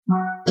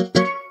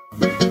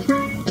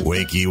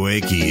Wakey,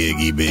 wakey,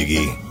 Iggy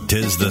Biggy.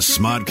 'Tis the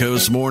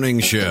Smodco's Morning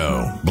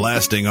Show,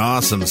 blasting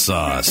awesome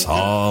sauce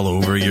all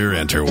over your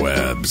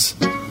interwebs.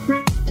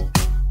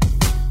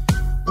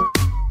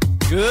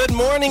 Good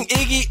morning,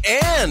 Iggy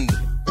and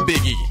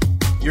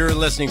Biggie. You're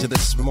listening to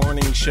this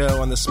morning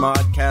show on the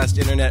Smodcast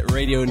Internet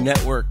Radio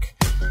Network.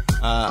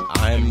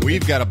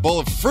 We've got a bowl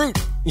of fruit.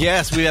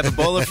 Yes, we have a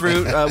bowl of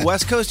fruit.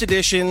 West Coast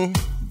edition,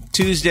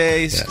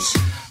 Tuesdays. Yes.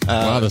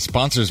 Wow, the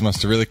sponsors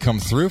must have really come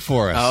through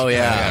for us. Oh,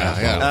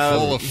 yeah.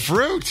 Full of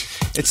fruit.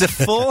 It's a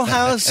full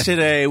house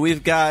today.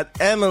 We've got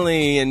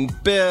Emily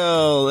and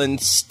Bill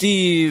and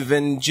Steve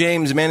and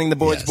James manning the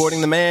boards, boarding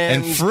the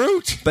man. And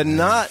fruit. But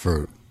not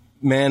fruit.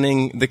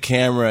 Manning the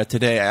camera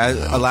today.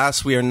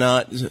 Alas, we are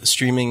not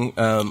streaming,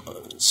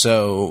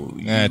 so...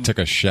 I took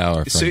a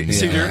shower. So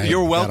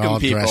you're welcome, all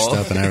people. Dressed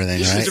up and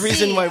everything, right? There's a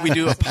reason why we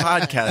do a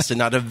podcast and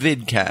not a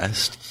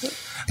vidcast.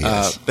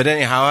 Yes. But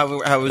anyhow,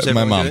 how was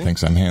everyone My mom doing?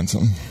 thinks I'm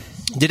handsome.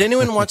 Did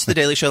anyone watch The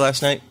Daily Show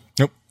last night?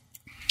 Nope.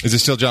 Is it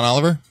still John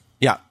Oliver?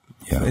 Yeah.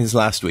 His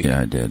last week.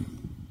 Yeah, I did.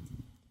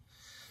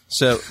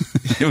 So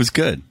it was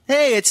good.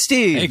 Hey, it's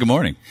Steve. Hey, good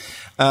morning.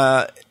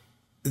 So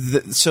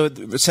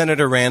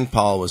Senator Rand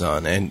Paul was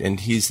on, and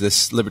he's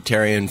this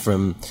libertarian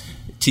from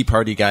Tea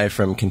Party guy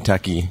from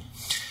Kentucky.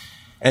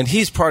 And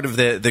he's part of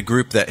the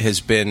group that has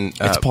been...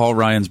 it's Paul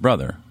Ryan's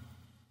brother.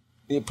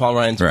 Paul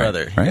Ryan's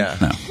brother. Right? Yeah.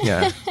 No.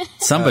 Yeah.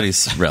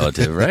 Somebody's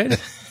relative, right?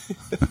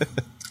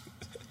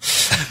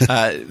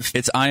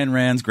 It's Ayn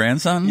Rand's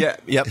grandson? Yeah.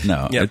 Yep.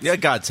 No. Yeah,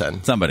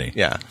 godson. Somebody.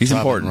 Yeah. He's Top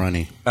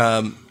important.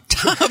 And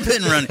Top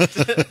and runny.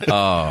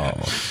 Oh.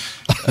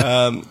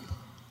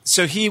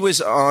 So he was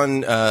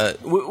on,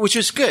 which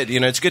is good. You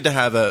know, it's good to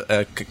have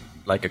a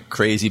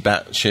crazy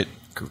batshit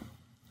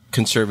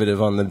conservative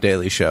on the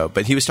Daily Show.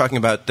 But he was talking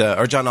about,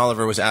 or John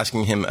Oliver was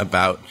asking him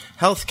about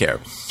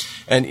healthcare,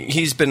 and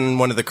he's been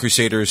one of the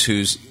crusaders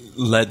who's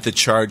led the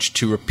charge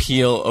to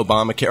repeal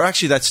Obamacare. Or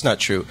actually, that's not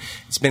true.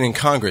 It's been in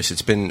Congress.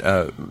 It's been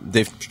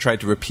they've tried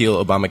to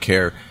repeal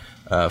Obamacare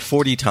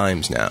 40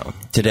 times now.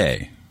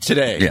 Today.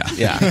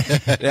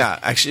 Yeah.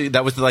 Actually,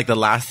 that was like the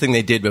last thing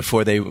they did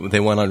before they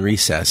went on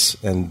recess.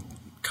 And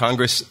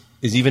Congress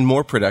is even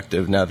more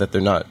productive now that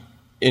they're not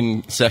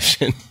in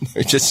session.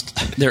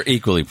 They're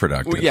equally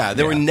productive. Yeah,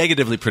 they were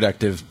negatively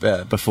productive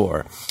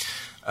before.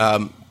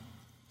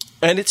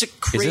 And it's a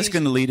crazy... Is this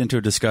going to lead into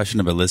a discussion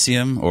of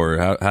Elysium, or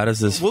how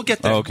does this... We'll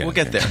get there. Oh, okay. We'll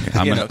get there.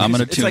 I'm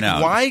going to tune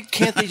out. Why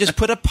can't they just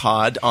put a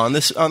pod on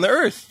the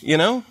Earth? You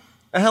know,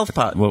 a health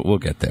pod. We'll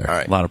get there. All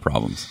right. A lot of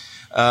problems.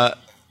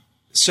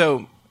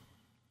 So,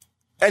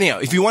 anyhow,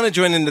 if you want to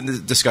join in the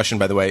discussion,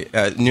 by the way,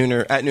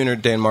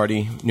 Nooner, Dan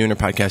Marty,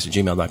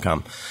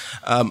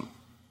 noonerpodcast@gmail.com.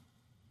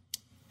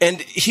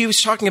 And he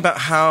was talking about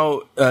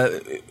how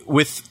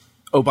with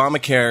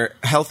Obamacare,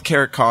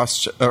 healthcare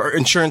costs or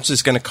insurance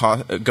is going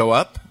to go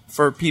up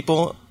for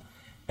people,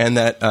 and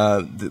that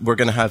we're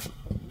going to have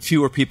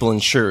fewer people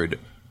insured,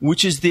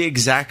 which is the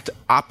exact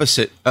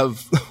opposite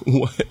of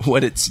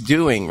what it's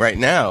doing right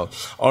now.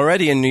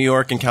 Already in New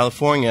York and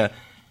California,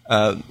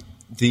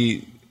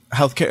 the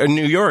healthcare in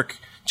New York,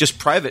 just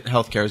private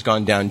healthcare has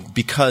gone down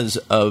because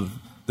of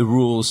the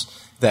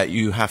rules that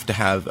you have to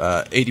have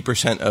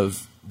 80%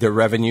 of their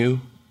revenue,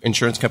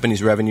 insurance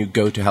companies' revenue,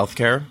 go to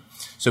healthcare.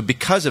 So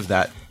because of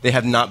that, they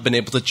have not been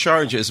able to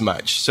charge as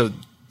much. So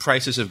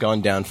prices have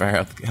gone down for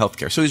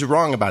healthcare. So he's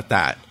wrong about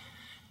that.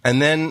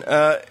 And then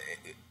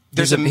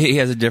he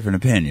has a different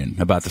opinion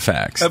about the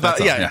facts. Oh,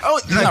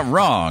 he's not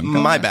wrong.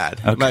 My bad.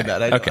 Okay. My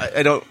bad.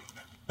 I don't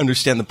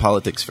understand the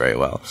politics very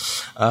well.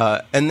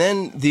 And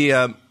then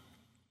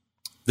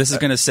this is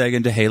going to seg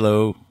into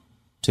Halo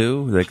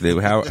 2? Like,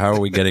 how are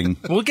we getting...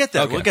 We'll get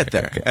there. Okay, we'll get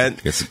there. okay.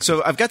 And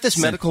so I've got this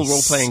medical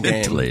role-playing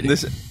game.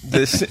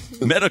 This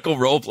medical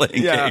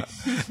role-playing game.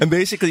 And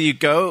basically you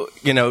go,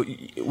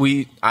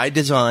 I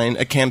design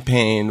a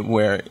campaign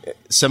where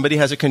somebody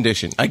has a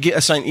condition. I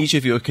assign each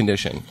of you a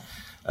condition.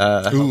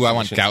 I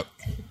want gout.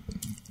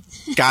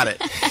 Got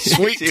it.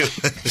 Sweet.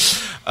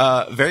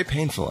 Very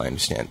painful, I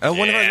understand.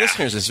 One of our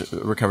listeners is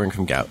recovering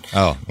from gout.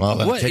 Oh, well,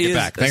 then take it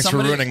back. Thanks for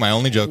ruining my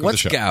only joke of the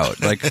show. What's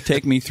gout? Like,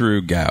 take me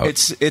through gout.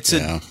 It's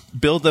a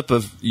buildup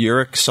of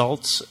uric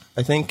salts,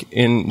 I think,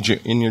 in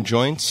your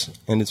joints,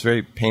 and it's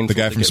very painful.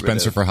 The guy from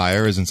Spencer for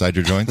Hire is inside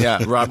your joints?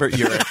 Yeah, Robert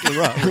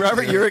Urich.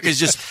 Robert Urich is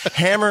just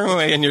hammering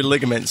away in your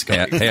ligaments.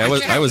 Yeah, hey,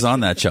 I was on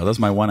that show. That was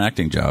my one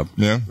acting job.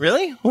 Yeah.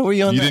 Really? What were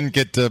you on? You didn't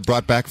get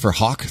brought back for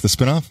Hawk, the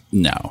spinoff?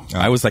 No.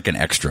 I was like an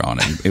extra on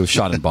it. It was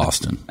shot in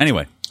Boston.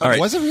 Anyway. All right.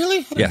 Was it really?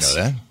 I didn't know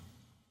that.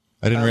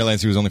 I didn't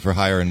realize he was only for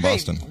hire in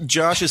Boston.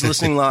 Josh is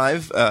listening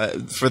live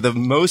for the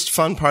most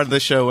fun part of the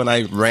show when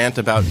I rant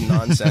about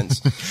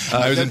nonsense.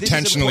 I was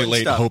intentionally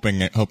late,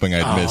 hoping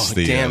I'd miss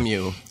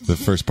the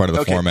first part of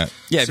the format.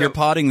 Yeah, if you're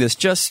potting this,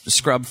 just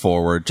scrub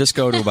forward. Just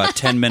go to about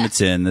 10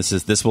 minutes in.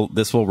 This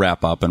will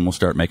wrap up, and we'll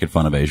start making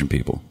fun of Asian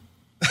people.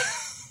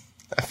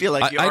 I feel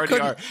like you already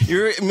are.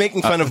 You're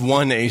making fun of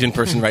one Asian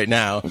person right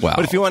now. Wow.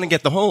 But if you want to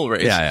get the whole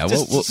race,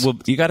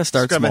 you got to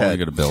start small. You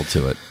got to build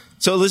to it.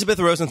 So Elizabeth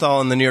Rosenthal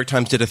in the New York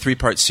Times did a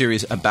 3-part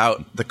series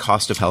about the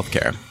cost of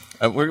healthcare.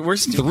 We're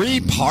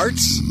 3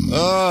 parts?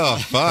 Oh,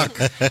 fuck.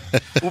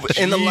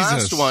 In the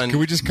last one... Can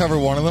we just cover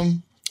one of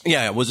them?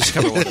 Yeah, we'll just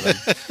cover one of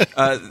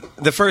them.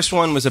 The first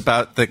one was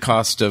about the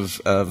cost of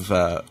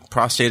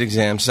prostate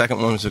exams. The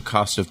second one was the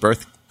cost of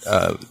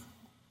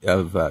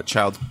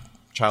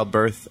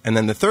childbirth. And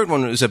then the third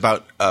one was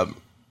about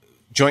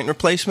joint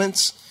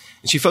replacements.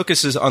 And she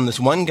focuses on this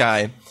one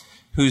guy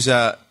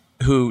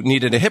who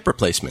needed a hip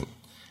replacement.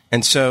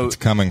 And so it's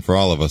coming for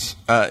all of us.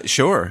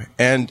 Sure.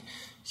 And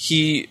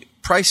he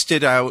priced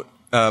it out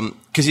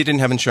because he didn't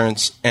have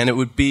insurance, and it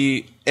would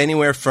be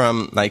anywhere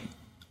from like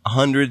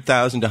 $100,000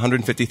 to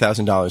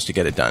 $150,000 to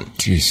get it done.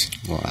 Jeez.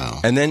 Wow.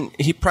 And then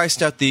he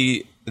priced out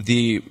the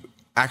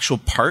actual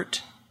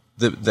part,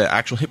 the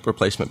actual hip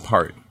replacement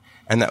part,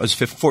 and that was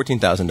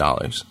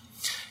 $14,000.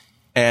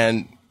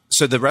 And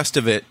so the rest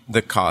of it,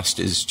 the cost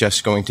is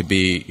just going to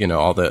be,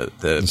 all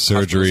the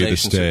surgery, the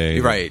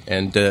stay, right,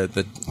 and the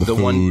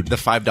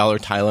 $5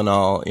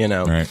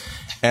 Tylenol, right,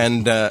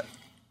 and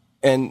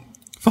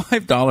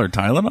 $5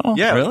 Tylenol?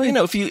 Yeah, really?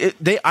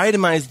 They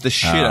itemize the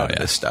shit out of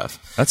this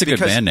stuff. That's a good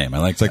band name. I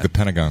like it's like the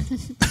Pentagon.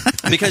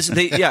 Because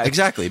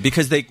exactly.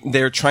 Because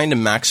they're trying to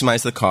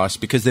maximize the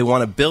cost because they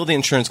want to bill the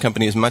insurance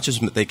company as much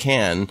as they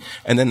can,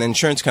 and then the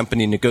insurance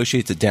company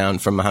negotiates it down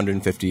from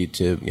 $150,000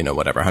 to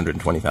whatever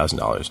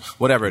 $120,000,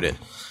 whatever it is.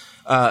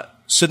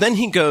 So then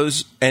he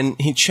goes and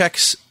he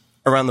checks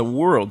around the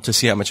world to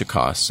see how much it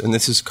costs, and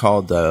this is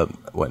called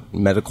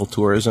medical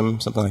tourism,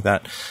 something like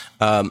that.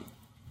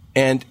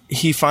 And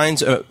he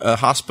finds a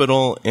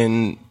hospital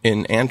in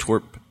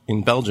Antwerp,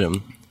 in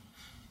Belgium,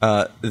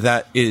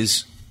 that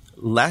is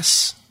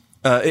less.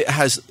 It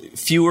has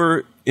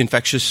fewer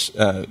infectious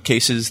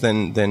cases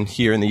than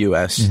here in the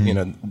U.S.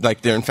 Mm-hmm.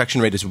 Like their infection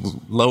rate is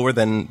lower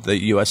than the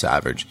U.S.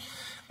 average.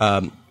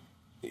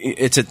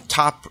 It's a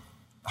top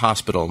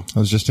hospital. I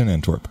was just in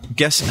Antwerp.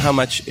 Guess how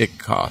much it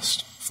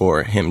cost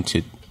for him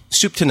to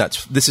soup to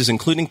nuts. This is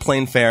including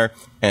plane fare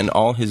and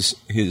all his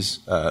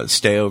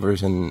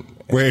stayovers and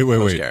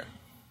wait.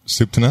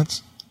 Soup to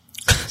nuts?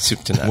 Soup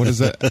to nuts. What is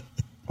that?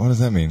 What does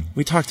that mean?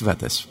 We talked about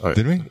this.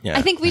 Did we? Yeah.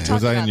 I think we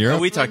talked about in Europe?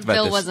 this. We talked about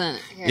Bill this. wasn't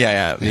here.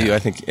 Yeah. I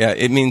think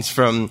it means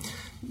from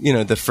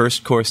the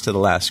first course to the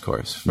last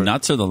course.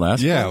 Nuts are the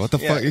last Yeah, course? what the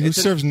fuck? Who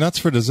serves nuts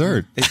for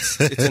dessert? It's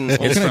What kind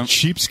of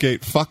cheapskate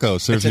fucko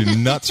serves you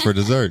nuts for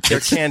dessert? They're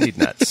candied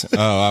nuts. Oh,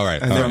 all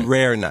right. And they're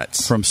rare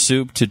nuts. From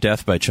soup to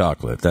death by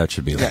chocolate. That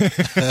should be like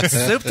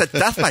Soup to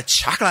death by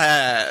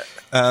chocolate.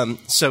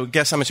 So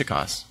guess how much it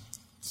costs?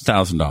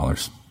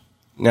 $1,000.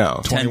 No.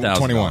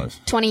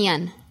 $10,000. 20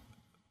 yen.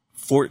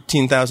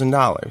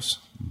 $14,000.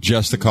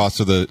 Just the cost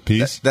of the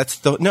piece? That's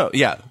for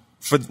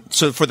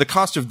the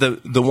cost of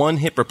the one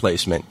hip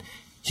replacement,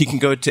 he can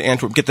go to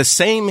Antwerp, get the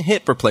same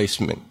hip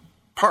replacement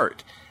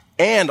part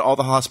and all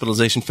the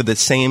hospitalization for the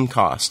same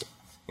cost,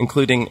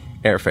 including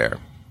airfare.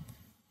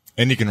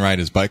 And he can ride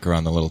his bike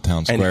around the little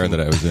town square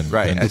that I was in.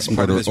 Right. And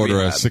order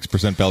a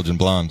 6% Belgian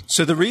blonde.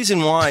 So the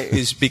reason why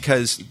is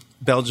because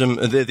Belgium,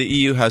 the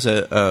EU has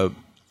a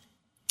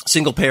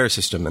single payer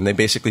system, and they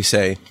basically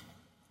say,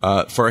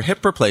 for a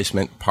hip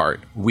replacement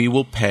part, we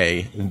will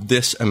pay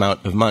this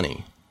amount of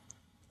money.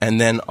 And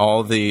then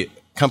all the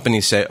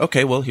companies say,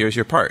 okay, well, here's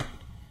your part.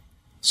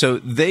 So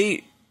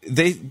they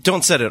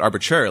don't set it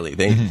arbitrarily.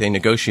 They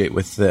negotiate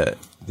with the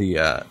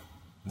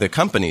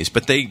companies,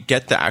 but they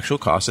get the actual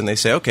cost and they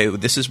say, okay,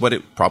 this is what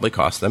it probably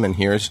cost them, and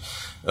here's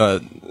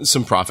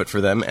some profit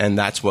for them, and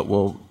that's what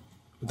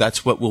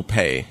we'll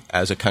pay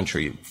as a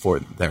country for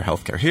their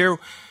healthcare. Here,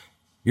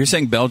 you're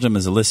saying Belgium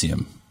is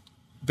Elysium.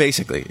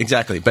 Basically,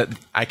 exactly. But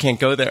I can't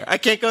go there.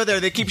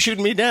 They keep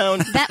shooting me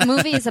down. That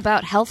movie is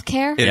about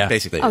healthcare? It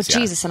basically is. Oh,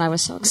 Jesus, and I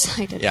was so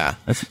excited. Yeah.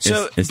 It's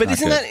but not isn't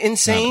good. that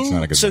insane? No, it's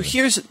not a good so movie.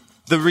 here's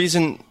the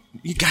reason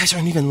you guys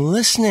aren't even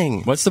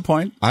listening. What's the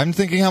point? I'm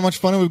thinking how much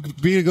fun it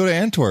would be to go to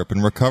Antwerp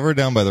and recover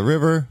down by the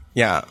river.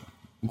 Yeah.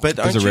 But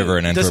There's a river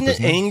in Antwerp, doesn't it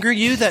isn't there? anger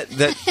you that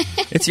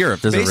It's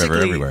Europe. There's a river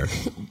Basically- everywhere.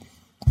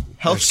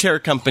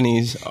 healthcare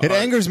companies It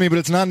angers me, but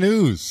it's not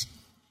news.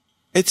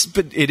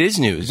 But it is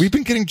news. We've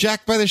been getting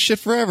jacked by this shit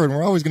forever, and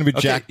we're always going to be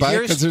Okay, jacked by it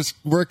here's- because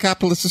we're a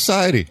capitalist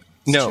society.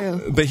 No,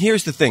 true. but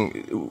here's the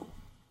thing.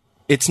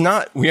 It's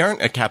not. We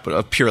aren't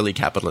a purely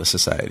capitalist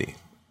society.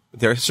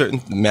 There are certain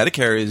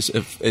Medicare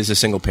is a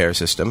single payer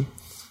system,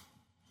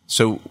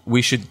 so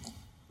we should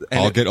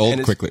All get old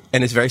it's- quickly.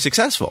 and it's very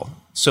successful.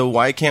 So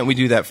why can't we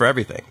do that for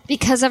everything?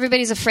 Because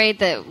everybody's afraid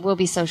that we'll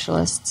be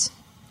socialists.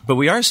 But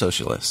we are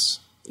socialists.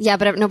 Yeah,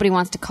 but nobody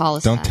wants to call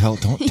us Don't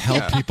that.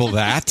 tell people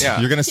that. Yeah.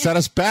 You're going to set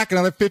us back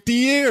another 50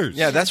 years.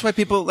 Yeah, that's why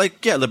people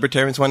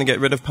libertarians want to get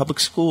rid of public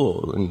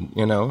school, and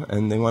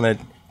and they want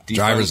to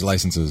Driver's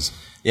licenses.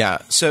 Yeah,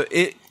 so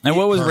And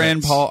what was hurts.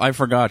 Rand Paul? I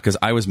forgot because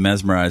I was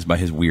mesmerized by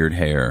his weird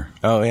hair.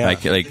 Oh, yeah. like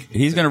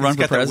he's going to run He's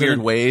for got that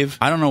president. weird wave.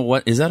 I don't know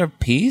what is that a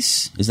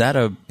piece? Is that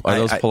are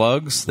those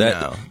plugs?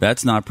 No.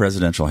 That's not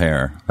presidential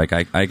hair. Like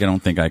I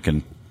don't think I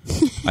can.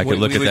 I could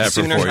look we at would that for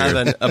sooner 4 years.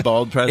 have a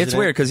bald president. It's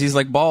weird because he's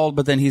like bald,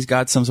 but then he's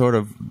got some sort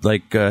of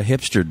like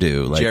hipster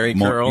do, like Jerry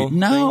curl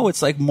No, thing?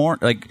 it's like more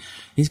like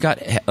he's got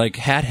like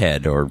hat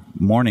head or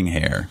morning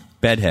hair,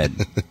 bed head.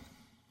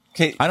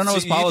 Okay, I don't know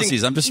his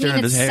policies. I'm just You mean staring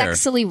at his it's hair.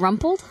 sexily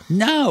rumpled?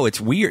 No,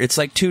 it's weird. It's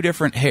like two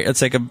different hair. It's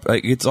like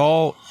it's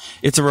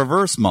a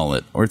reverse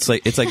mullet, or it's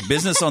like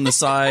business on the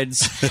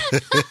sides,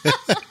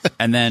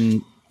 and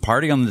then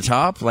party on the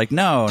top. Like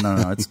no.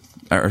 It's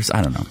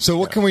I don't know. So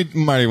what can we,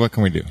 Marty? What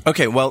can we do?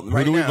 Okay, well,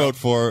 who do we vote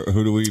for?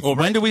 Who do we? Well,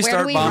 when do we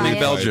start bombing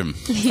Belgium?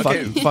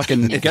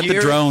 Fucking get the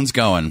drones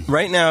going.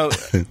 Right now,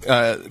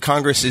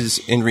 Congress is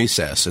in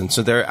recess, and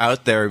so they're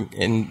out there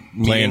in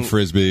playing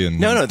frisbee and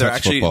no, they're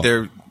actually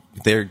football.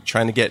 they're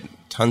trying to get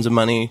tons of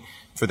money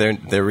for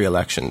their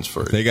re-elections.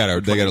 For they got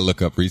to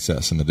look up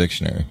recess in the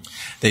dictionary.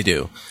 They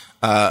do.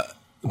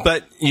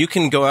 But you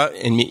can go out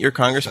and meet your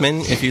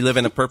congressman. If you live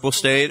in a purple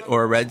state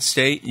or a red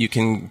state, you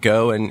can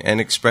go and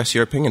express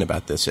your opinion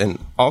about this. And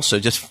also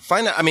just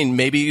find out, I mean,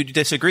 maybe you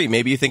disagree.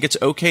 Maybe you think it's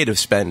okay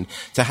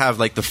to have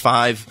like the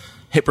 5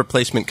 hip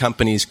replacement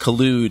companies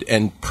collude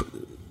and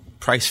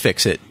price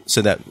fix it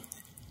so that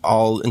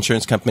all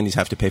insurance companies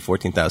have to pay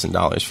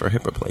 $14,000 for a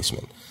hip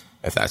replacement.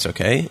 If that's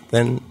okay,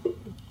 then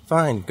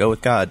fine, go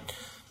with God.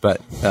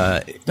 But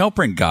don't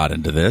bring God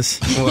into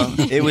this. Well,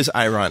 it was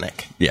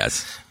ironic.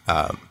 Yes.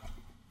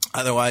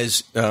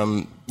 Otherwise,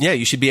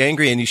 you should be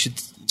angry, and you should.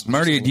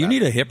 Marty, do you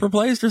need a hip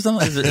replaced or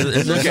something?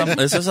 Is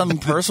there some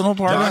personal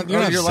part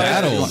You're of your life?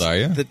 that old, are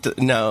you?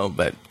 No,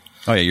 but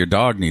oh yeah, your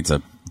dog needs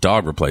a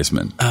dog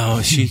replacement.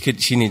 Oh,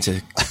 she needs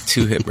a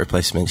 2 hip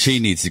replacement. She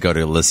needs to go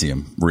to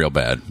Elysium real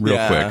bad, real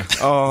quick.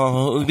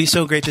 Oh, it would be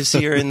so great to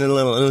see her in the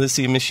little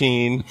Elysium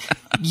machine.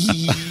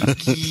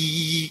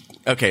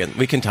 Okay,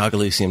 we can talk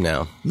Elysium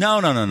now. No.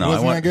 Wasn't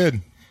that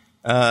good?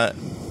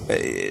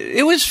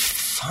 It was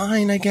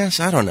fine, I guess.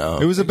 I don't know.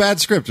 It was a bad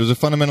script. It was a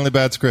fundamentally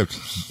bad script.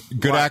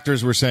 Good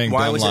actors were saying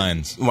dumb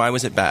lines. Why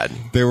was it bad?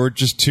 There were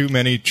just too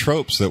many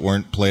tropes that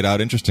weren't played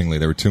out interestingly.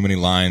 There were too many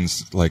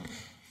lines like,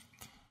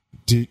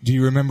 do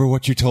you remember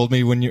what you told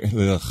me when you...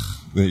 Ugh.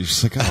 They're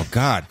just like, oh,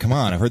 God, come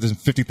on. I've heard this in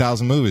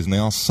 50,000 movies, and they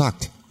all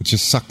sucked. It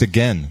just sucked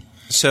again.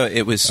 So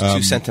it was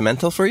too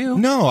sentimental for you?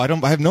 No, I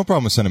have no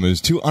problem with sentiment. It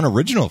was too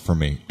unoriginal for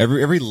me.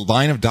 Every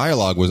line of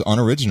dialogue was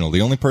unoriginal.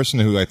 The only person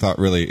who I thought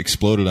really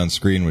exploded on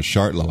screen was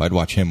Shartlow. I'd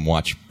watch him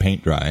watch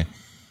paint dry.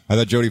 I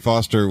thought Jodie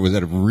Foster was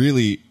at a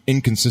really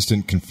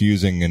inconsistent,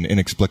 confusing, and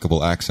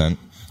inexplicable accent.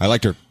 I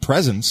liked her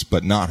presence,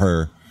 but not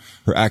her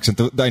accent.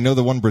 I know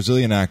the one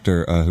Brazilian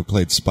actor who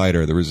played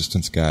Spider, the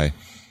Resistance guy,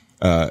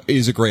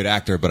 is a great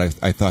actor, but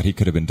I thought he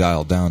could have been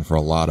dialed down for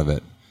a lot of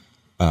it.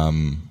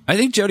 I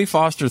think Jodie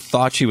Foster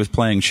thought she was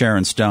playing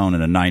Sharon Stone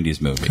in a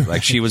 90s movie.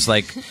 Like she was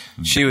like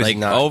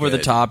not over good.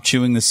 The top,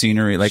 chewing the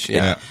scenery. Like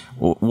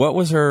what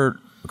was her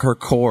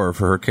core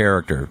for her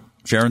character?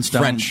 Sharon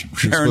Stone. French.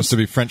 She was supposed to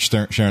be French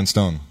Sharon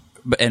Stone.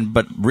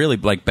 But really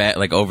like bad,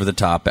 like over the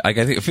top. Like,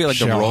 I feel like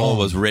the role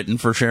was written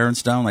for Sharon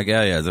Stone. Like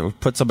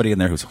put somebody in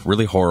there who's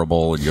really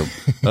horrible, and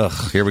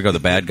here we go, the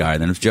bad guy.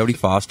 And then if Jodie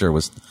Foster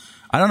was,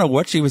 I don't know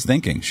what she was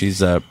thinking.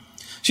 She's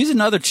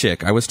another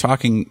chick. I was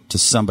talking to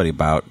somebody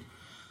about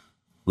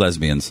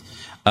lesbians.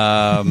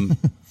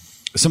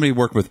 Somebody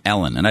worked with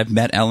Ellen, and I've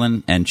met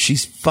Ellen, and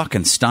she's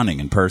fucking stunning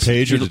in person.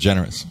 Paige or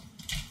DeGeneres?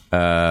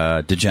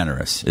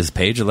 DeGeneres. Is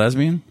Paige a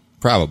lesbian?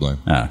 Probably.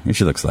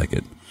 She looks like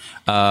it.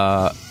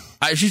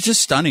 She's just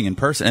stunning in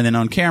person, and then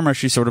on camera,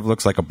 she sort of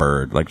looks like a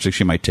bird, like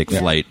she might take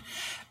flight.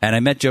 And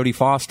I met Jodie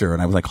Foster,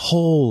 and I was like,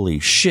 "Holy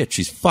shit,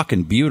 she's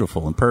fucking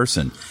beautiful in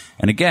person."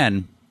 And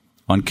again,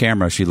 on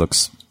camera, she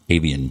looks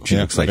avian. She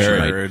looks like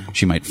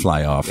she might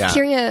fly off. Yeah.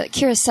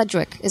 Kira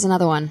Sedgwick is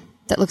another one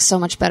that looks so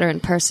much better in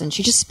person.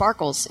 She just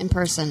sparkles in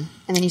person,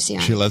 and then you see her.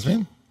 Is she a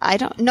lesbian? I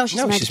don't know.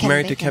 She's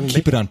married to Kevin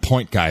Bacon. Keep it on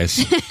point,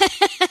 guys.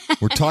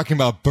 We're talking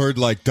about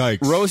bird-like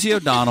dykes. Rosie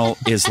O'Donnell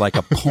is like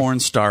a porn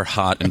star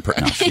hot in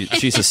person. No,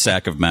 she's a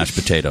sack of mashed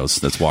potatoes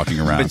that's walking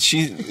around. But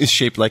she is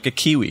shaped like a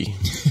kiwi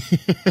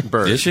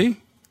bird. Is she?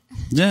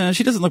 Yeah,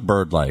 she doesn't look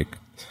bird-like.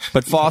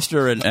 But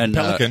Foster and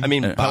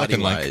pelican.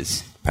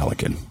 Body-wise.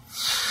 Pelican.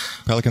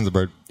 Pelican's a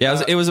bird.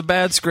 Yeah, it was a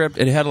bad script.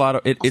 It had a lot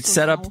of it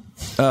set up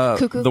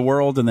the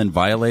world and then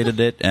violated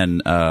it,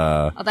 and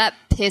that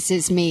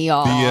pisses me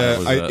off.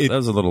 That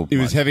was a little. It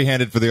was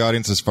heavy-handed for the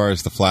audience as far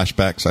as the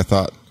flashbacks. I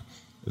thought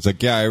it's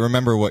like, I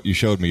remember what you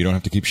showed me. You don't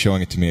have to keep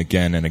showing it to me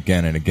again and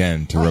again and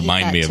again to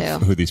remind me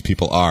of who these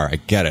people are. I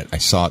get it. I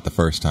saw it the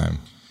first time.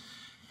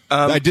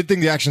 I did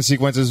think the action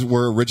sequences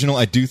were original.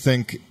 I do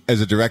think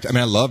as a director,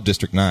 I love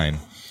District 9.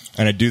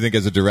 And I do think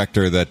as a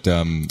director that...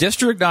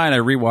 District 9 I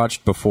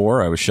rewatched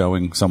before. I was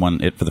showing someone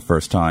it for the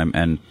first time,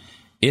 and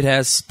it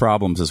has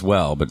problems as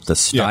well. But the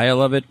style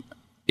of it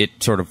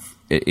sort of...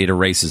 It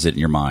erases it in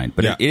your mind.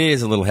 But it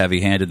is a little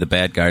heavy-handed. The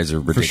bad guys are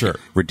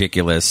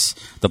ridiculous.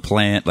 The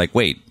plan... Like,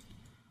 wait,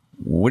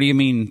 what do you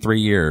mean 3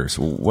 years?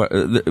 What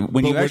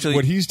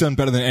he's done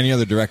better than any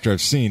other director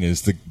I've seen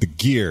is the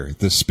gear,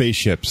 the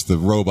spaceships, the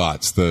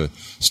robots, the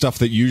stuff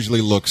that usually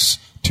looks...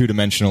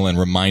 two-dimensional and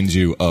reminds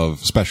you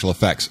of special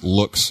effects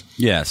looks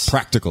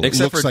practical. It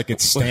looks like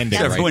it's standing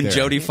right there. When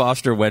Jodie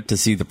Foster went to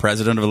see the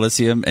president of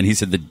Elysium and he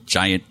said the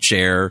giant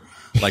chair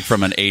like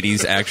from an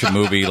 80s action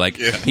movie, like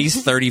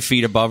he's 30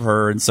 feet above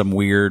her in some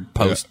weird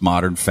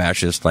postmodern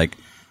fascist like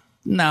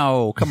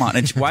No, come on.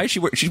 And why is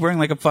she's wearing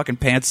like a fucking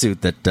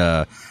pantsuit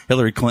that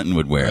Hillary Clinton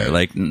would wear?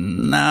 Like,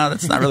 no,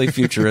 that's not really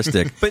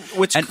futuristic. But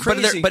what's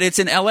crazy? But it's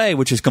in L.A.,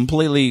 which is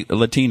completely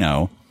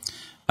Latino.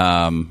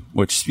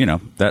 Which,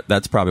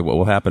 that's probably what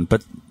will happen.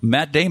 But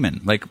Matt Damon,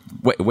 like,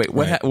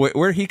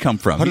 where did he come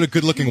from? How did a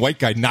good-looking white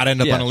guy not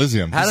end up on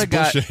Elysium? How did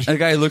a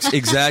guy who looks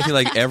exactly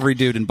like every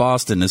dude in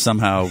Boston is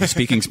somehow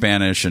speaking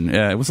Spanish? And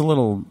it was a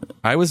little.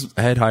 I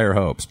had higher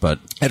hopes, but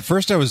at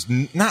first I was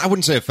not. I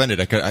wouldn't say offended.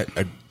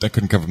 I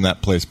couldn't come from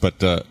that place,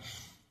 but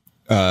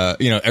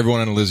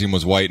everyone on Elysium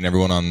was white, and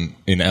everyone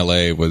in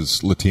L.A.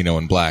 was Latino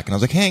and black, and I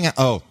was like, hang on.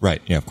 Oh,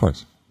 right, yeah, of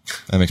course,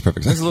 that makes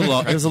perfect sense. It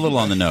was a little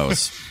on the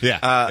nose.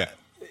 Yeah.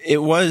 It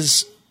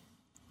was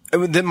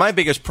my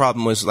biggest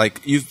problem was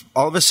like you've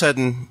all of a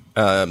sudden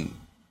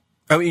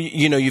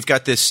you've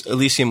got this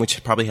Elysium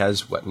which probably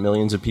has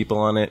millions of people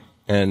on it,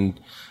 and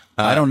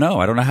I don't know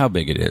how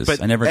big it is.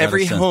 But I never got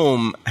every a sense.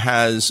 home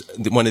has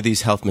one of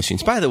these health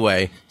machines. By the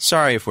way,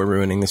 sorry if we're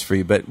ruining this for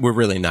you, but we're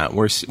really not.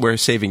 We're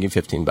saving you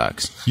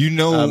 $15. You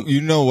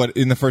know what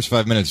in the first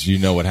 5 minutes you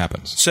know what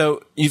happens.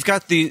 So you've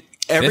got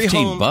every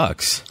home.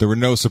 $15. There were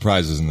no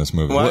surprises in this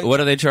movie. What? What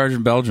do they charge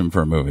in Belgium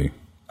for a movie?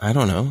 I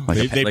don't know.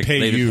 They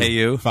pay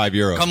you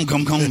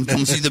 €5.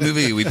 Come see the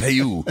movie. We pay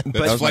you.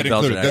 That's flight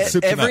included. That's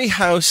soup to Every nuts.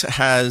 house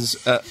has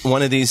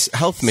one of these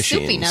health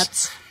machines. Soupy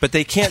nuts. But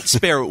they can't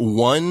spare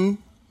one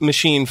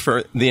machine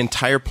for the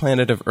entire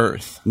planet of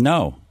Earth.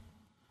 No.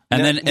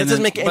 And That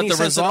doesn't make any but the sense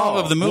at resolve all.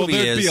 of the movie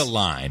There'd is be a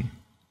line.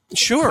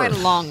 Sure. Quite a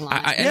long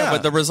line. I know,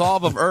 but the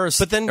resolve of Earth,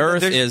 But then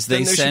Earth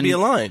there should be a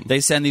line. They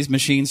send these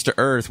machines to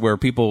Earth where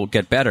people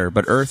get better,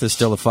 but Earth is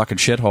still a fucking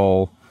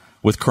shithole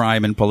with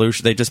crime and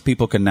pollution.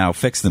 People can now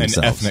fix And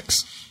themselves.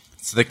 ethnics.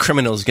 So the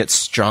criminals get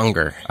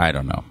stronger. I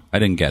don't know. I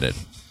didn't get it.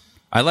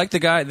 I like the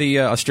guy, the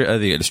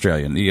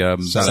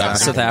Australian,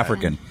 South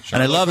African,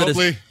 and I love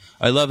it.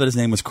 I love that his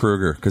name was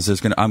Kruger because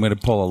I'm going to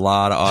pull a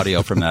lot of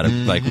audio from that.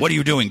 Like, what are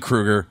you doing,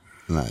 Kruger?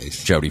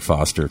 Nice. Jodie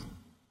Foster.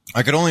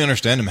 I could only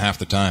understand him half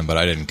the time, but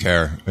I didn't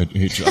care. I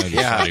just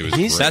thought he was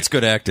great. That's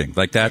good acting.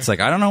 Like that's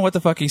like I don't know what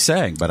the fuck he's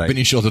saying, but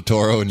Benicio del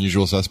Toro in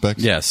Usual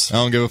Suspects. Yes. I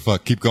don't give a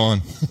fuck. Keep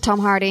going. Tom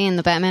Hardy in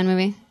the Batman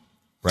movie,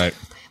 Right.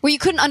 where you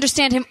couldn't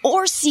understand him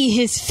or see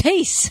his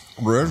face,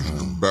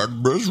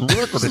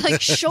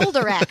 like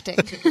shoulder acting.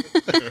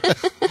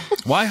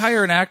 Why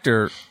hire an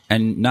actor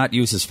and not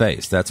use his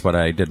face? That's what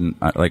I didn't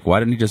like. Why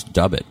didn't he just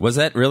dub it? Was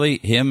that really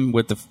him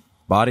with the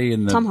body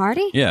and the Tom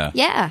Hardy? Yeah.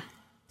 Yeah.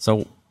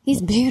 So He's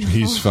beautiful.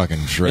 He's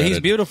fucking shredded. he's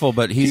beautiful,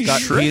 but he's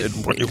got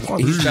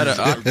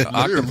an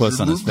octopus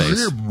on his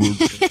face.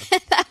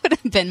 That would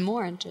have been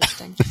more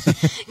interesting.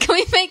 Can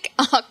we make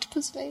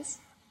octopus face?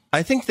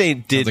 I think they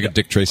did. Sounds like a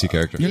Dick Tracy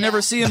character. You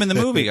never see him in the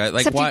movie.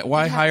 Except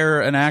Why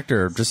hire an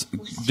actor? Just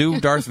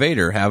do Darth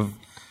Vader. Have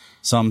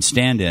some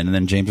stand-in, and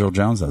then James Earl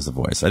Jones does the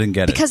voice. I didn't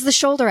get it. Because the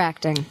shoulder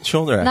acting.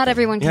 Shoulder acting. Not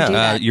everyone can do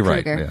that. You're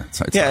right. Kruger.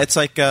 Yeah, It's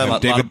like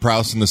David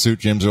Prowse in the suit,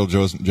 James Earl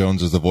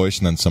Jones is the voice,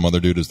 and then some other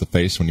dude is the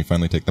face when you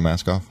finally take the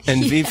mask off.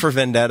 and V for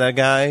Vendetta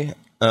guy.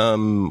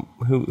 Who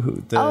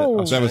the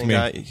Oh. That was me.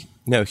 guy?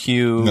 No,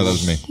 Hugh. No, that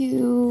was me.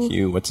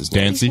 Hugh. What's his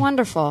name? Dancy? He's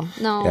wonderful.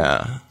 No.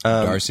 Yeah,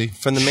 Darcy?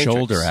 from the Matrix.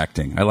 shoulder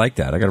acting. I like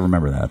that. I got to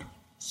remember that.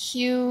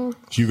 Hugo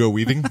Hugo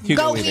Weaving?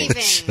 Weaving.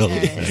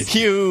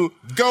 Hugh.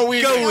 Go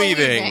Weaving. Go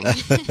Weaving.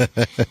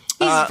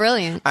 He's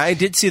brilliant. I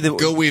did see the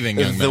Go Weaving,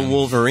 young the man.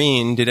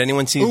 Wolverine. Did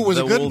anyone see Ooh, was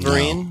the it good?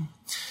 Wolverine?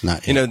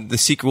 Not You yet. know, the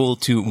sequel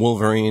to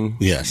Wolverine.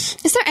 Yes.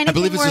 Is there anything I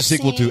believe it's a worth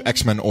sequel seeing? to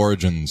X-Men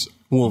Origins.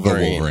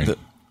 Wolverine. The Wolverine.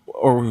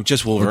 Or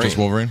just Wolverine. Or just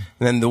Wolverine?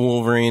 And then the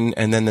Wolverine,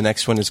 and then the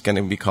next one is going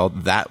to be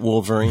called That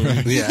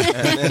Wolverine.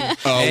 Yeah.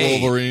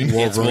 Wolverine.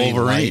 It's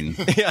Wolverine.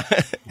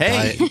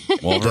 Hey,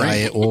 Wolverine.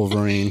 Diet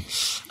Wolverine.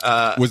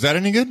 Was that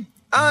any good?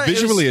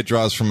 Visually, it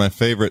draws from my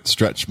favorite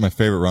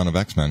run of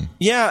X-Men.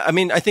 yeah, I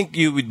mean, I think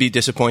you would be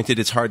disappointed.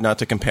 It's hard not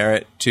to compare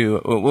it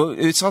to. Well,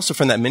 it's also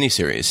from that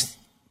miniseries.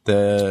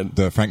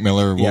 The Frank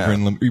Miller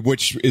Wolverine,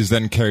 which is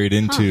then carried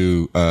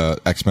into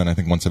X-Men, I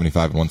think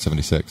 175 and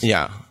 176.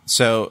 Yeah.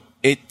 So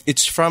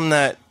it's from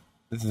that.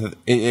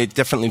 It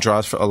definitely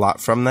draws a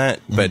lot from that,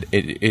 but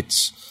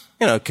it's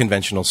a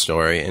conventional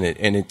story,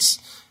 and it's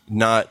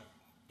not.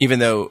 Even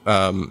though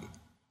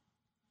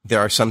there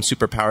are some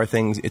superpower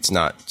things, it's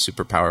not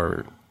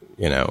superpower.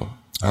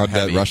 How'd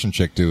heavy. that Russian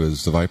chick do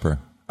as the Viper?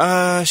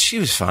 She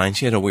was fine.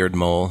 She had a weird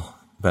mole,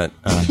 but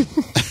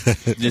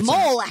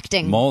Mole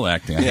acting. Mole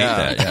acting. I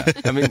hate that.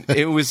 Yeah. I mean,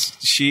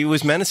 she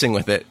was menacing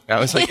with it. I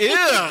was like, ew,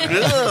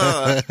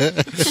 ugh.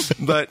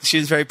 But she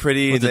was very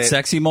pretty. Was it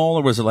sexy mole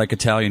or was it like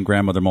Italian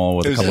grandmother mole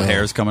with a couple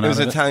hairs coming It out was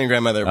of Italian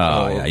grandmother.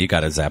 Oh, mole. yeah. You got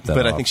to zap that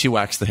But off. I think she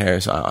waxed the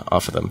hairs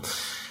off of them.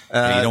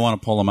 Yeah, you don't want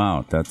to pull them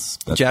out. That's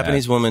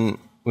Japanese bad. woman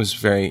was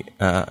very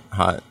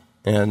hot,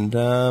 and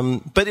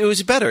but it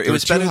was better. It There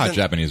was were two better hot than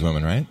Japanese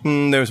women, right?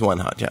 there was one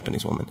hot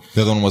Japanese woman.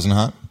 The other one wasn't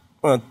hot?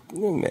 Well,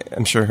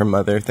 I'm sure her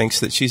mother thinks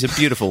that she's a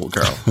beautiful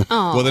girl.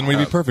 Well, then we'd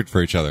be perfect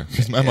for each other,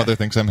 because my mother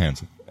thinks I'm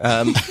handsome.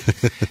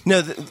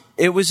 No,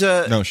 it was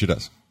No, she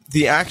does.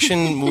 the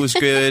action was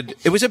good.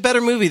 It was a better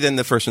movie than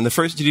the first one.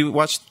 Did you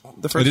watch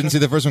the first I didn't one? see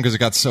the first one because it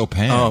got so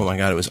panned. Oh my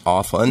god, it was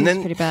awful. And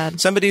then pretty bad.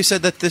 somebody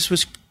said that this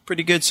was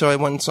pretty good, so I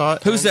went and saw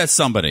it. Who's that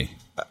somebody?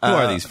 Who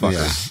are these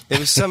fuckers? It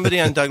was somebody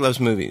on Doug Loves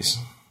Movies.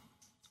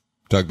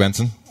 Doug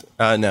Benson?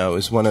 No, it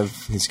was one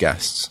of his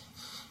guests.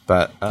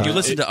 But Do you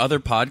listen to other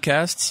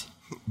podcasts?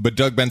 But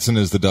Doug Benson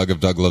is the Doug of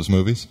Doug Loves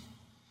Movies?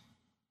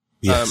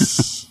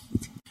 Yes.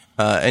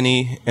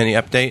 any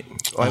update?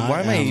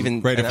 Why am I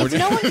even? Right, if we're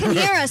No one can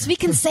hear us. We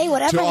can say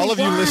whatever To all we of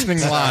you want.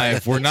 listening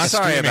live, we're not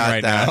Sorry streaming about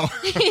right that.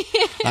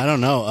 now. I don't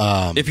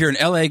know. If you're in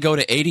LA, go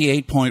to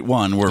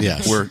 88.1.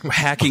 Yes. We're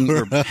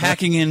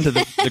hacking into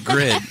the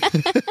grid.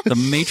 The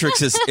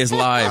Matrix is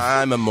live.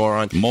 I'm a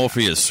moron.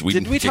 Morpheus,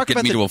 Did we talk get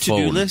about me the to a to-do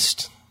phone.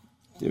 list?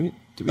 Did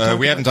we talk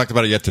We haven't talked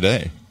about it yet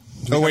today.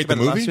 Oh, wait, the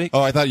about it last movie? week?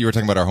 Oh, I thought you were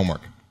talking about our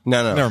homework.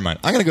 No. Never mind.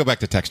 I'm going to go back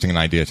to texting an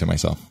idea to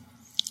myself.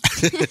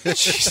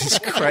 Jesus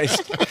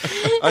Christ.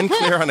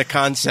 Unclear on a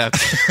concept.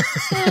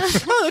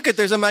 Oh, look,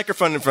 there's a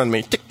microphone in front of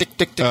me. Tick, tick,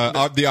 tick, tick.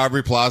 The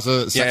Aubrey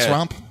Plaza sex Yeah.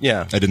 romp?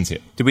 Yeah. I didn't see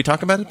it. Did we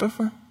talk about it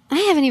before? I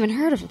haven't even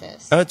heard of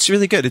this. Oh, it's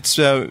really good. It's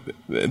Bill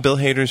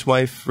Hader's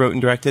wife wrote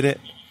and directed it.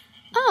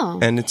 Oh.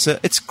 And it's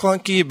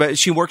clunky, but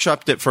she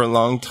workshopped it for a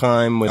long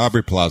time with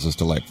Aubrey Plaza's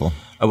delightful.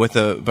 a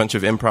bunch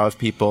of improv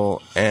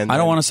people. And I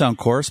don't want to sound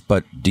coarse,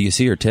 but do you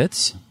see her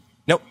tits?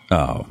 Nope.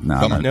 Oh, no,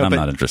 Bummer. I'm No, but-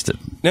 not interested.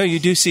 No, you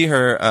do see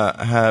her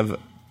have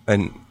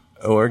an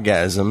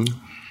orgasm.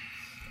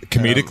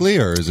 Comedically,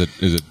 or is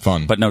it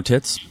fun? But no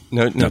tits?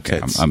 No Okay,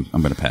 tits. I'm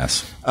going to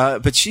pass.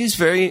 But she's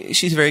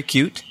very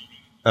cute.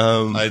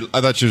 I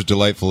thought she was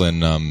delightful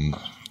in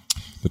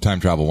the time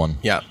travel one.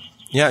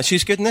 Yeah,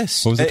 she's good in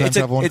this. What was the time It's a-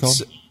 travel one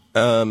it's,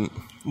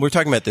 We're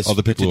talking about this. All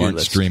the people who to-do aren't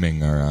list.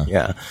 streaming are.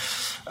 Yeah,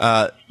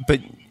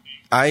 but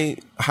I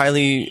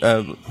highly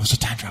What's the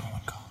time travel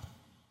one called?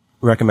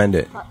 recommend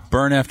it.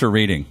 Burn after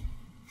reading.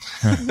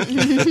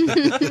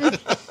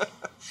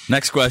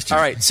 Next question.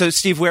 All right, so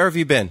Steve, where have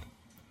you been?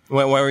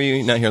 Why were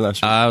you not here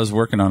last week? I was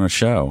working on a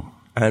show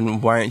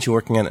And why aren't you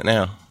working on it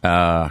now?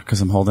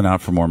 because I'm holding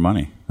out for more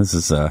money. This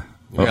is a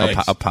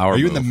power Are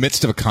you move. in the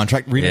midst of a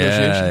contract renegotiation?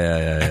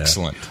 Yeah.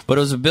 Excellent. But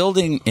it was a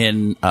building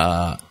in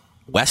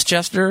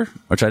Westchester,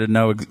 which I didn't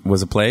know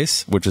was a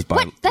place, which is by...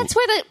 What? That's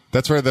where the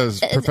That's where the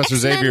Professor X-Men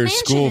Xavier's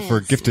Mansion school is.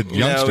 for gifted No,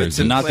 youngsters. it's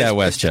in Not that It's by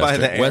Westchester.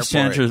 the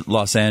Westchester, airport.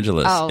 Los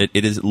Angeles. Oh.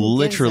 It is Who gives a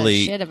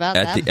literally shit about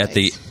at that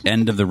the place?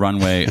 end of the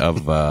runway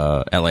of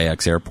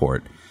LAX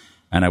airport.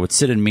 And I would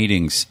sit in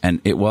meetings, and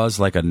it was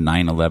like a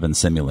 9/11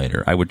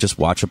 simulator. I would just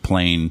watch a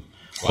plane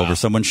over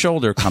someone's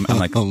shoulder come. I'm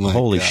like, Oh my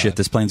holy God. shit,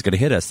 this plane's going to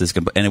hit us.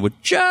 And it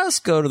would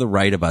just go to the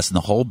right of us, and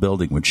the whole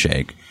building would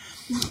shake.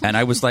 And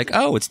I was like,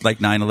 oh, it's like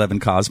 9/11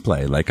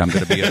 cosplay. Like I'm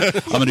going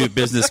to be a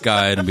business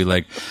guy and be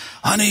like,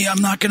 honey,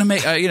 I'm not going to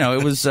make.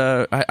 It was.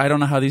 I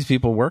don't know how these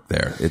people work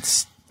there.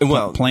 It's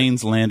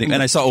planes landing,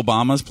 and I saw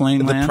Obama's plane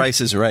The land.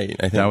 Price is Right.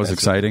 I think That was that's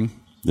exciting.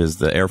 There's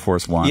the Air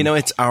Force One. it.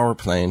 It's our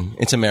plane.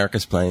 It's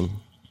America's plane.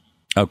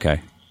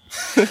 Okay.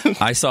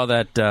 I saw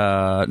that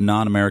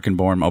non-American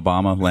born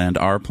Obama land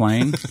our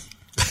plane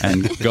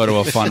and go to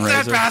a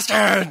fundraiser.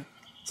 Bastard!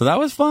 So that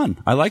was fun.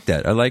 I like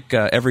that. I like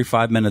every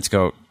 5 minutes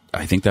go,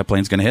 I think that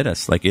plane's going to hit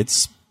us. Like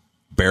it's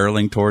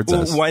barreling towards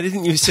us. Why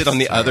didn't you sit on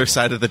the other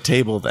side of the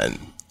table then?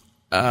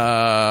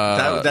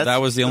 That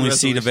was the only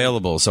seat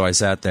available. So I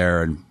sat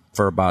there and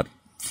for about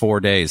 4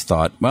 days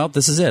thought, well,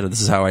 this is it.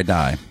 This is how I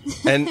die.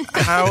 And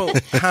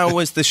how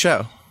was the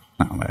show?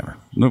 Oh, whatever.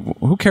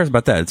 Who cares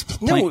about that? It's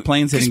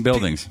planes hitting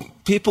buildings.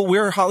 People,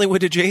 we're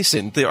Hollywood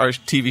adjacent. Our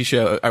TV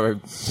show, our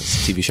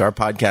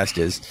podcast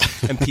is,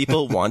 and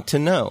people want to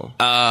know.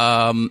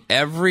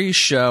 Every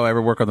show I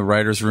ever work on the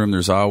writer's room,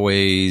 there's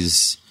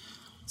always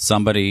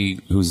somebody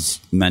who's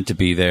meant to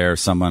be there,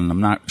 someone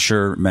I'm not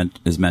sure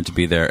is meant to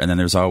be there, and then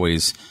there's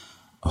always,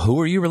 who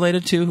are you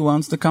related to? Who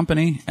owns the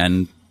company?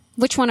 And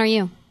Which one are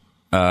you?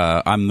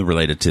 I'm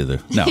related to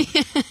the no.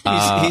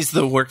 He's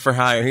the work for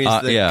hire. He's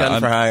the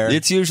gun for hire.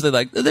 It's usually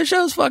like the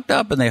show's fucked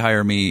up, and they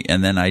hire me,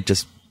 and then I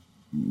just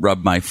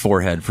rub my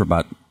forehead for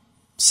about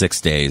 6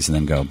 days, and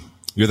then go.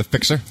 You're the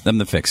fixer? I'm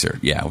the fixer,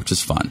 yeah, which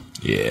is fun.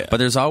 Yeah. But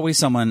there's always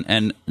someone,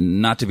 and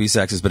not to be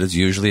sexist, but it's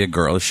usually a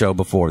girl. The show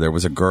before, there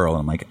was a girl,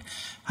 and I'm like,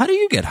 how do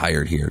you get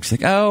hired here? She's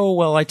like, oh,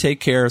 well, I take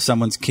care of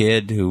someone's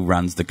kid who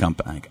runs the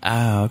company. I'm like,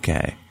 oh,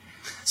 okay.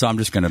 So I'm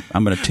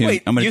gonna tune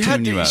Wait,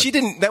 you out. She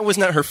didn't. That was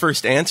not her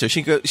first answer.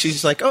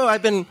 She's like, oh,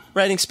 I've been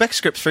writing spec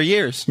scripts for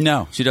years.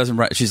 No, she doesn't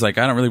write. She's like,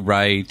 I don't really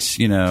write,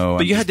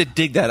 But you had to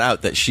dig that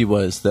out that she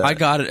was the. I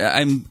got it.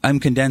 I'm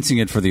condensing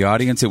it for the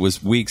audience. It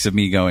was weeks of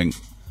me going.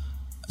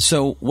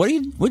 So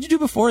what'd you do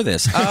before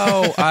this?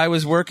 Oh, I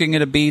was working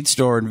at a bead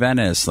store in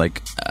Venice.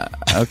 Like,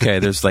 okay,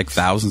 there's like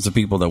thousands of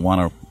people that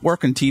want to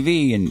work on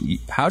TV. And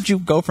how'd you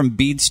go from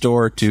bead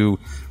store to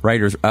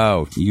writers?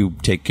 Oh, you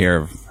take care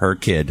of her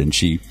kid, and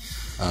she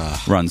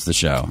runs the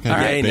show. All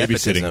right,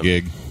 Babysitting nepotism.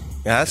 gig.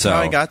 Yeah, that's how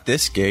I got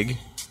this gig.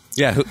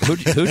 Yeah,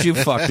 who'd you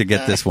fuck to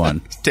get this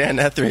one? Dan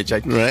Etheridge.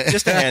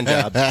 Just a hand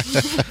job.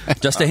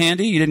 Just a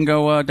handy? You didn't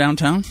go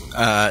downtown?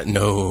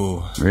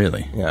 No.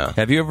 Really? Yeah.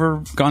 Have you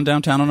ever gone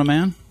downtown on a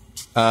man?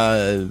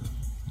 Let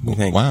me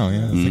think. Wow,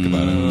 yeah. Think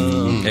about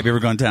it. Have you ever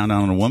gone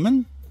downtown on a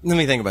woman? Let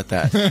me think about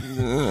that.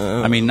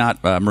 I mean,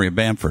 not Maria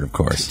Bamford, of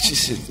course.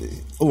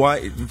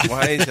 Why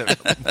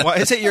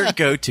is it your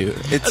go-to?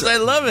 Because I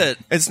love it.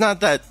 It's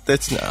not that.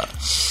 That's not.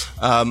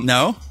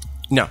 No?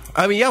 No.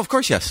 I mean, yeah, of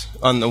course, yes,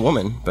 on the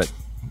woman, but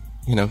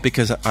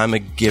because I'm a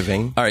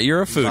giving. All right,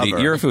 you're a foodie.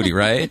 lover. You're a foodie,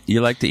 right?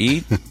 You like to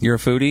eat. You're a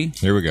foodie.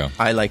 Here we go.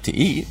 I like to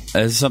eat.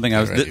 This is something I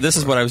was. This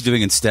is what I was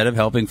doing instead of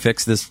helping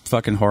fix this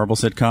fucking horrible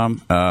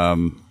sitcom.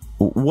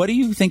 What do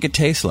you think it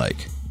tastes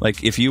like?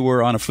 Like if you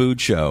were on a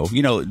food show,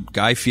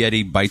 Guy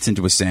Fieri bites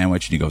into a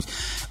sandwich and he goes,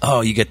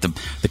 "Oh, you get the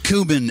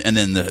cumin and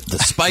then the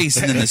spice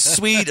and then the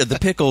sweet of the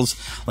pickles."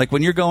 Like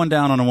when you're going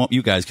down on a,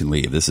 you guys can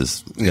leave. This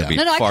is No,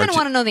 I kind of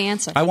want to know the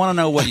answer. I want to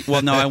know what.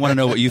 Well, no, I want to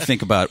know what you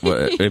think about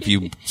if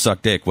you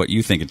suck dick. What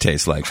you think it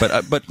tastes like.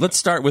 But let's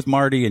start with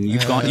Marty. And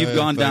you've gone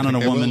down on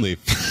a woman.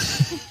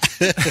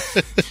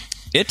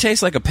 It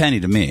tastes like a penny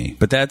to me.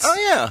 But that's.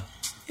 Oh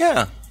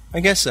yeah. I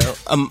guess so.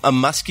 A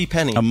musky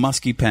penny. A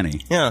musky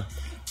penny. Yeah.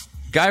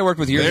 Guy I worked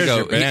with years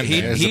ago.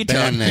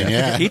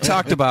 He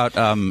talked about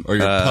or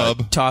your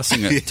pub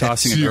tossing a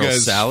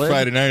girl's salad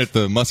Friday night at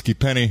the Musky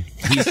Penny.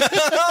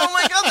 Oh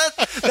my God,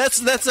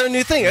 that's our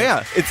new thing.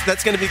 Yeah,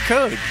 that's going to be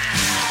code.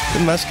 The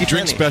Musky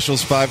Drink Penny.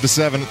 specials 5 to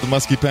 7 at the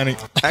Musky Penny.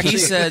 Actually, he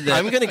said that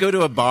I'm going to go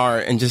to a bar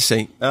and just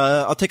say,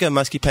 "I'll take a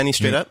Musky Penny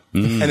straight up,"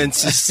 and then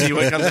just see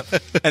what comes up,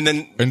 and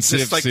then see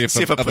just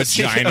if a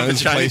vagina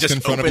is vagina placed just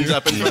in front of opens you.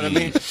 up in front of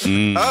me.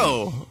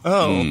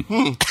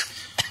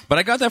 But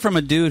I got that from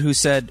a dude who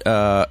said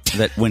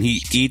that when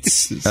he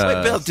eats. Wait,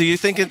 Bill, do you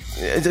think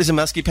is a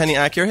Musky Penny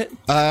accurate?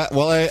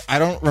 Well, I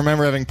don't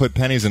remember having put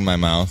pennies in my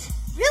mouth.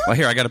 Well,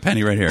 here I got a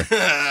penny right here.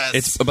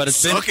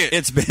 Suck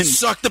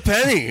the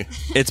penny.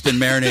 It's been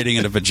marinating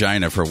in a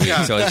vagina for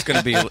weeks, so it's going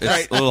to be a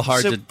little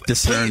hard to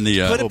discern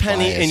the. Put a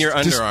penny in your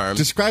underarm.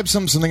 Describe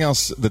something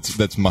else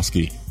that's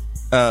musky.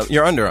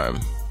 Your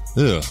underarm.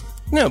 Ugh.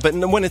 No, but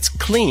when it's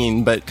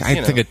clean, but I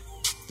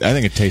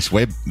think it tastes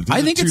way.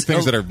 I think two it's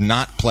things that are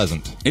not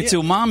pleasant. It's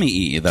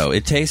umami-y, though.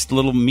 It tastes a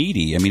little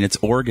meaty. I mean, it's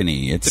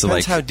organy. It's depends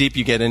like how deep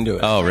you get into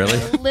it. Oh, really?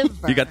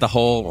 Liver. You got the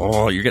whole.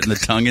 Oh, you're getting the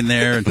tongue in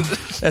there.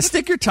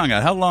 Stick your tongue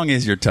out. How long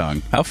is your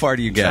tongue? How far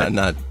do you get?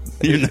 Not.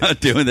 You're not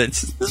doing that.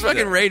 This is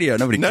fucking radio.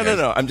 Nobody cares.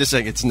 No. I'm just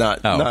saying it's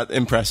not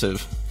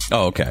impressive.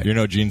 Oh, okay. You're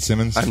no Gene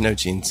Simmons. I'm no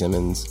Gene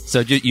Simmons.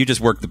 So you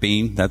just work the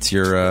bean. That's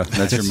your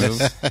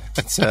move.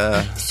 It's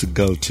It's a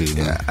go-to.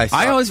 yeah,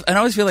 I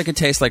always feel like it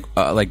tastes like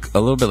a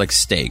little bit like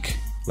steak,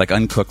 like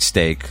uncooked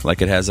steak.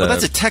 Like it has a. Well,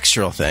 that's a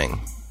textural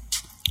thing.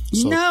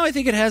 No, I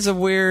think it has a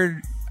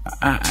weird.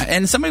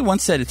 And somebody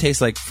once said it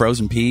tastes like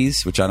frozen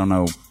peas, which I don't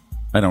know.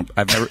 I've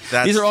never.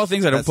 These are all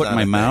things I don't put in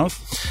my mouth.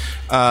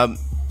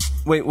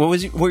 Wait, what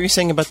were you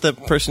saying about the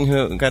person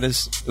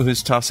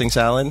who's tossing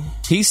salad?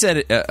 He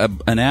said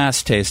an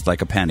ass tastes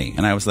like a penny,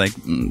 and I was like,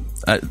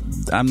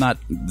 I'm not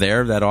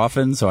there that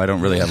often, so I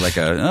don't really have like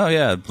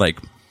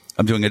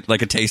I'm doing it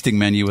like a tasting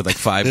menu with like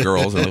 5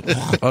 girls. And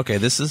okay,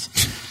 this one's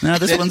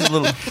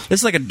this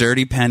is like a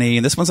dirty penny,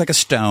 and this one's like a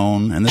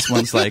stone, and this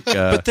one's like.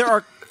 But there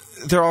are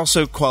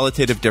also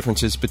qualitative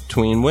differences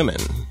between women.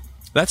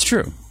 That's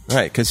true.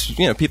 Right, because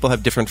people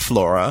have different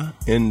flora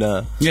in.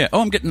 Yeah.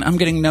 Oh, I'm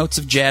getting notes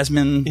of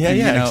jasmine.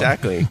 Yeah,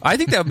 exactly. I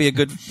think that would be a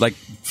good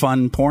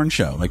fun porn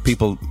show, like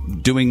people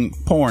doing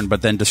porn,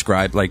 but then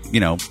describe like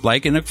in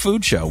a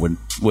food show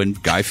when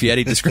Guy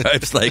Fieri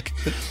describes like,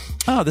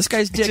 oh, this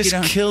guy's dick. It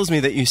just kills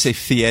me that you say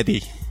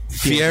Fieri.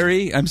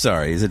 Fieri? I'm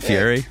sorry. Is it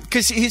Fieri?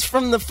 Because he's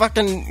from the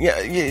fucking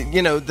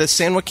the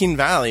San Joaquin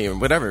Valley or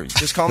whatever.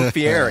 Just call him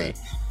Fieri,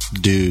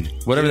 Dude.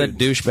 Whatever that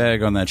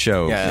douchebag on that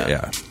show.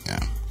 Yeah.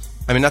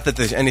 I mean, not that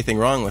there's anything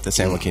wrong with the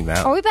San Joaquin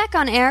Valley. Are we back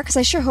on air? Because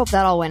I sure hope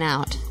that all went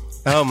out.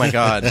 Oh my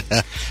God!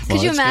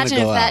 Could you imagine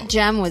if that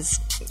gem was?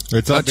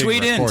 It's all being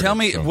Tweet in.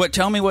 recorded,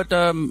 Tell me what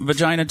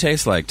vagina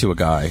tastes like to a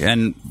guy,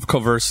 and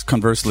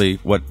conversely,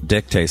 what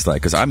dick tastes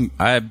like. Because I'm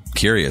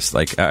curious.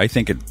 Like I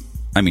think it.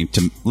 I mean,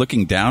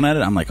 looking down at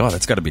it, I'm like, oh,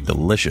 that's got to be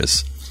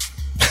delicious.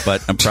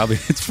 But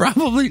it's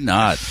probably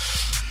not.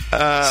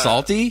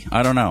 Salty?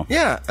 I don't know.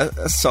 Yeah,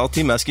 a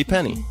salty, musky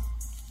penny.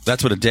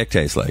 That's what a dick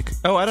tastes like.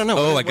 Oh, I don't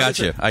know. I got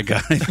you. I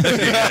got it.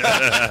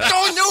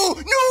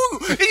 Oh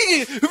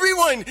no!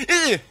 Rewind.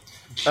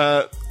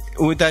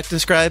 Would that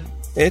describe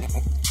it,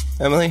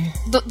 Emily?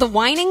 The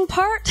whining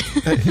part?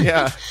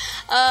 Yeah.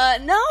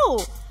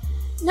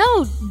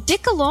 No,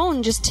 dick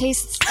alone just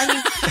tastes. I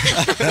mean,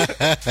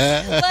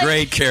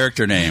 Great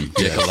character name,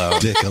 Dick Alone.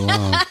 Dick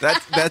alone.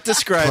 That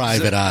describes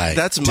Private eye.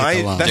 That's Dick my.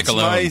 alone. That's Dick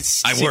alone. my.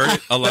 I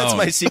work alone. That's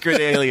my secret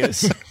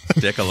alias.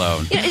 Dick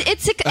Alone.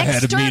 it's I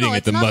had a external. meeting at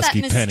It's the not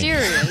Musky that Penny.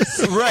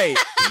 mysterious. Right.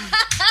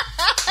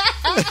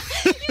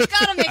 You've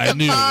got to make I a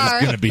knew it bar.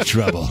 was going to be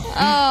trouble.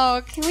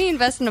 Oh, can we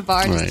invest in a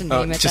bar just to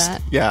Right. name it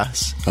that?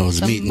 Yes. I was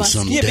Some meeting musky-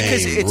 some Yeah,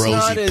 because dame, it's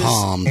not Rosie as.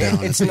 Palm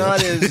down It's at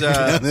not as.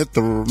 down at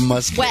the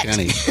Musky Wet.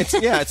 Penny.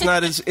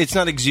 It's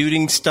not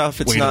exuding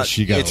stuff. It's Wait till not.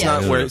 she got It's a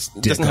not where it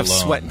dick doesn't have alone.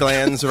 sweat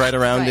glands right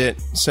around Right.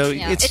 it. So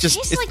Yeah. it's it just.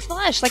 tastes like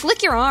flesh. Like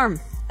lick your arm.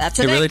 That's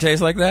It it. really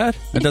tastes like that?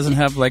 It doesn't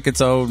have like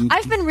its own.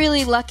 I've been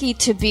really lucky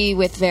to be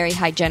with very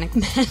hygienic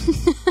men,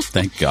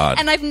 Thank God.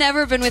 and I've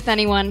never been with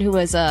anyone who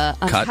was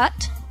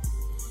uncut.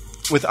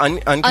 With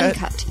uncut?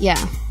 Uncut, yeah.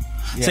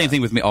 Same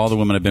thing with me. All the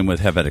women I've been with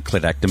have had a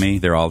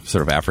clitectomy. They're all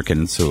sort of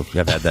Africans who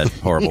have had that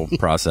horrible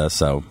process.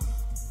 So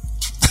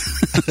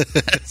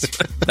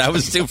that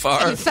was too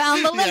far. You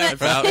found the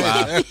limit.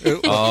 Wow.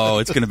 Oh,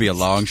 it's going to be a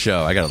long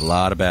show. I got a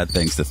lot of bad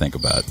things to think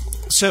about.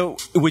 So,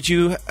 would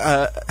you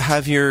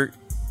have your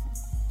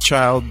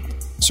child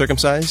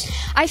circumcised?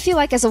 I feel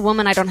like as a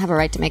woman, I don't have a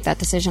right to make that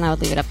decision. I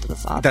would leave it up to the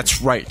father.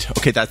 That's right.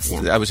 Okay,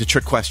 that was a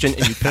trick question.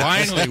 And you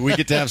Finally, we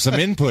get to have some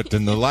input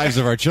in the lives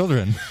of our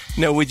children.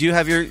 No, would you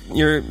have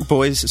your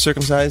boys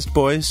circumcised?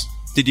 Boys?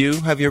 Did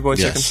you have your boys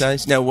Yes.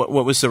 circumcised? Now, what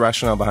was the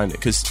rationale behind it?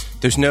 Because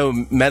there's no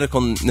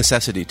medical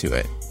necessity to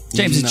it.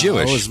 James is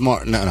Jewish. It was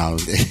more, no.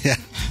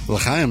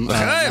 L'chaim.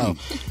 L'chaim.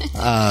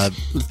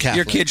 Catholic.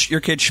 Your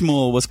kid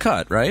Shmuel was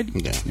cut, right?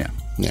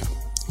 Yeah.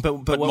 But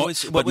what Mo-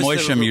 was but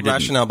Moishem, the you didn't.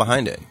 rationale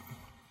behind it?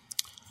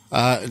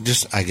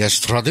 Just, I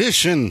guess,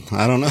 tradition.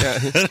 I don't know.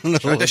 I don't know.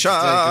 Tradition.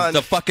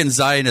 The fucking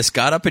Zionists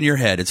got up in your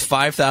head. It's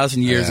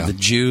 5,000 years Yeah. of the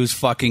Jews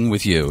fucking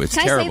with you. It's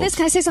Can terrible. I say this?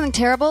 Can I say something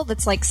terrible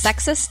that's like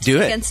sexist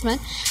Do it. against men?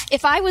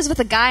 If I was with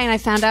a guy and I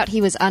found out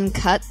he was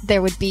uncut,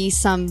 there would be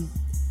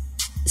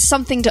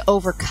something to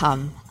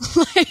overcome.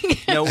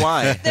 Like, No,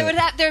 why? there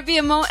would be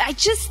a moment.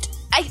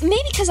 Maybe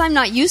because I'm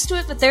not used to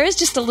it, but there is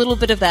just a little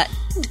bit of that.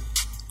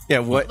 Yeah,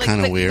 what? Like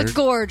Kinda the weird.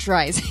 gorge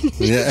rising.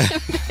 Yeah.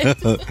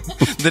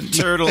 The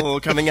turtle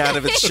coming out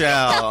of its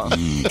shell.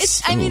 It's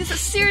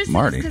seriously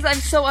Marty. because I'm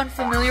so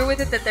unfamiliar with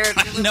it that there.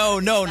 No.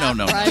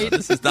 Right?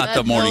 This is not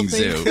the That morning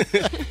healthy.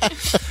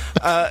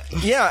 zoo.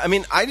 Yeah, I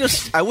mean,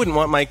 I wouldn't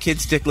want my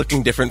kid's dick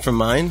looking different from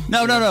mine.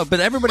 No. But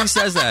everybody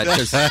says that.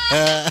 'Cause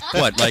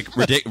what,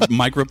 like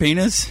micro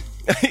penis?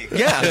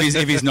 Yeah.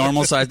 If he's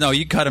normal size, no,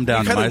 you cut him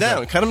down. Cut to him my down.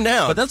 size. Cut him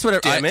down. But that's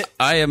what Damn it.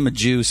 I am a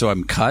Jew, so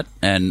I'm cut,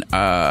 and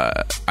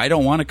I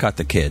don't want to cut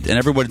the kid. And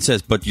everyone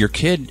says, but your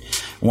kid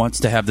wants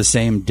to have the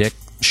same dick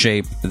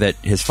shape that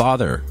his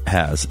father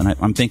has. And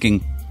I'm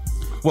thinking,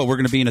 well, we're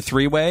going to be in a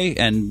three-way,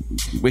 and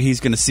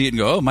he's going to see it and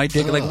go, oh, my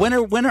dick. Like, when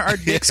are our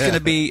dicks going to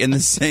be in the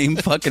same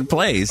fucking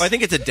place? I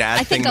think it's a dad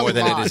I thing think a more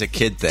than it lot, is a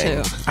kid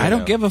thing. too. I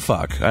don't give a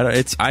fuck.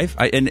 It's Because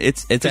you're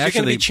going to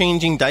actually. be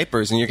changing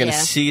diapers, and you're going to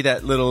Yeah. see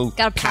that little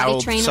Gotta potty cow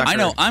train him. sucker. I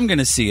know I'm going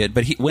to see it,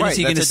 but when Right, is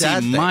he going to that's a see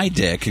dad thing. my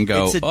dick and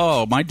go, It's a-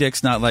 oh, my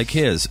dick's not like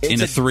his? It's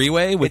In a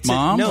three-way with it's a-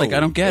 mom? no, Like, I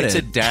don't get it's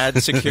it. a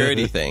dad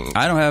security thing.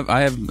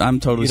 I'm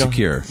totally You don't-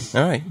 secure.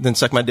 All right, then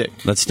suck my dick.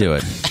 Let's do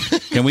it.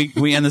 Can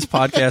we end this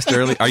podcast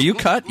early? Are you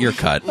cut? You're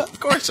cut. Of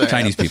course I am.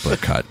 Chinese people are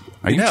cut.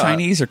 Are you No.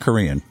 Chinese or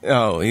Korean?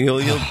 Oh, you'll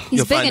He's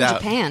you'll big find in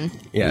out. Japan.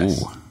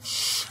 Yes.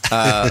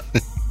 Ooh.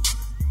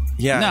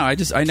 Yeah.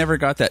 No, I never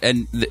got that.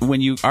 And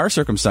when you are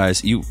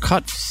circumcised, you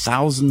cut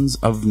thousands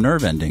of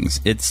nerve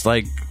endings. It's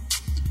like,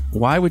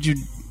 why would you?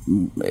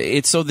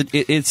 It's so that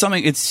it's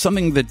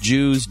something that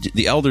Jews,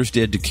 the elders,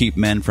 did to keep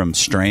men from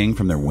straying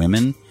from their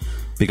women,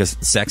 because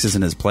sex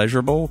isn't as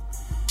pleasurable.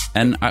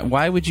 And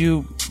why would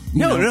you?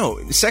 No.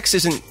 Sex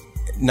isn't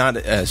not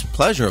as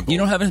pleasurable. You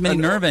don't have as many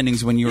No. nerve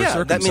endings when you are Yeah,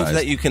 circumcised. that means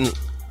that you can.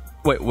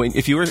 Wait,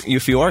 if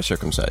you are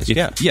circumcised,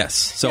 yeah. Yes.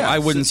 So Yeah, I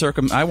wouldn't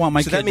I want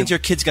my So kid. that means your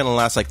kid's going to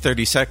last like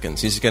 30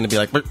 seconds. He's going to be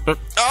like, "Burp, burp,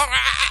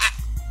 ah!"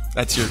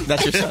 That's your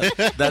son.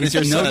 That is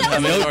your son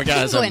having an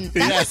orgasm. Penguin.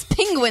 That was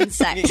penguin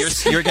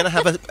sex. You're going to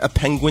have a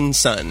penguin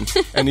son,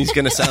 and he's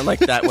going to sound like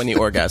that when he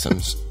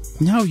orgasms.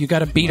 No, you got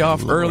to beat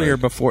off earlier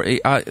before.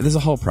 There's a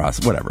whole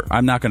process. Whatever.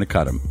 I'm not going to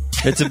cut him.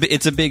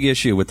 It's a big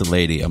issue with the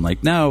lady. I'm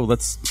like, no,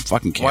 let's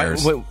fucking Why,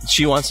 cares.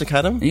 she wants to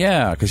cut him?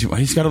 Yeah, because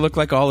he's got to look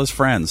like all his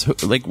friends.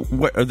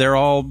 They're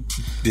all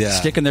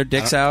sticking their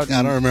dicks out.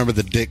 I don't remember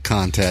the dick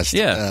contest.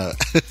 Yeah.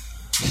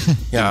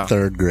 Yeah.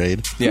 Third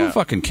grade. Who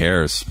fucking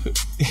cares?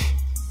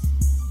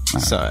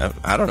 So,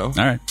 I don't know.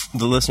 All right.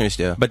 The listeners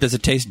do. But does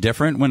it taste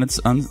different when it's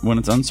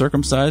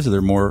uncircumcised? Are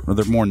there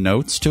more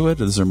notes to it?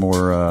 Is there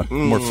more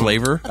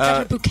flavor?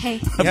 Better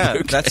bouquet.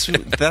 Yeah, that's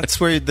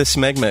where the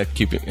smegma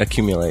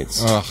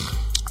accumulates.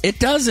 It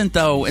doesn't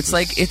though. It's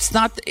like it's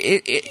not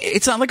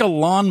like a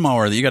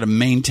lawnmower that you got to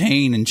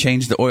maintain and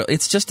change the oil.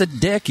 It's just a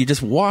dick. You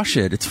just wash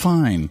it. It's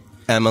fine.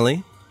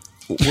 Emily,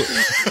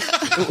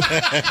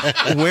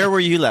 where were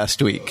you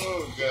last week?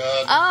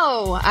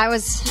 Oh, I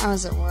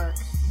was at work.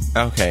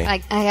 Okay. I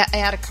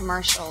had a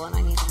commercial and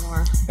I needed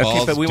more. Okay,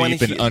 Balls but we want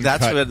deep to. in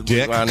That's uncut what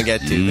dick. we want to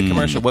get to. The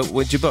commercial.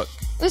 What'd you book?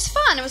 It was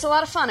fun. It was a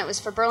lot of fun. It was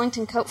for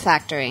Burlington Coat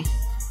Factory.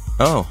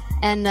 Oh,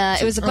 And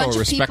it was a bunch a of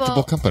respectable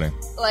people. company.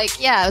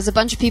 It was a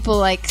bunch of people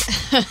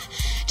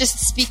just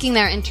speaking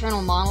their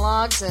internal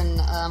monologues, and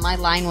my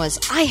line was,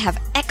 "I have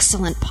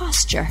excellent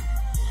posture,"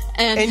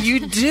 and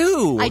you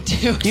do. I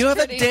do. You have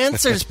a Pretty-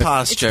 dancer's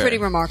posture. It's pretty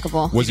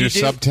remarkable. Was your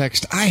do-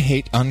 subtext, I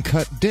hate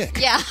uncut dick?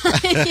 Yeah.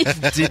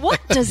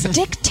 What does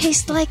dick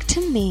taste like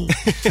to me?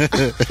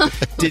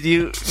 Did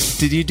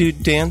you do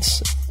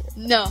dance?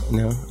 No.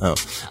 No.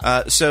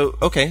 Oh. So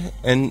okay,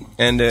 and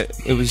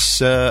it was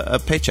a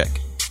paycheck.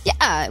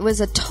 Yeah, it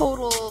was a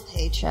total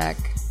paycheck.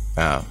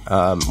 Wow.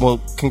 Well,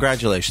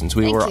 congratulations.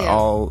 We Thank were you.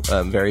 all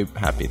very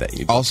happy that you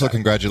did Also, that.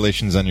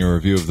 congratulations on your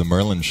review of the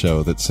Merlin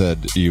show that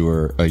said you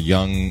were a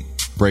young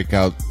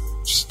breakout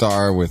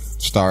star with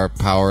star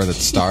power that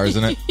stars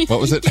in it. What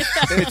was it?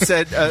 It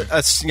said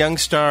a young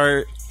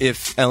star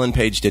if Ellen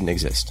Page didn't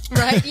exist.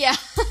 Right? Yeah.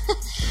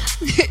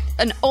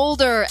 An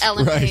older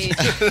Ellen Page.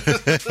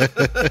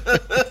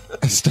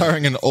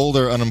 Starring an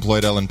older,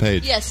 unemployed Ellen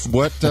Page. Yes.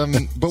 What? But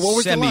what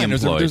was the line?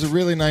 Semi-employed. There's a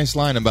really nice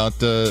line about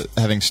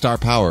having star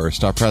power or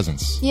star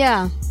presence.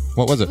 Yeah.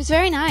 What was it? It was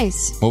very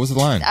nice. What was the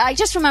line? I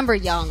just remember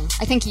young.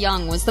 I think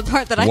young was the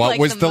part that I liked What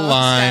was the most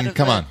line? out of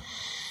Come it. on.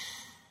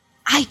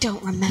 I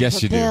don't remember,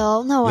 Yes, you do.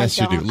 Bill. No, yes,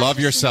 I don't. you do. Love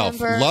I just yourself.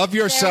 remember Love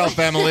yourself,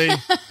 Emily.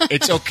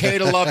 It's okay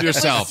to love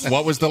yourself.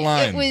 What was the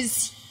line? It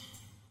was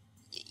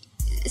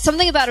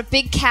something about a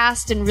big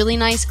cast and really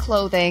nice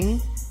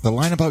clothing. The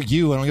line about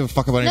you. I don't give a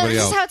fuck about No, anybody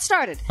this else. is how it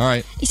started. All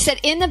right. He said,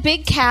 in a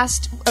big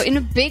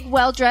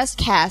well-dressed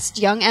cast,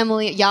 young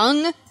Emily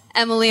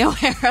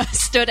O'Hara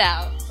stood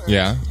out for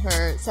Yeah.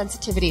 her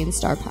sensitivity and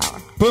star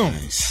power. Boom.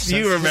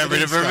 You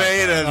remembered it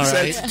verbatim. All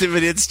right.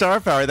 Sensitivity and star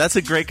power. That's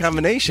a great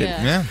combination.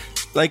 Yeah. Yeah.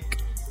 Like,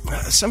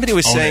 somebody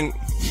was Own saying...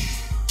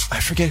 I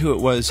forget who it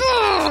was. It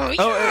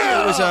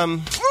was...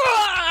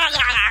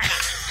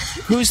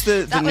 Who's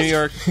the That New was-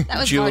 York that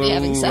was Jew Marty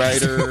having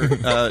sex.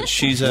 writer?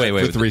 She's a...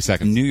 For 3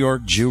 seconds. New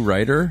York Jew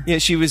writer. Yeah,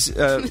 she was...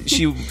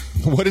 she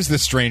What is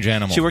this strange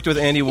animal? worked with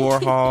Andy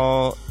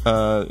Warhol,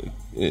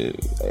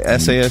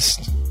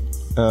 essayist...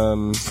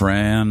 Fran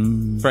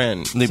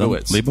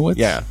Lebowitz. Lebowitz?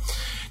 Yeah.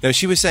 No,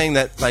 she was saying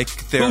that, like,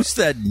 Who's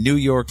that New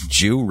York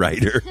Jew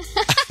writer?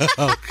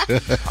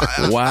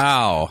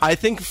 Wow. I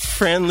think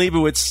Fran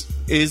Lebowitz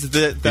is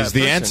the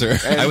the answer.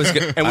 And, I was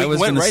and we I was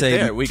went going to right say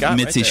there. We got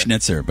Mitzi right there.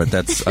 Schnitzer, but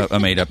that's a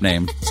made-up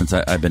name since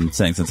I've been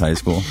saying since high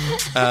school.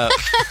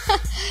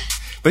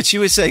 But she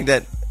was saying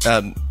that,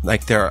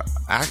 like,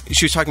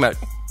 she was talking about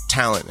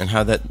talent and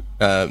how that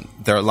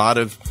there are a lot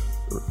of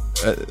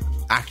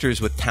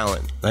actors with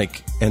talent,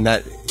 like, and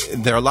that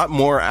there are a lot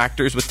more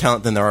actors with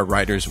talent than there are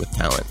writers with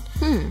talent.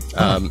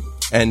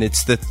 And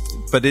it's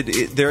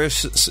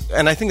there's,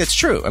 and I think that's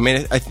true. I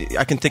mean, I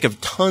can think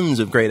of tons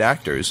of great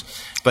actors,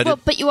 but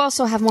But you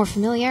also have more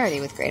familiarity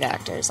with great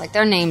actors. Like,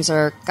 their names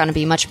are going to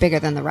be much bigger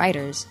than the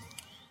writers.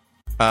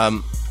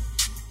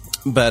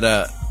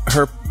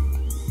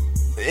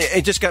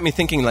 it just got me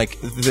thinking, like,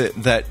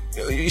 that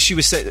she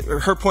was saying,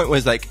 her point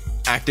was, like,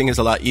 acting is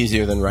a lot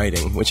easier than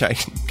writing, which I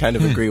kind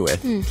of agree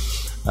with.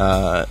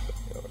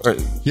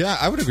 Yeah,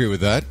 I would agree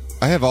with that.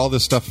 I have all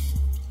this stuff.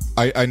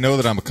 I know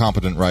that I'm a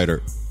competent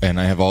writer, and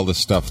I have all this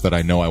stuff that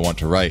I know I want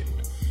to write.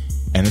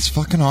 And it's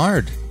fucking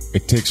hard.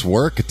 It takes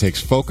work. It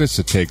takes focus.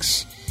 It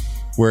takes...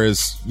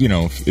 Whereas, you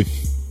know,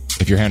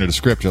 if you're handed a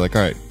script, you're like,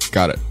 all right,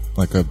 got it.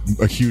 Like,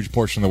 a huge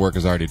portion of the work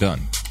is already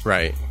done.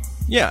 Right.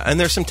 Yeah, and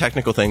there's some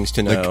technical things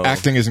to know. Like,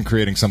 acting isn't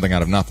creating something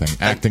out of nothing.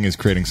 Acting is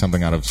creating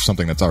something out of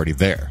something that's already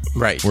there.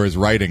 Right. Whereas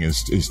writing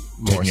is taking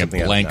a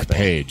something out of blank nothing.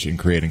 page and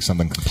creating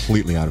something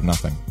completely out of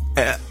nothing.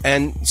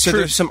 And so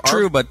there's some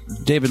True, but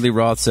David Lee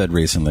Roth said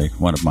recently,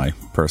 one of my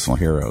personal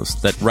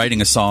heroes, that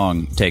writing a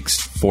song takes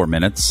 4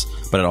 minutes,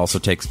 but it also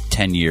takes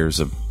 10 years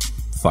of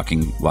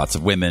fucking lots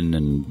of women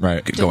and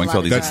Right. going through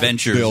all these That's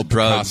adventures, the Bill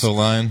drugs. Picasso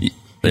line.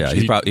 Yeah,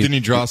 Didn't he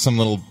draw some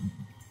little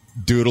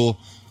doodle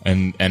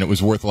and it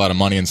was worth a lot of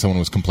money and someone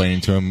was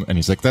complaining to him and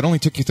he's like, that only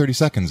took you 30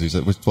 seconds. He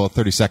said, well,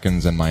 30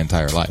 seconds in my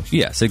entire life.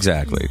 Yes,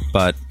 exactly.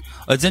 But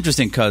it's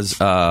interesting because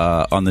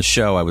on the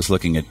show I was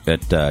looking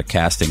at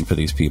casting for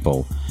these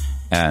people,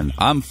 and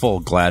I'm full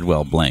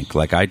Gladwell Blink.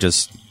 Like, I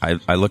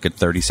look at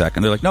 30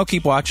 seconds. They're like, no,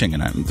 keep watching.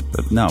 And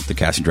the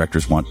casting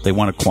directors want to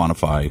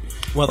quantify.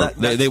 Well,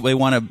 they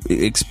want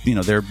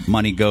to, their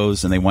money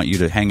goes and they want you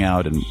to hang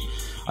out. And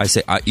I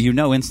say,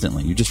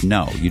 instantly. You just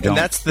know. You don't.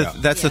 And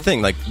that's the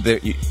thing. Like,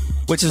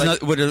 which is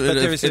like, not,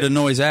 it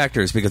annoys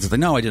actors because it's like,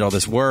 no, I did all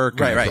this work,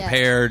 and I Right.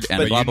 prepared, and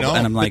But blah you blah blah. know.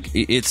 And I'm like,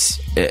 it's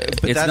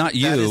not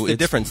you. That is the It's-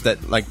 difference.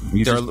 That, like,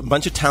 You there just- are a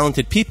bunch of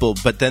talented people,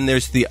 but then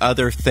there's the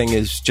other thing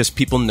is just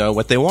people know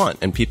what they want,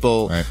 and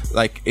people Right.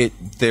 like it.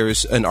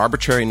 There's an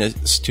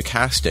arbitrariness to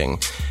casting,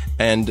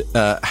 and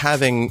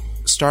having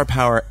star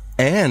power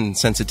and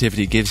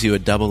sensitivity gives you a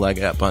double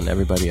leg up on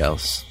everybody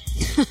else.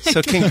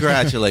 So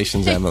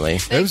congratulations, Emily.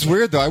 It was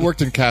weird, though. I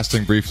worked in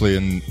casting briefly,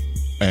 and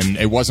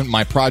it wasn't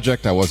my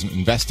project. I wasn't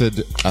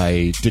invested.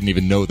 I didn't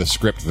even know the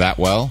script that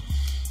well.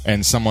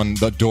 And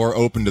the door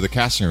opened to the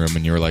casting room,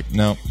 and you were like,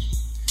 no.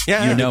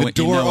 Yeah, You know The it-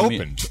 door you know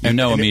opened. you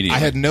know and immediately. I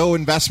had no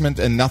investment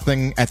and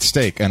nothing at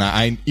stake. And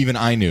I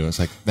knew. It's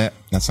like, that's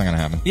not going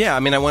to happen. Yeah, I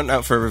mean, I went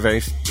out for a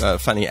very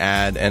funny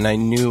ad, and I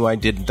knew I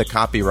did the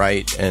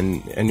copyright,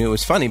 and I knew it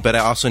was funny, but I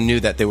also knew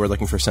that they were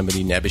looking for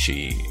somebody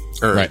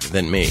nebbishy-er Right.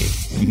 than me.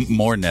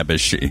 more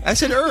nebbishy. I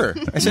said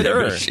I said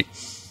Nebbishy.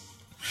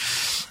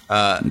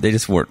 They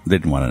just they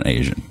didn't want an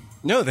Asian.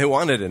 No, they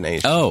wanted an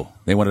Asian. Oh,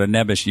 they wanted a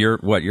nebbish. You're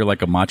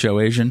like a macho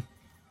Asian?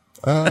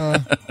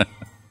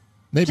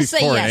 Maybe Just say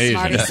for an yes, Asian.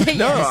 Marty. Say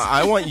No, yes.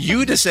 I want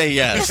you to say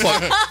yes.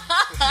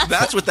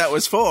 That's what that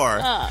was for.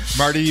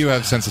 Marty, you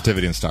have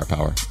sensitivity and star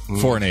power.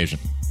 For an Asian.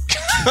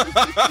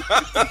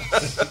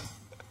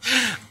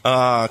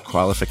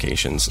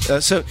 Qualifications.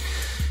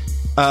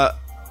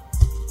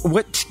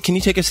 What can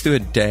you take us through a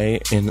day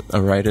in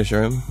a writer's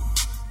room?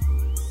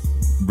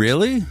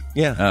 Really?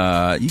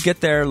 Yeah. You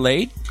get there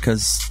late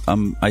because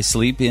I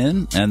sleep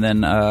in, and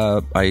then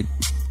I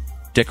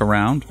dick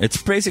around.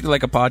 It's basically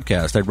like a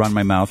podcast. I run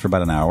my mouth for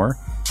about an hour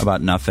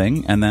about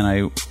nothing, and then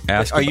I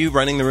ask... Are you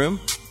running the room?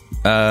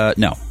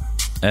 No.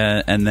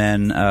 And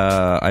then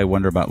I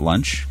wonder about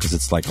lunch because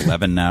it's like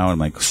 11 now. I'm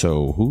like,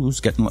 so who's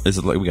getting? Is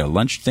it like we got a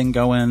lunch thing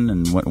going?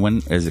 And when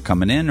is it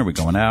coming in? Are we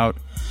going out?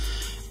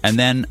 And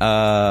then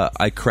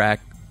I crack.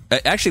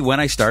 Actually, when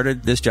I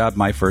started this job,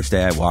 my first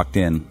day, I walked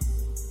in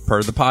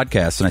per the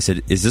podcast, and I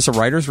said, "Is this a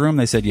writer's room?"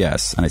 They said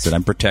yes, and I said,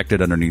 "I'm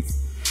protected underneath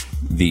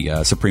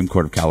the Supreme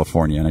Court of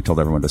California." And I told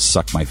everyone to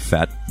suck my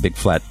big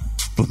flat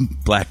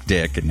black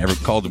dick, and never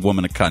called a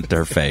woman a cunt to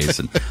her face,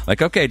 and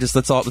like, okay, just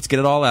let's get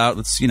it all out.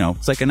 Let's,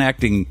 it's like an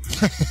acting,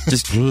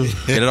 just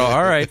get it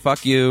all right,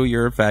 fuck you,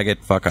 you're a faggot,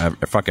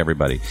 fuck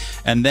everybody.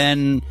 And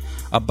then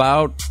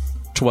about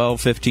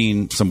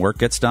 12:15 some work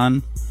gets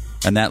done,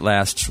 and that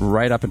lasts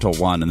right up until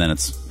 1, and then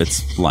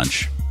it's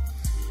lunch,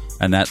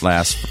 and that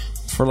lasts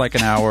for like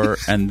an hour,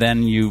 and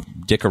then you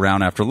dick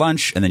around after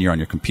lunch, and then you're on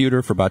your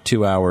computer for about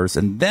 2 hours,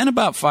 and then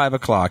about 5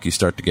 o'clock you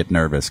start to get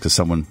nervous because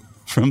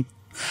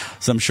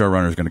some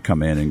showrunner is going to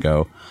come in and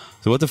go,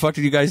 so what the fuck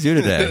did you guys do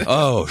today?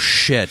 Oh,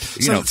 shit.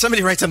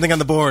 Somebody write something on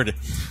the board.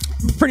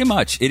 Pretty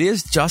much. It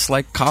is just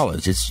like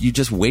college. You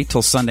just wait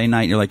till Sunday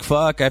night and you're like,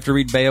 fuck, I have to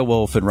read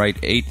Beowulf and write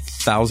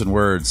 8,000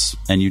 words,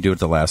 and you do it at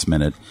the last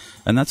minute.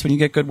 And that's when you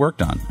get good work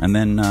done. And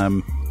then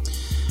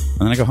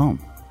I go home.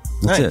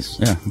 That's nice.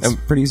 it. Yeah, it's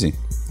pretty easy.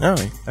 All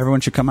right.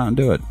 Everyone should come out and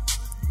do it.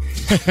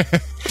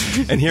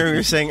 And here we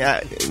were saying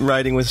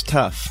writing was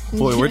tough.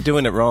 Boy, we're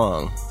doing it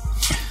wrong.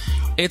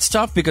 It's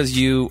tough because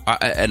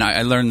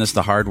I learned this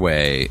the hard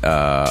way,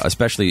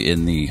 especially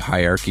in the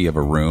hierarchy of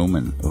a room,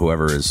 and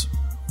whoever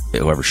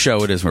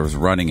show it is, whoever's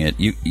running it,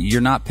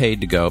 you're not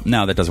paid to go,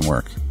 no, that doesn't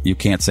work. You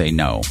can't say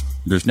no.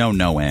 There's no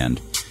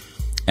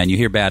and you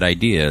hear bad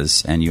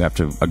ideas, and you have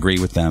to agree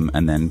with them,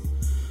 and then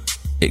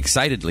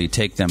excitedly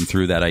take them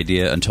through that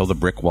idea until the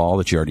brick wall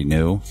that you already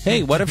knew.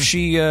 Hey, what if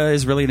she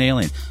is really an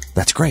alien?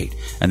 That's great.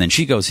 And then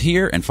she goes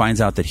here and finds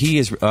out that he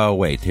is... Oh,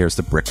 wait, here's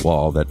the brick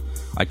wall that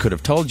I could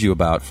have told you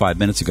about 5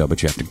 minutes ago,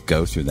 but you have to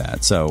go through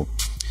that. So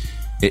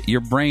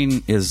your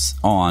brain is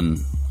on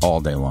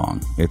all day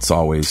long. It's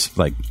always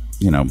like,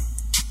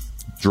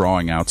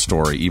 drawing out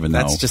story, even though...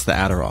 That's just the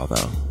Adderall,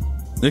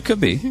 though. It could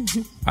be.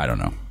 I don't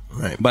know.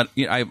 Right. But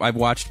I've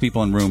watched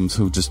people in rooms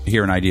who just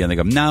hear an idea and they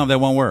go, no, that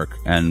won't work.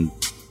 And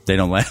they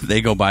don't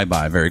they go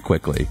bye-bye very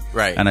quickly.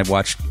 Right. And I've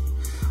watched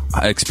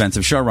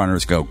expensive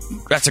showrunners go,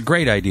 that's a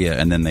great idea.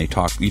 And then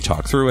you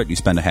talk through it, you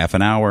spend a half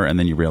an hour, and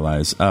then you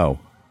realize, oh,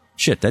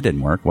 shit, that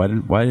didn't work. Why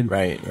did?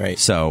 Right.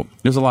 So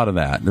there's a lot of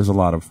that. There's a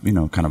lot of,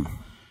 kind of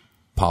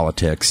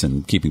politics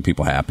and keeping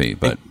people happy.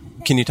 But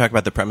can you talk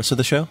about the premise of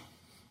the show?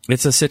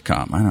 It's a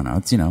sitcom. I don't know.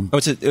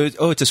 It's,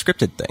 it's a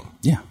scripted thing.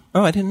 Yeah.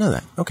 Oh, I didn't know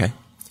that. Okay.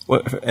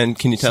 And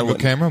can you tell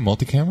Single camera,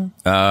 multi-camera?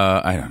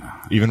 I don't know.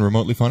 Even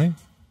remotely funny?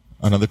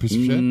 Another piece of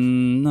shit?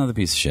 Another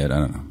piece of shit. I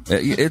don't know.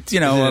 It's is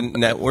it a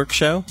network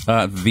show?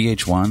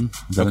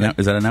 VH1.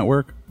 Is that a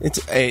network?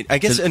 I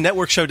guess a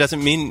network show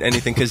doesn't mean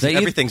anything because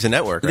everything's a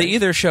network. Right? They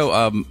either show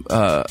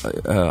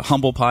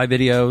humble pie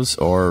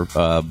videos or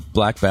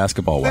black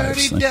basketball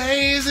wives. 30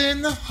 days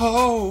in the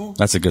hole.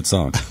 That's a good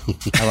song.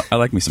 I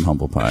like me some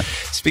humble pie.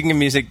 Speaking of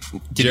music,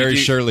 Jerry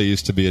Shirley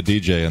used to be a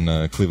DJ in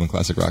the Cleveland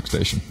Classic Rock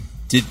Station.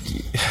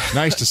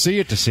 Nice to see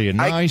you.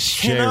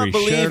 Nice, Jerry Shirley. I cannot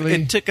believe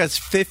it took us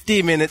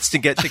 50 minutes to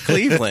get to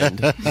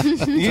Cleveland.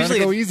 Usually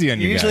go easy on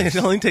you Usually guys.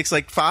 it only takes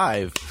like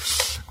 5.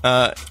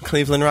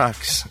 Cleveland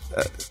rocks.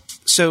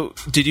 So,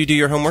 did you do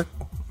your homework?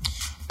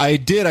 I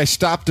did. I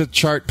stopped at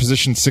chart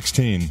position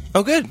 16.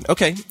 Oh, good.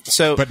 Okay.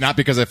 But not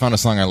because I found a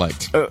song I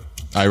liked.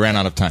 I ran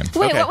out of time.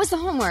 Wait, Okay. what was the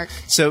homework?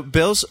 So,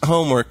 Bill's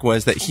homework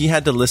was that he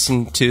had to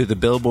listen to the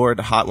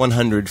Billboard Hot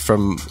 100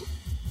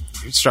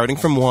 starting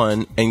from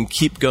 1 and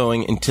keep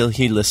going until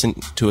he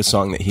listened to a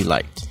song that he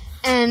liked.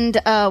 And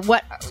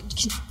what?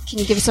 Can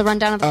you give us a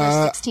rundown of the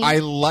first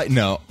 16?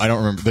 No, I don't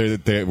remember.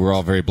 They were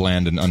all very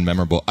bland and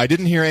unmemorable. I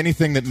didn't hear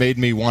anything that made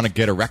me want to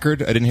get a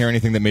record. I didn't hear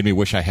anything that made me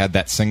wish I had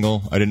that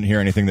single. I didn't hear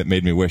anything that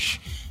made me wish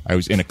I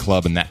was in a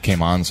club and that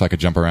came on so I could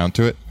jump around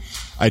to it.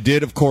 I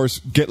did, of course,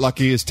 Get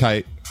Lucky is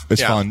tight.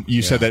 It's fun.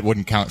 You said that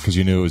wouldn't count because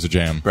you knew it was a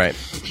jam. Right.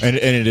 And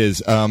it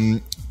is.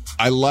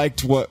 I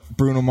liked what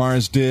Bruno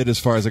Mars did as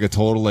far as like a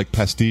total like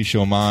pastiche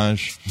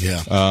homage.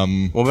 Yeah.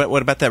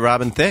 What about that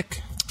Robin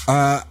Thicke?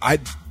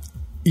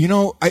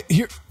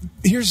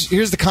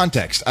 Here's the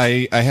context.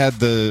 I had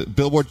the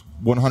Billboard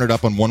 100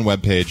 up on one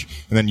webpage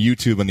and then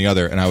YouTube on the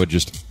other, and I would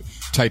just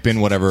type in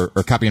whatever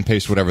or copy and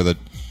paste whatever the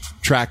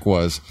track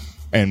was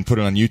and put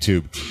it on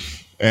YouTube.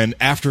 And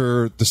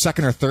after the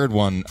second or third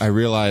one, I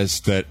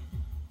realized that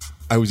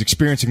I was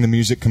experiencing the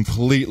music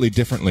completely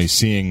differently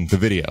seeing the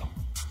video.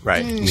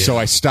 Right. So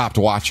I stopped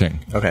watching.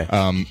 Okay.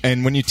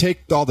 And when you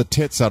take all the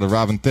tits out of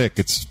Robin Thicke,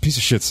 it's a piece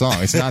of shit song.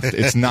 It's not.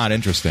 It's not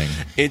interesting.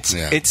 It's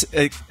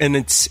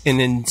an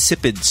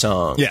insipid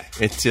song. Yeah.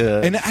 It's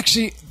and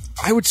actually,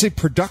 I would say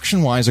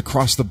production wise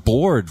across the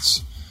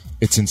boards,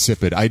 It's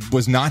insipid. I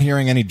was not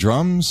hearing any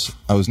drums.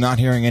 I was not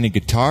hearing any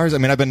guitars. I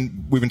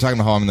mean, we've been talking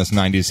about how I'm in this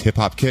 90s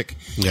hip-hop kick.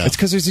 Yeah. It's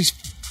because there's these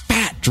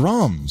fat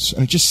drums,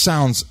 and it just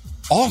sounds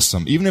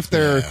awesome. Even if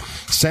they're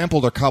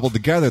sampled or cobbled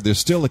together, there's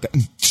still like a...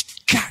 and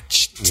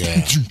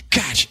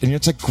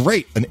it's like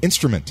great, an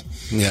instrument.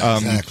 Yeah,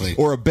 exactly.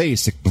 Or a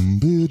bass. Like,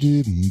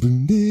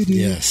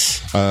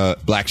 yes.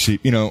 Black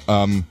Sheep,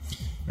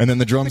 and then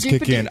the drums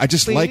kick in. I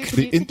just like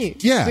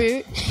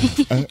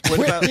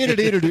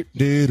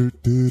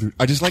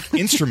I just like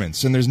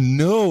instruments, and there's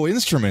no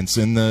instruments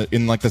in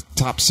like the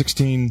top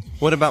 16.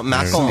 What about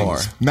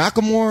Macklemore?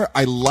 Macklemore,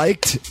 I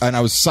liked, and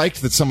I was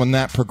psyched that someone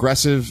that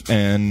progressive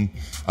and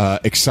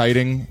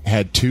exciting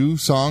had 2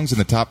 songs in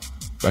the top.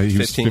 He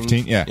was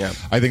 15. Yeah,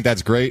 I think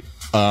that's great.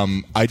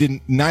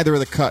 Neither of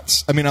the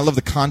cuts. I mean, I love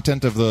the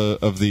content of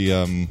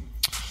the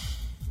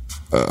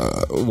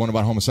one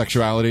about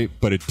homosexuality,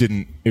 but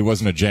it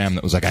wasn't a jam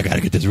that was like, I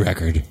gotta get this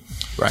record.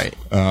 Right.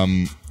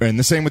 And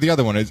the same with the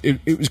other one.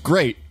 It was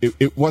great.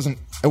 It wasn't,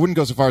 I wouldn't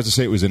go so far as to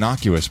say it was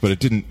innocuous, but it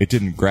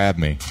didn't grab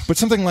me. But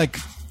something like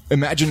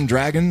Imagine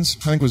Dragons,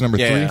 I think was number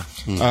 3. I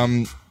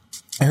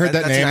heard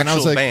that name and I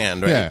was like,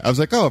 band, right? Yeah, I was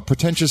like, oh, a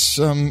pretentious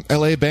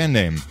LA band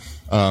name.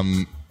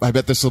 I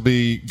bet this will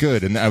be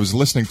good. And I was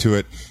listening to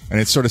it,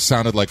 and it sort of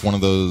sounded like one of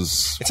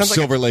those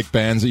Silver Lake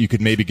bands that you could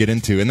maybe get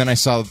into. And then I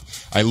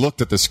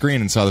looked at the screen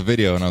and saw the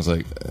video, and I was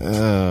like,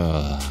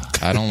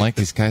 I don't like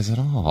these guys at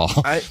all.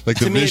 Like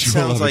to me, it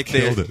sounds like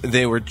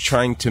they were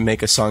trying to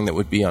make a song that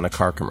would be on a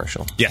car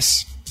commercial.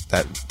 Yes.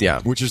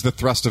 Which is the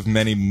thrust of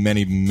many,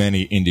 many,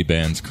 many indie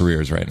bands'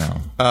 careers right now.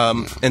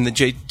 And the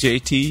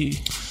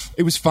JT...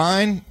 It was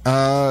fine.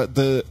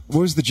 There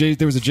was a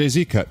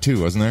Jay-Z cut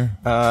too, wasn't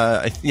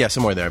there?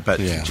 Somewhere there. But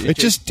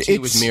it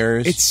with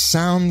mirrors. It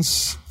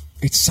sounds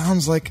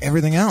like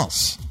everything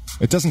else.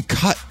 It doesn't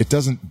cut. It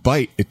doesn't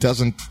bite. It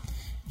doesn't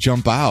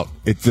jump out.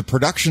 The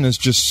production is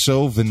just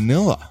so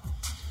vanilla.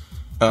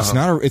 It's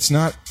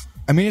not.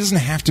 I mean, it doesn't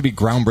have to be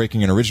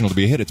groundbreaking and original to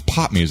be a hit. It's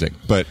pop music,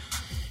 but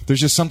there's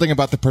just something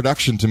about the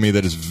production to me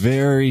that is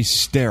very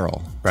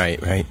sterile.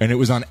 Right. And it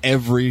was on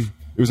every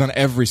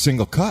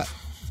single cut.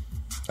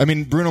 I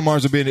mean, Bruno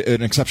Mars would be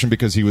an exception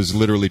because he was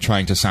literally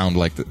trying to sound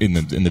like in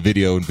the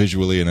video and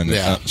visually, and then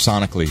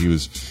sonically he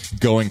was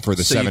going for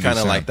the 70s. So you kind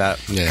of like that,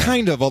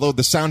 kind of. Although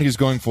the sound he was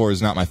going for is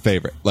not my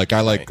favorite. Like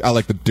I like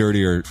the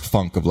dirtier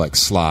funk of like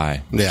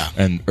Sly,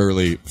 and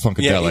early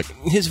Funkadelic.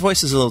 Yeah, his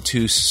voice is a little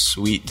too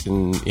sweet,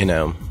 and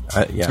I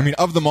mean,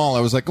 of them all,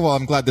 I was like, well,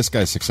 I'm glad this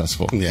guy's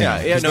successful.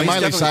 The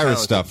Miley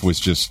Cyrus stuff was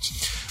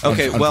just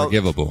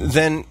unforgivable. Well,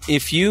 then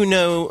if you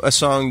know a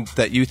song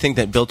that you think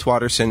that Bill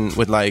Twatterson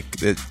would like,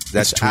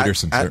 that's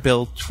at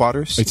Bill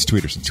Twatters. It's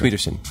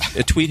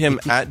Tweederson. Tweet him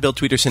at Bill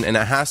Tweederson, and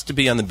it has to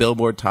be on the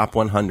Billboard Top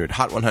 100,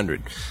 Hot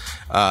 100,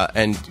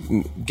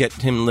 and get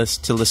him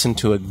to listen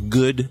to a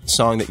good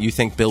song that you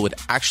think Bill would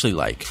actually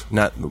like,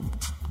 not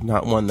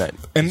one that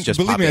is just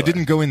believe popular. me, I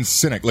didn't go in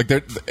cynic. Like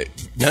no.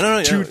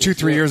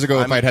 2-3 years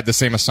ago, if I'd had the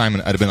same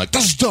assignment, I'd have been like,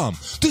 "This is dumb.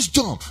 This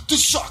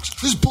sucks.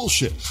 This is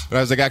bullshit." But I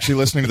was like actually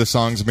listening to the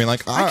songs and being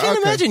like, I can't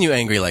imagine you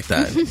angry like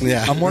that.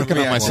 I'm working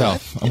on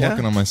myself.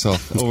 Working on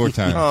myself over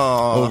time.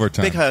 Over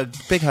time.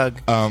 Big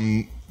hug.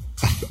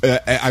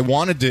 I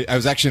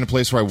was actually in a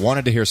place where I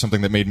wanted to hear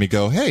something that made me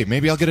go, "Hey,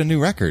 maybe I'll get a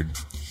new record,"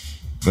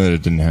 but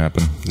it didn't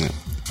happen.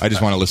 I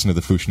just want to listen to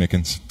the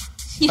Fushnikins.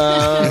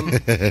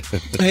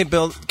 Hey,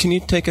 Bill, can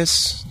you take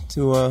us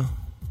to?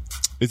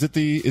 Is it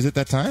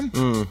that time?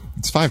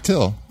 It's 5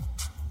 till,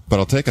 but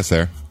I'll take us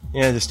there.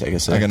 Yeah, just take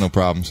us there. I got no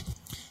problems.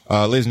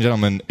 Ladies and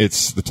gentlemen,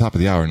 it's the top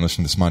of the hour, and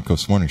listen to the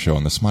Smodcoast Morning Show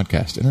on the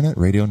Smodcast Internet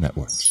Radio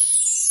Network.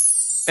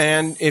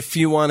 And if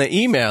you want to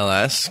email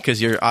us,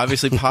 because you're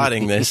obviously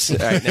potting this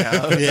right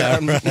now,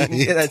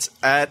 that's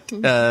at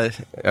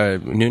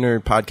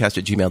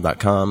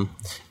noonerpodcast@gmail.com.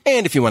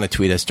 And if you want to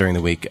tweet us during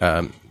the week,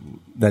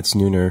 that's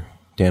Nooner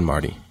Dan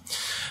Marty.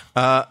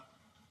 I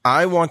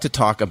want to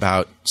talk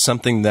about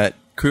something that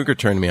Kruger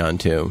turned me on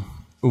to,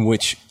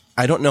 which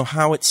I don't know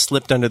how it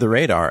slipped under the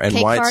radar and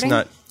cake why farting? It's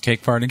not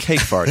cake farting. Cake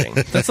farting.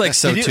 That's like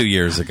 2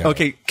 years ago.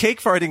 Okay,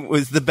 cake farting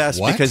was the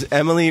best because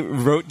Emily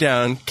wrote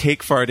down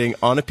cake farting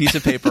on a piece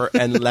of paper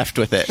and left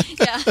with it.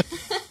 Yeah.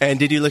 And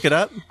did you look it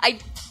up? I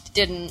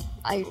didn't.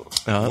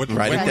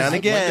 Write it down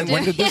again.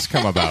 When did this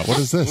come about? What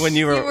is this? When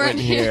you weren't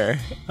here.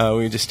 We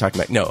were just talking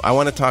about... No, I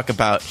want to talk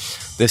about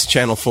this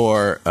Channel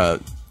 4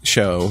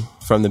 show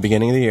from the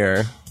beginning of the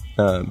year,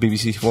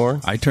 BBC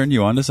 4. I turned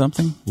you on to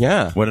something?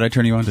 Yeah. What did I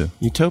turn you on to?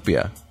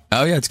 Utopia.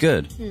 Oh, yeah, it's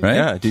good, right?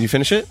 Yeah. Did you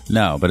finish it?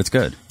 No, but it's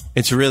good.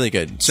 It's really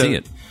good. See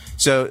it.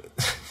 So,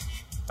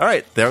 all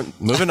right,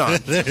 moving on.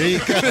 There you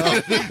go.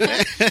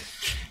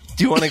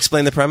 Do you want to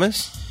explain the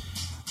premise?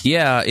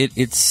 Yeah,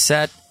 it's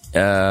set...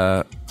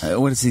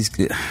 what is these?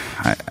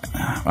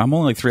 I'm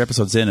only like 3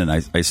 episodes in, and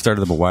I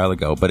started them a while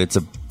ago. But it's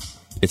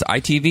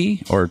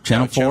ITV or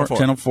Channel 4,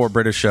 Channel 4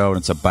 British show, and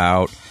it's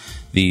about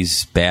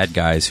these bad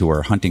guys who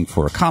are hunting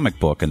for a comic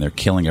book, and they're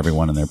killing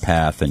everyone in their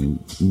path,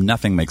 and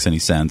nothing makes any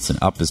sense, and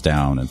up is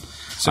down, and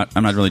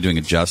I'm not really doing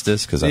it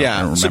justice because I don't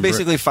remember. So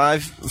basically, 4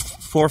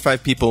 or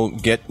 5 people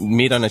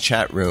meet on a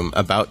chat room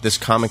about this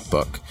comic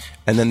book,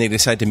 and then they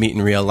decide to meet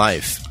in real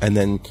life, and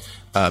then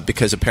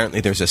because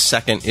apparently there's a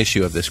second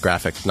issue of this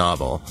graphic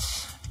novel,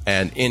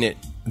 and in it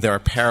there are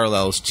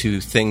parallels to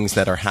things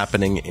that are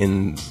happening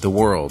in the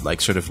world,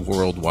 like sort of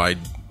worldwide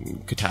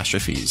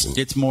catastrophes. And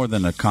it's more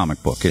than a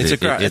comic book. It's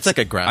like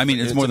a graphic. I mean,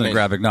 it's more than a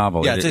graphic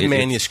novel. Yeah, it's a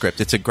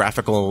manuscript. It's a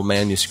graphical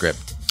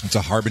manuscript. It's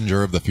a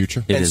harbinger of the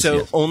future. And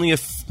so only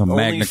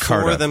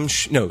 4 of them,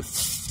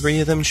 3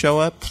 of them show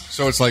up.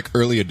 So it's like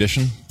early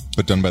edition,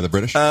 but done by the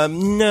British?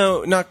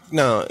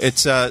 No.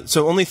 It's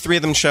so only 3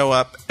 of them show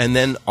up, and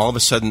then all of a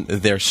sudden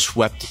they're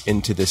swept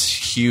into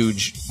this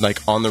huge, like,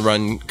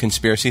 on-the-run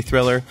conspiracy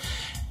thriller.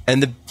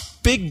 And the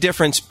big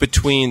difference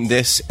between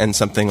this and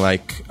something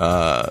like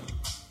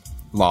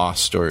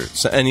Lost or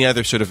any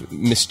other sort of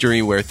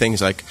mystery where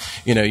things like,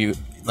 the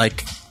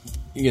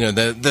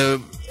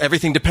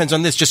everything depends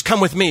on this. Just come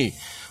with me.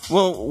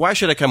 Well, why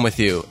should I come with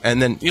you?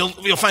 And then you'll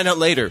find out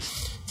later.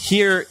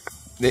 Here,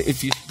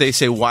 they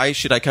say, why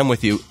should I come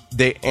with you?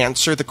 They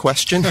answer the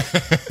question.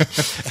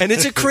 And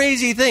it's a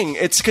crazy thing.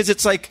 It's because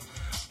it's like,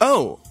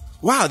 oh,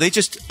 wow, they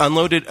just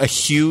unloaded a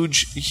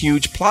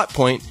huge plot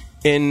point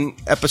in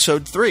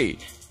episode 3.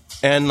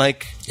 And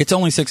like, it's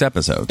only 6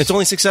 episodes. It's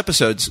only 6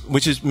 episodes,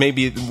 which is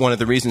maybe one of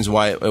the reasons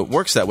why it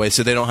works that way.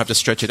 So they don't have to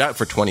stretch it out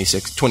for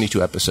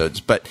 22 episodes.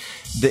 But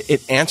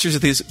it answers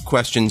these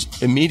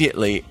questions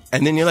immediately,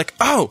 and then you're like,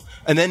 oh,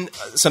 and then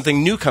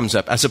something new comes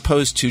up, as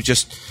opposed to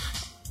just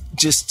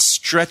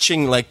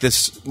stretching like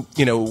this.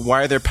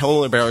 Why are there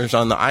polar bears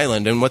on the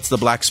island, and what's the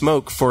black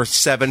smoke for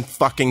 7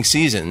 fucking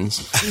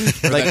seasons?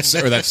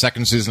 or that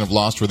second season of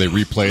Lost where they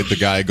replayed the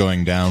guy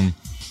going down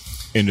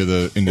into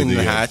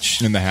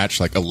the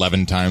hatch like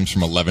 11 times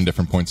from 11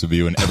 different points of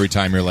view, and every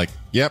time you're like,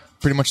 yep,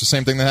 pretty much the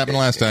same thing that happened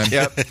last time.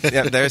 Yep,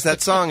 there's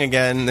that song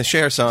again, the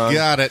Cher song.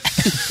 Got it.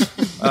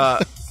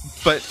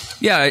 But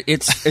yeah,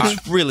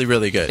 it's really,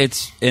 really good.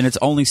 It's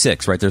only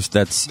 6, right? It's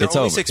only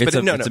over. 6, it's but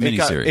a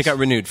miniseries. It got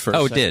renewed for.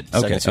 Oh, it did.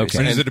 Okay.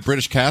 And is it a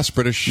British cast?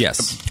 British?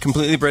 Yes,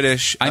 completely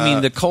British. I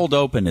mean, the cold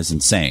open is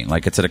insane.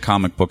 Like, it's at a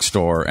comic book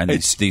store, and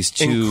it's these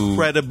 2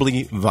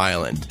 incredibly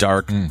violent,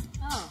 dark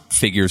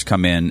figures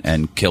come in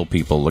and kill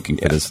people looking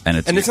for this, and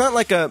it's not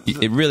like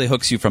it really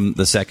hooks you from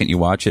the second you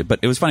watch it. But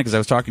it was funny because I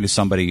was talking to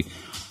somebody,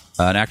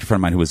 an actor friend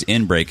of mine who was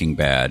in Breaking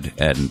Bad,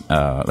 and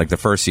like the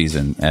first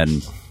season,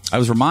 and I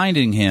was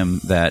reminding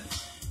him that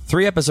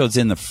 3 episodes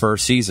in the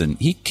first season,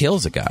 he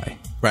kills a guy,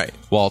 right?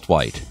 Walt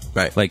White,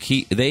 right? Like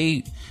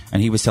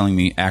and he was telling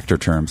me actor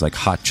terms like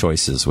hot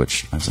choices,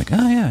 which I was like,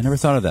 oh yeah, I never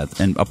thought of that,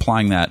 and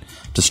applying that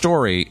to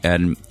story.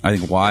 And I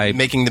think why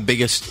making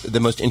the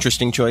most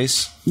interesting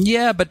choice.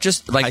 Yeah, but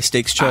just like high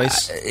stakes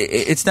choice.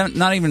 It's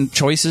not even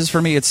choices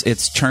for me.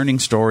 It's turning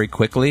story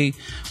quickly,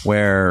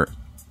 where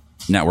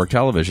network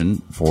television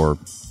for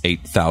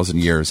 8,000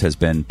 years has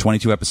been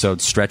 22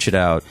 episodes, stretch it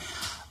out.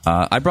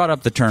 I brought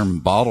up the term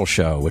bottle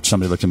show, which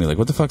somebody looked at me like,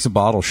 what the fuck's a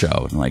bottle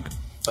show? And like,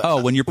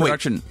 oh, when your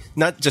production... Wait,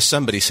 not just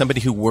somebody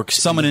who works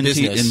someone in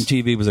business. In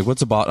TV was like,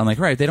 what's a bottle? I'm like,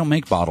 right, they don't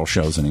make bottle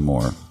shows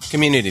anymore.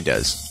 Community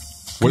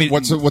does.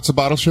 What's a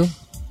bottle show?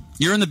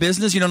 You're in the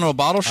business? You don't know a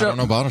bottle show? I don't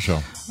know a bottle show.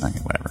 Okay,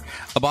 whatever.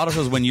 A bottle show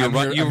is when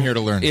I'm here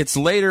to learn. It's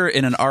later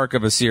in an arc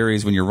of a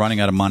series when you're running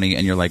out of money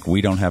and you're like,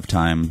 we don't have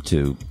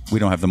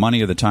the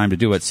money or the time to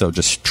do it, so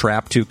just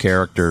trap 2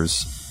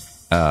 characters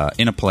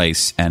in a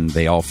place, and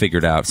they all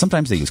figured out.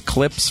 Sometimes they use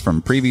clips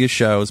from previous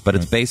shows, but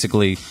it's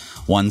basically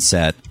one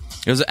set.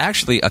 It was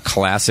actually a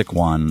classic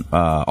one,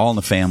 All in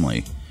the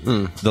Family.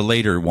 The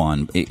later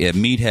one,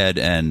 Meathead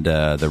and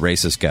the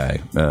racist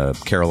guy,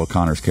 Carol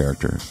O'Connor's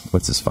character.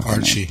 What's his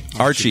fucking name?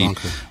 Archie.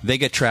 They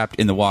get trapped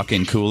in the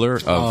walk-in cooler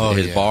of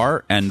his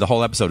bar, and the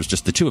whole episode is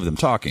just the 2 of them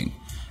talking.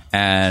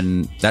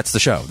 And that's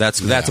the show.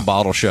 That's a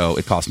bottle show.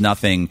 It costs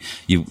nothing.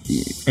 And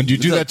do you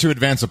do that to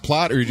advance a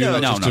plot, or you do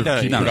that just to keep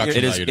production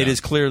value down? It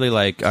is clearly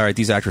like, all right,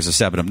 these actors are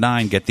 7 of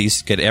 9. Get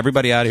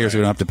everybody out of here, so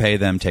we don't have to pay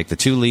them. Take the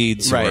 2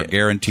 leads who are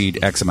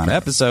guaranteed X amount of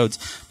episodes.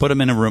 Put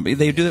them in a room.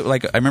 They do it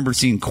like, I remember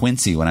seeing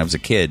Quincy when I was a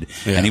kid,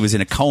 and he was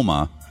in a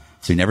coma,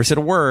 so he never said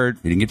a word.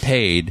 He didn't get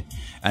paid.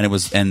 And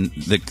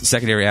the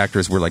secondary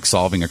actors were like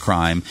solving a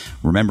crime,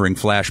 remembering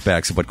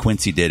flashbacks of what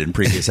Quincy did in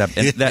previous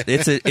episodes.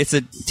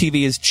 And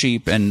TV is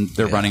cheap, and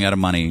they're running out of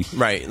money.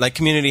 Right. Like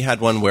Community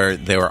had one where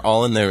they were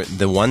all in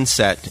the one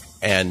set,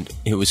 and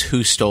it was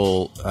who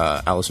stole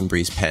Alison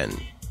Brie's pen.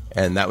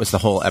 And that was the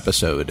whole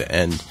episode,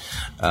 and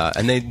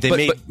they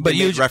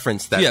made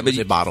reference that it was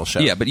a bottle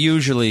show. Yeah, but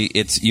usually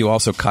you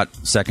also cut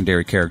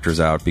secondary characters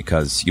out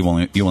because you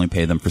only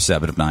pay them for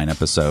 7 of 9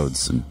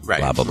 episodes, and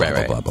blah blah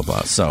blah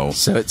blah. So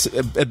it's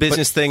a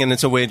business thing, and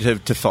it's a way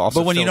to fall.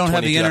 But when you don't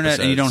have the internet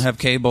and you don't have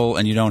cable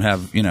and you don't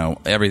have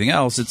everything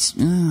else, it's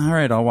all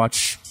right. I'll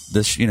watch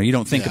this. You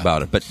don't think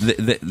about it, but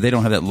they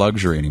don't have that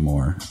luxury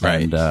anymore.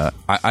 Right. And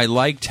I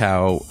liked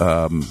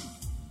how.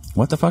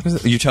 What the fuck is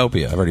it?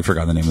 Utopia. I've already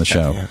forgotten the name of the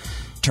show. Yeah.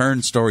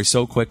 Turned story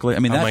so quickly. I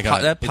mean,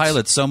 that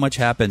pilot, so much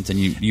happens, and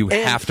you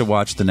have to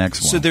watch the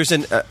next one. So there's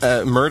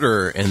a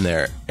murderer in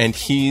there, and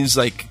he's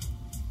like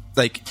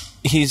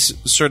he's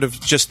sort of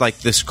just like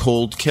this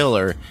cold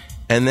killer,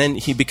 and then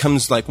he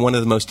becomes like one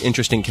of the most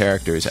interesting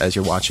characters as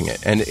you're watching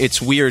it. And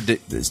it's weird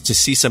to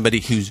see somebody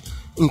who's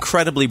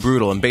incredibly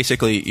brutal, and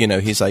basically,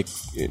 he's like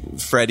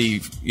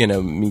Freddy,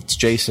 meets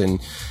Jason,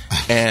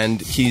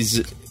 and he's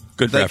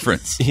good like,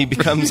 reference. He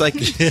becomes like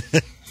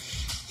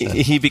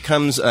he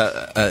becomes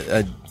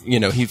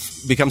he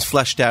becomes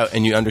fleshed out,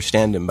 and you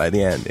understand him by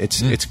the end.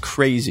 It's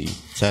crazy.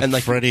 Is that and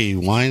like Freddie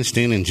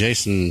Weinstein and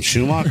Jason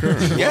Schumacher?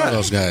 Yeah,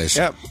 those guys.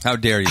 Yeah. How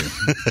dare you,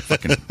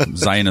 fucking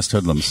Zionist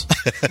hoodlums!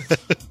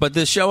 But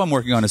the show I'm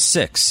working on is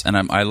 6, and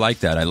I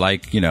like that. I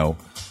like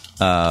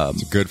it's a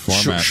good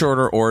format.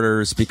 shorter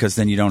orders, because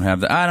then you don't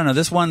have the. I don't know.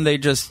 This one they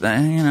just she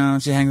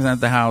hangs out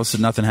at the house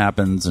and nothing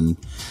happens, and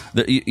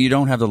you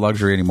don't have the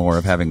luxury anymore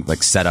of having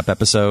like setup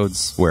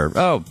episodes where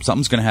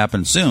something's going to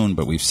happen soon,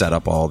 but we've set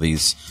up all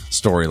these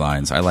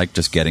storylines. I like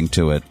just getting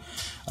to it.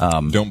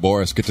 Don't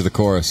bore us. Get to the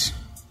chorus.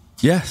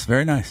 Yes,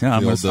 very nice. Yeah,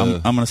 I'm going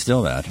to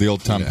steal that. The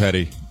old Tom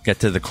Petty. Get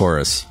to the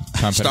chorus.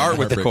 Tom Petty Start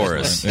with the Heartbreak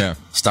chorus. Song. Yeah.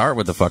 Start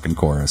with the fucking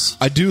chorus.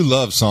 I do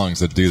love songs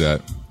that do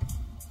that.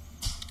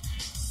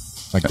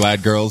 Like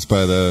Glad Girls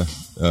by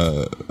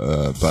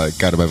by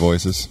Guided by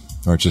Voices.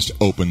 Or it just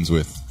opens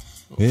with,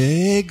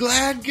 hey,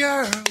 glad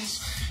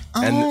girls,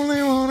 I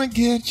only want to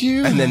get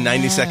you. And then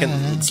 90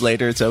 seconds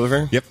later, it's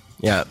over. Yep.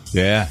 Yeah.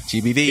 Yeah.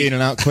 GBV. In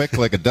and out quick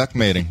like a duck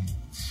mating.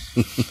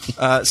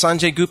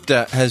 Sanjay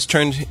Gupta has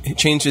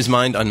changed his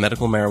mind on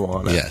medical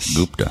marijuana. Yes.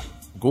 Gupta.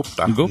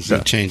 He's going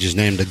to change his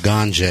name to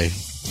Ganjay.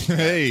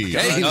 Hey.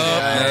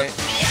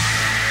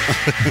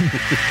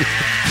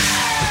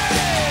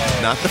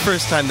 Not the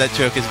first time that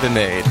joke has been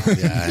made.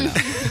 Yeah, I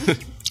know.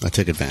 I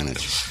took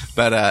advantage.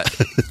 But,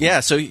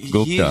 so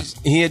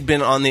he had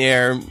been on the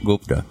air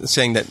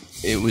saying that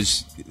it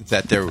was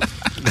that there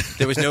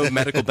was no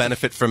medical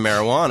benefit from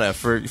marijuana.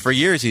 For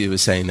years he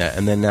was saying that,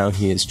 and then now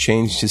he has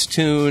changed his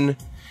tune.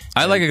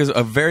 I like it because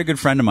a very good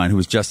friend of mine who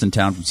was just in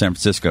town from San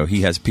Francisco,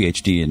 he has a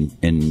PhD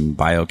in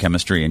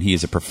biochemistry, and he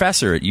is a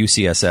professor at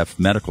UCSF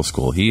Medical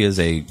School. He is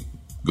a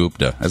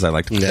Gupta, as I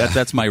like to call it.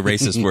 That's my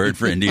racist word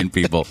for Indian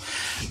people.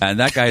 And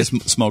that guy has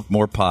smoked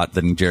more pot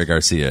than Jerry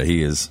Garcia.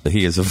 He is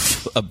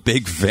a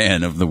big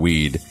fan of the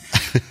weed.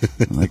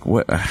 Like,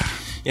 what?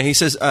 Yeah, he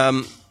says,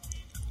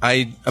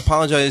 I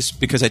apologize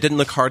because I didn't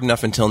look hard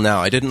enough until now.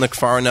 I didn't look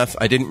far enough.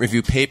 I didn't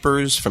review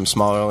papers from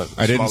smaller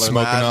I didn't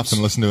smoke labs. enough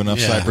and listen to enough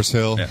Cypress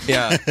Hill.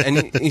 Yeah,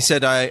 and he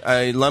said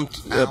I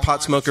lumped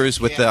pot smokers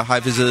with the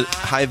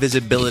high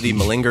visibility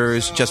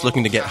malingers just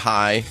looking to get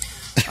high.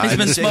 He's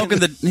been smoking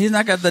he's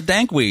not got the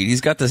dank weed.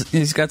 He's got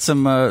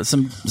some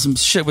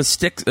shit with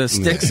sticks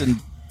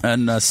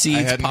and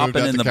seeds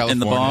popping in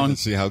the bong. To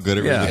see how good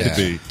it really could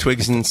be.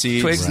 Twigs and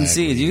seeds. And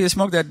seeds. You just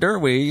smoke that dirt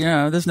weed.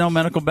 There's no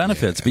medical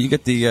benefits, but you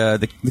get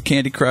the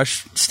Candy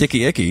Crush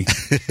Sticky Icky,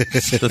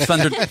 the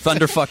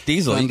Thunderfuck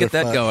Diesel. You get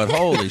that going.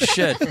 Holy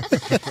shit!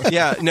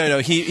 Yeah, no.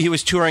 He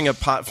was touring a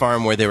pot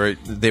farm where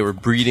they were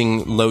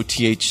breeding low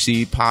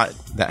THC pot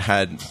that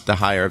had the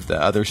higher of the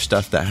other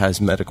stuff that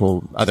has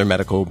other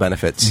medical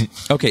benefits.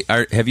 Okay,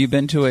 have you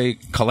been to a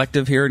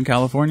collective here in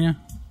California?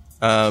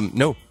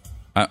 No.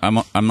 I'm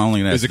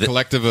only going to. Is it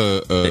collective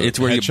it's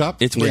where head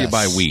shop? It's where you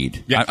buy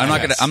weed. Yeah, I'm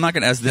not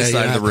going to ask this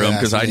side of the room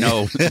because I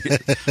know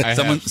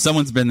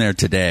someone's been there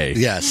today.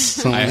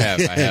 Yes, I have.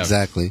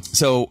 Exactly.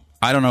 So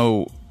I don't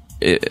know.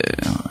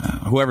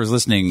 Whoever's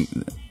listening,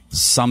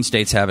 some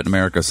states have it in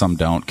America, some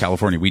don't.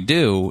 California, we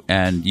do,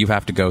 and you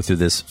have to go through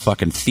this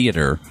fucking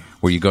theater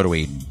where you go to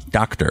a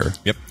doctor.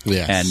 Yep.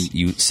 Yes. And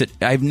you sit.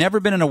 I've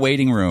never been in a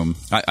waiting room.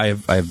 I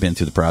have been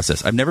through the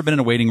process. I've never been in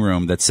a waiting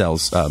room that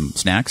sells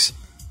snacks.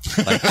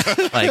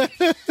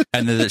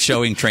 And then it's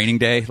showing Training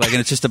Day, and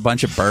it's just a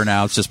bunch of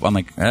burnouts. I'm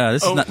like,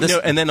 this is not this. No,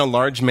 and then a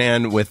large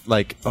man with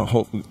like a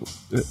whole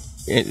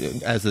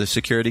as the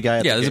security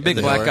guy. There's a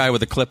big black guy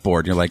with a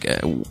clipboard. You're like,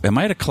 am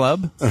I at a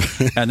club?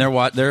 And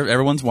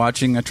everyone's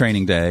watching a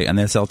Training Day, and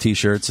they sell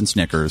T-shirts and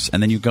Snickers.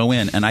 And then you go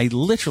in, and I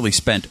literally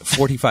spent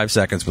 45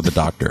 seconds with the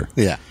doctor.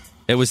 Yeah.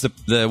 It was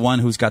the one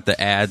who's got the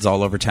ads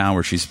all over town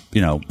where she's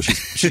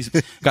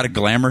got a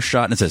glamour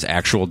shot and it says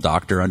actual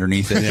doctor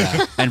underneath it.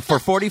 Yeah. And for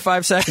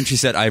 45 seconds she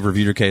said, I've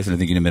reviewed your case and I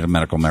think you need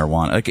medical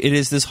marijuana. Like, it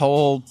is this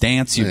whole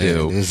dance you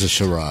do. It is a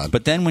charade.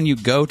 But then when you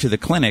go to the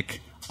clinic,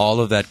 all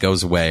of that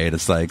goes away, and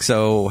it's like,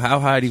 so how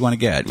high do you want to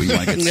get? You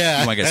want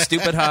to get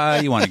stupid high?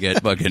 You want to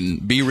get fucking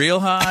Be Real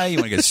high? You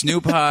want to get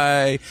Snoop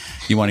high?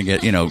 You want to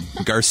get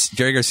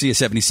Jerry Garcia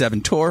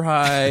 77 tour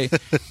high?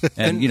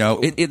 And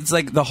it's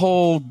like the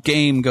whole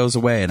game goes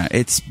away, and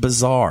it's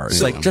bizarre.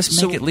 It's like,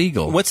 just make it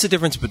legal. What's the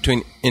difference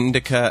between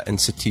indica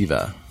and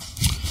sativa?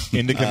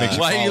 Indica makes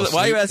you fall asleep.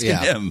 Why are you asking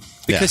him?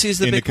 Because he's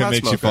the big Indica pot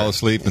makes smoker. you fall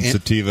asleep, and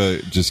sativa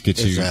just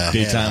gets you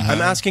daytime high.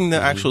 I'm asking the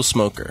actual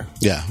smoker.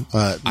 Yeah.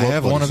 I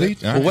have one of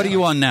each. Well, what are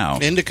you on now?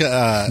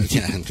 Indica.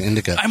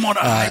 Indica. I'm on a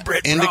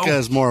hybrid, bro. Indica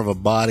is more of a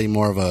body,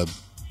 more of a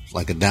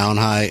down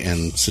high,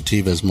 and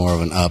sativa is more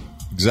of an up.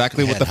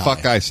 Exactly what the head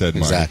fuck high. I said,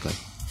 Marty. Exactly.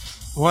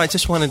 Well, I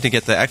just wanted to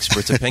get the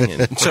expert's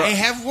opinion. So I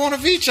have one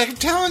of each. I'm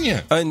telling you.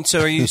 And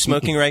so, are you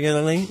smoking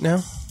regularly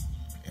now?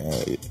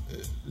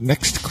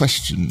 Next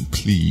question,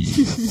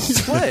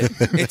 please. What?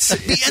 It's the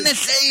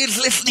NSA is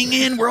listening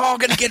in. We're all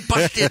going to get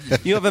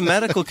busted. You have a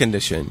medical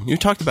condition. You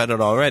talked about it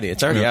already.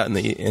 It's already out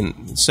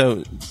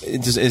so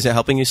is it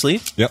helping you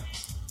sleep? Yep.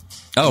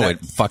 Oh, it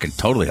fucking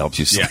totally helps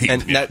you sleep.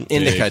 And that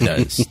indica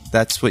does.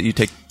 That's what you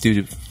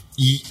do.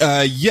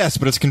 Yes,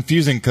 but it's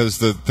confusing because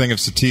the thing of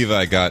sativa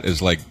I got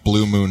is like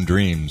Blue Moon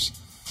Dreams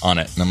on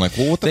it, and I'm like,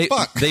 well, what the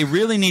fuck? They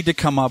really need to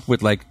come up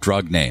with like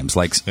drug names,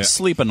 like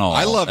Sleep-N-All.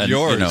 I love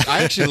yours. You know.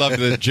 I actually love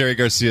the Jerry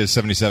Garcia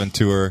 77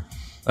 tour.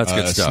 That's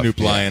good stuff. Snoop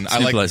Lion. Yeah.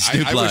 I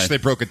Snoop wish they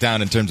broke it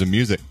down in terms of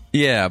music.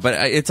 Yeah, but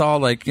it's all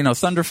like,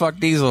 Thunderfuck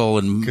Diesel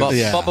and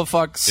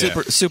Bubblefuck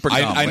Super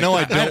Gum. I know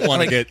I don't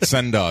want to get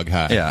Sendog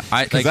high. Yeah,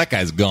 because that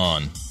guy's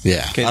gone.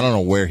 Yeah. I don't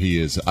know where he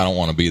is. I don't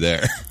want to be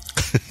there.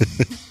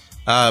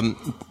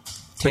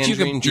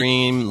 Tangerine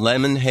Dream,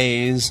 Lemon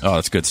Haze. Oh,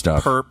 that's good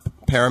stuff. Perp,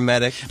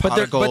 Paramedic,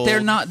 but they're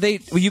not.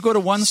 You go to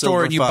one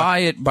store and you buy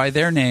it by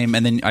their name,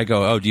 and then I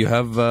go, "Oh, do you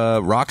have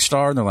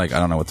Rockstar?" And they're like, "I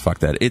don't know what the fuck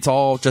that." It's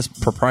all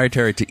just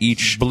proprietary to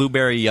each.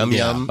 Blueberry Yum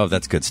Yum. Oh,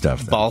 that's good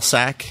stuff.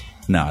 Ballsack.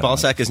 No,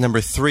 Ballsack is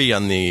number 3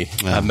 on the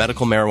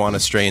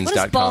medicalmarijuanastrains.com.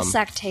 What does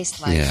Ballsack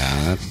taste like?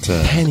 Yeah.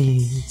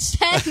 Pennies.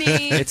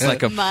 Pennies.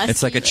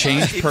 It's like a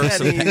changed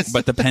person,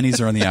 but the pennies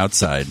are on the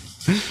outside.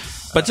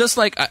 But just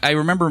like I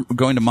remember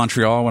going to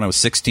Montreal when I was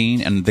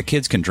 16, and the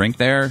kids can drink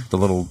there. The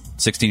little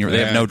 16-year-old,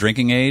 they have no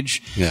drinking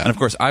age. Yeah. And of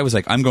course, I was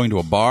like, I'm going to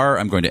a bar.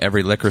 I'm going to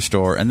every liquor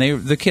store, and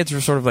the kids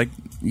were sort of like,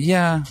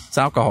 yeah, it's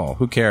alcohol.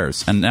 Who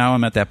cares? And now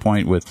I'm at that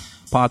point with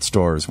pot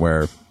stores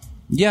where.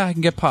 Yeah, I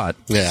can get pot.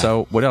 Yeah.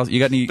 So what else?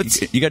 You got any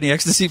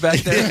ecstasy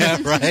back there? Yeah,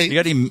 right. You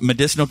got any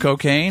medicinal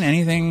cocaine?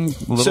 Anything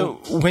a little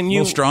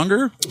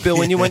stronger? Bill,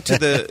 when you went to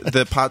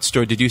the pot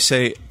store, did you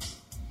say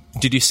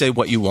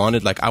what you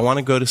wanted? Like, I want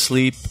to go to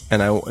sleep,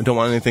 and I don't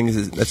want anything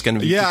that's going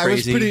to be too crazy. I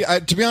was pretty.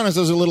 To be honest, I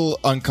was a little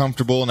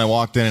uncomfortable, and I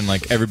walked in, and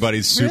like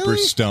everybody's super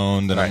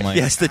stoned, and I'm like,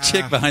 yes, the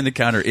chick behind the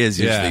counter is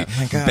usually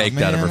baked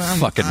out of her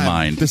fucking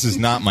mind. This is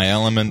not my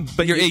element.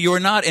 But you're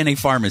not in a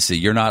pharmacy.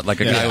 You're not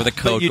like a guy with a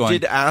coat. But you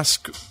did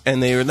ask,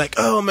 and they were like,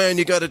 "Oh man,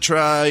 you got to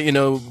try,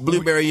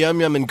 blueberry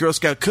Yum Yum and Girl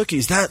Scout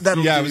cookies."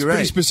 That'll do it was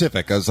pretty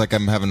specific. I was like,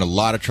 I'm having a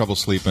lot of trouble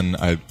sleeping.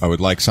 I would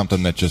like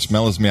something that just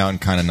mellows me out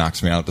and kind of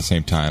knocks me out at the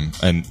same time,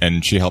 and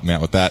she helped me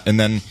out with that. And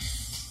then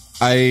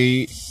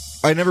I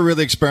never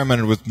really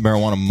experimented with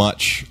marijuana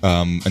much,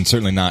 and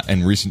certainly not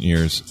in recent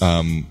years,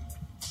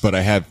 but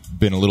I have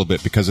been a little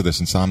bit because of this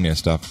insomnia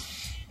stuff.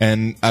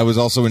 And I was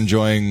also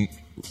enjoying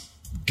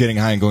getting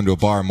high and going to a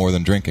bar more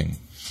than drinking.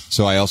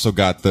 So I also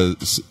got the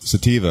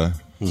sativa,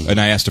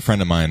 and I asked a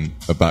friend of mine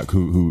about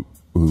who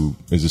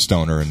is a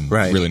stoner and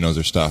really knows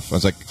their stuff. I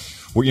was like,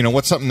 well,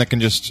 what's something that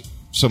can just,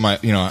 so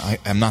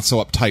I'm not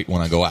so uptight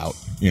when I go out,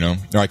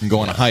 or I can go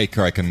on a hike,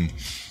 or I can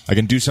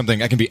do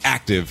something. I can be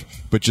active,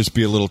 but just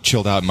be a little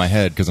chilled out in my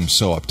head because I'm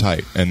so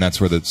uptight. And that's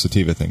where the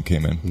sativa thing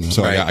came in.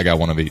 So I got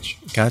one of each.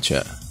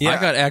 Gotcha. Yeah. I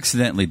got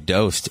accidentally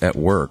dosed at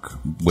work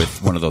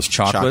with one of those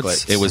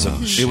chocolates. It was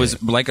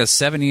like a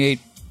 78%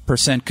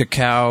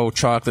 cacao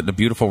chocolate in a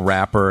beautiful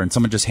wrapper, and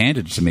someone just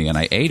handed it to me, and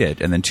I ate it.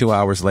 And then 2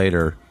 hours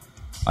later,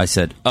 I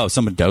said, "Oh,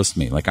 someone dosed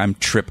me." Like I'm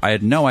tripped. I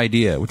had no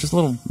idea, which is a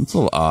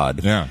little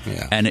odd. Yeah.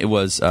 And it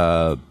was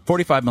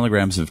 45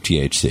 milligrams of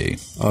THC,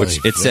 which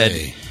it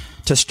said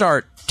to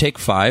start. Take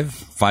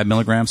 5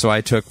 milligrams. So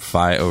I took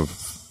 5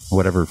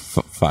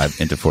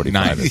 into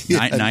 45.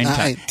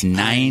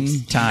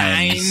 Nine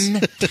times.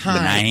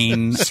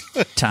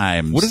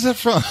 What is that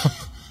from?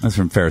 That's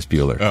from Ferris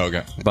Bueller. Oh,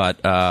 okay.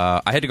 But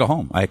I had to go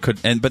home.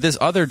 But this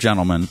other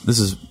gentleman, this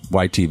is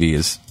why TV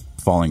is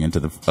falling into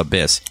the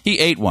abyss. He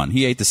ate one.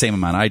 He ate the same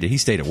amount I did. He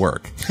stayed at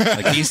work.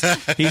 Like he's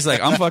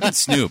like, I'm fucking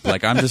Snoop.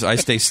 Like I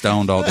stay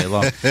stoned all day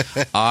long.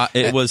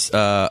 I was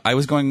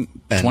going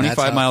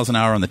 25 miles an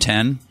hour on the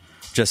 10.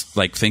 Just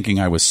like thinking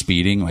I was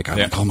speeding, like I'm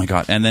like, oh my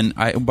god! And then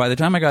by the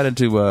time I got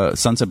into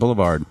Sunset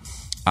Boulevard,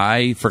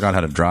 I forgot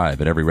how to drive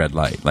at every red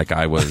light. Like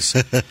I was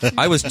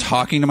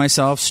talking to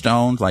myself,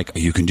 stoned, like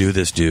you can do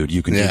this, dude,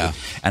 you can do this.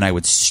 And I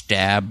would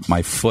stab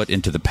my foot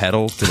into the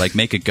pedal to like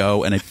make it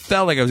go, and it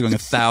felt like I was going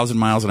 1,000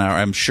 miles an hour.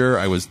 I'm sure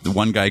I was the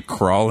one guy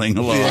crawling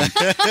along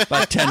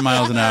about 10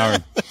 miles an hour.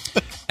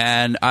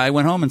 And I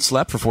went home and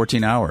slept for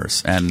 14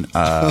 hours. And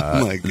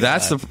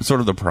that's sort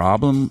of the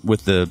problem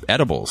with the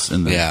edibles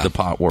in the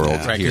pot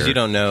world. Right, because you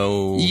don't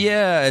know.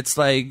 Yeah, it's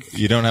like...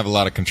 You don't have a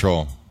lot of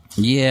control.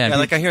 Yeah,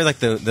 like I hear like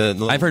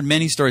the I've heard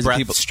many stories of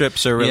people...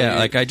 strips are really... Yeah,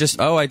 like I had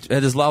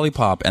this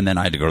lollipop, and then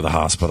I had to go to the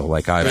hospital.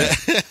 Like,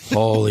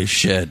 holy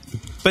shit.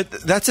 But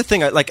that's the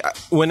thing. Like,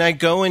 when I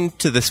go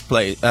into this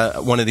place,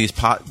 one of these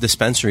pot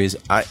dispensaries,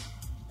 I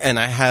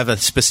have a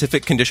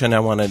specific condition I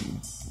want to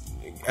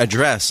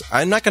address,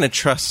 I'm not going to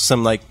trust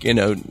some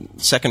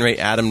second-rate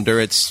Adam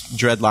Duritz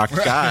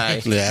dreadlocked guy.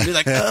 Be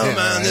like, oh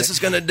man, this is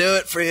going to do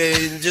it for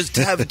you. Just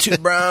have 2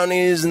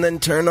 brownies and then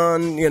turn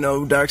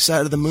on Dark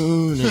Side of the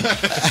Moon.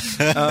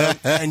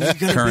 And you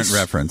current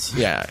reference.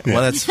 Yeah.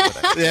 Well, that's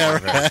what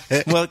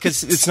right. Well,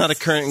 because it's not a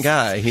current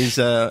guy. He's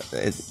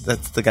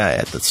that's the guy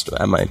at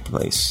my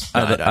place.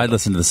 I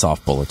listen to the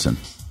Soft Bulletin.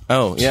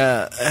 Oh,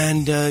 yeah.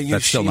 And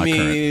That's still not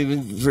Yoshimi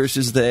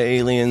versus the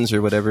aliens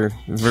or whatever.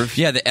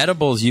 Yeah, the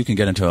edibles, you can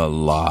get into a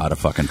lot of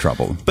fucking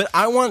trouble. But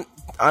I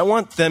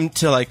want them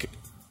to, like,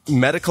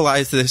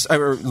 medicalize this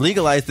or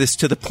legalize this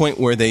to the point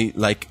where they,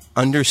 like,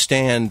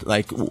 understand,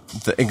 like,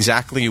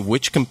 exactly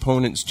which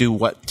components do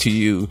what to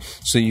you,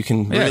 so you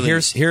can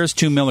really... Here's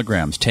 2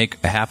 milligrams. Take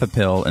a half a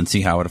pill and see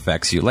how it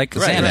affects you. Like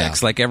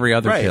Xanax, like every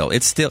other pill.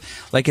 It's still,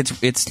 like,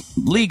 it's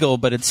legal,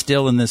 but it's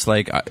still in this,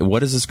 like,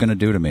 what is this going to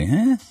do to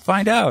me?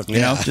 Find out. You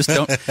know, just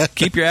don't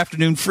keep your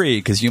afternoon free,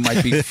 because you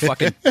might be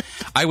fucking...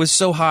 I was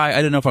so high, I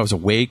didn't know if I was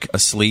awake,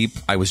 asleep,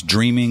 I was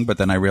dreaming, but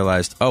then I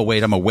realized, oh,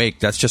 wait, I'm awake.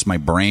 That's just my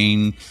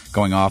brain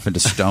going off into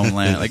stone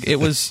land. Like, it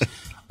was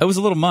a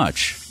little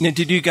much. Now,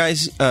 do you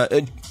guys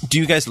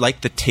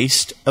like the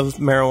taste of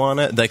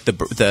marijuana, like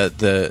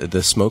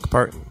the smoke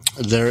part?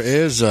 There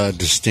is a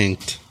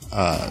distinct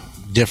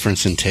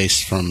difference in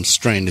taste from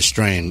strain to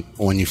strain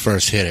when you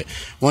first hit it.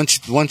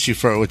 Once you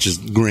first, which is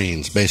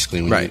greens,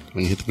 basically, when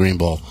you hit the green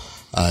bowl,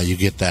 you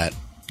get that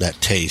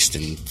taste,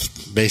 and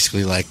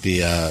basically like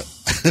the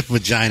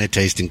vagina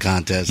tasting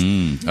contest.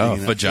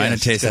 Vagina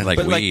tasting like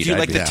but weed. Like, do you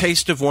like the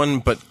taste of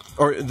one,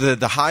 or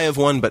the high of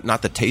one, but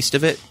not the taste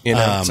of it? You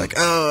know, it's like,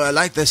 oh, I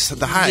like this,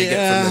 the high I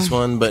get from this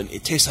one, but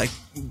it tastes like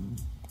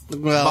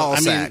ball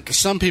sack. Mean,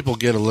 some people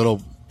get a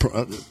little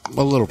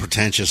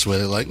pretentious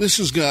with it. Like, this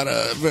has got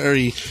a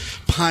very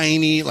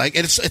piney, like,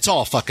 it's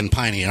all fucking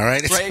piney, all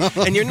right? Right,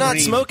 and you're not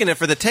smoking it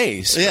for the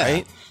taste,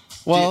 right?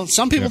 Well,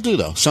 some people do,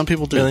 though. Some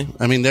people do. Really?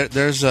 I mean,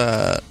 there's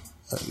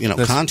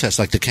contests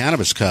like the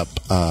Cannabis Cup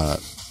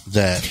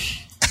that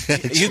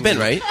you've been,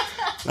 right?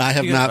 I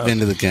have not been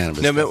to the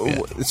Cannabis Cup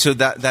yet. So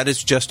that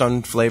is just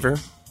on flavor?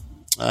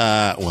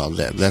 Well,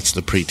 that's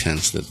the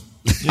pretense that...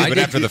 but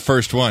after the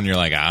first one, you're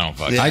like, I don't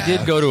fucking... I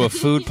did go to a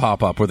food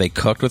pop-up where they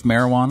cooked with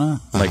marijuana,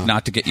 like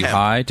not to get you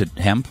high, to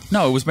hemp.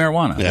 No, it was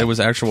marijuana. Yeah. It was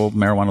actual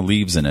marijuana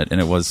leaves in it,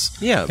 and it was...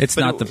 Yeah, it's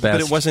not the best.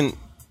 But it wasn't...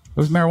 It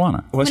was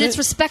marijuana. When it's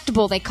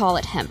respectable, they call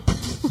it hemp.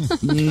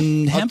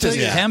 Hemp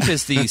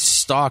is the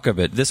stalk of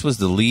it. This was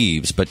the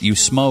leaves, but you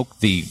smoke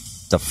the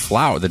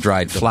flower, the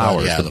dried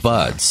flowers, the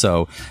buds.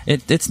 So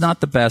it's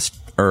not the best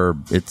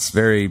herb. It's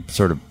very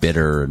sort of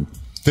bitter. And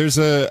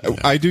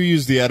I do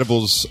use the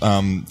edibles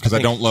because I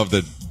don't love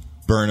the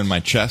burn in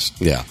my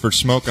chest for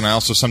smoke, and I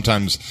also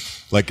sometimes,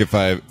 like, if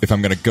I'm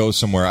going to go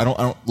somewhere, I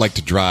don't like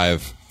to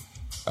drive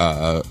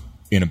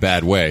in a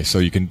bad way. So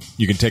you can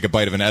take a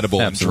bite of an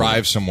edible and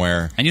drive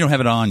somewhere, and you don't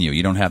have it on you.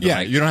 You don't have you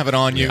don't have it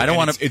on you. I don't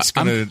want to.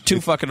 I'm too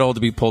fucking old to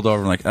be pulled over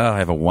and like, oh, I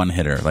have a one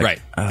hitter, like,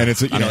 right? And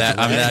it's I'm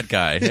that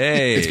guy.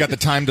 Hey, it's got the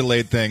time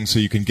delayed thing, so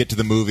you can get to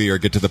the movie or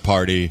get to the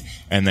party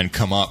and then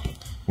come up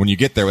when you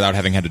get there without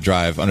having had to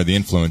drive under the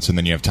influence, and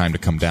then you have time to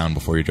come down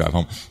before you drive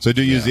home. So I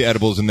do use the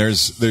edibles, and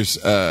there's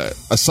a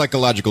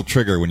psychological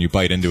trigger when you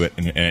bite into it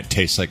and it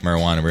tastes like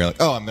marijuana. Where you're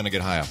like, oh, I'm going to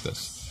get high off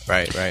this.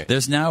 Right.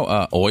 There's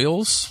now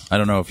oils. I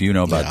don't know if you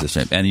know about this,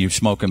 and you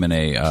smoke them in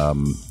a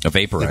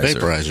vaporizer. A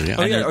vaporizer, yeah.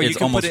 Oh, yeah, or you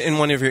can put it in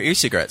one of your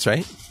e-cigarettes,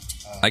 right?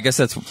 I guess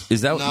that's...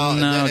 Is that...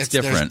 No, it's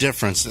different. There's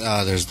difference.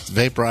 There's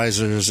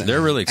vaporizers and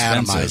they're really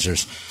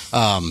expensive.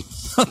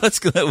 Atomizers. Let's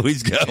go.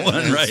 He's got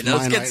one right now.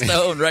 Let's get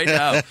stoned right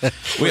now.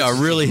 We are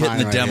really hitting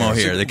the demo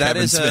here. The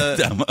Kevin Smith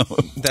demo.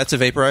 That's a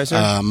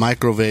vaporizer?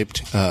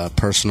 Microvaped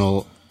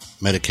personal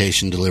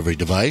medication delivery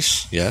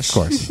device. Yes. Of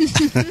course.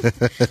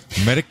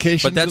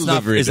 Medication but that's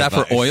delivery not... Is that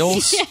for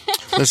oils?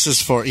 This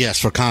is for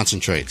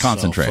concentrates.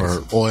 Concentrates.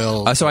 So for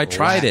oil. So I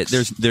tried wax.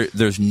 it.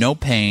 There's no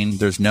pain.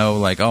 There's no,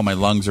 like, oh, my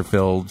lungs are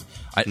filled.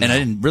 And I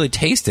didn't really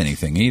taste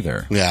anything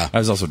either. Yeah. I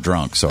was also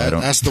drunk, so I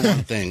don't... That's the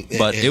one thing.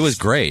 But it was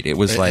great. It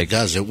was like... It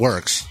does. It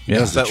works. Yeah. It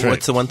does the But trick.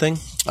 what's the one thing?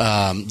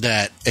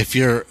 That if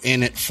you're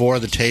in it for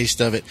the taste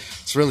of it,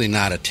 it's really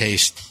not a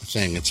taste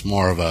thing. It's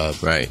more of a...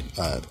 Right.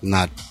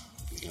 Not...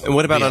 And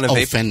what about on a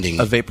offending.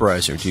 A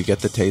vaporizer? Do you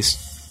get the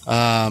taste?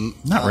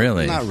 Not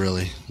really. Not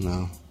really,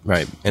 no.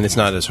 Right. And it's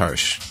not as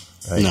harsh.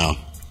 Right? No.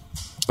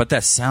 But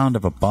that sound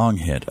of a bong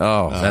hit,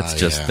 that's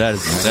just... yeah.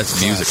 That's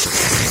music.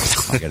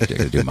 I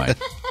gotta do mine.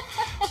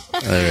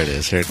 There it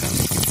is. Here it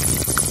comes.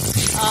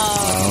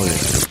 Oh,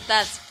 yeah.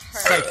 That's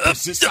perfect.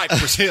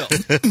 Cypress Hill.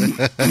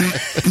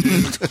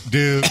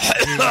 Duke.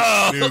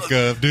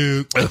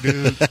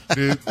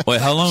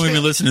 Wait, how long have we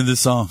been listening to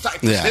this song?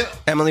 Yeah.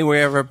 Emily, were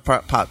you ever a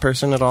pot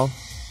person at all?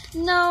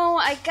 No,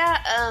 I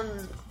got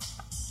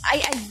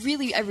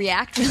I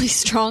react really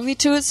strongly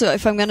to it. So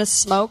if I'm gonna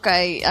smoke,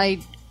 I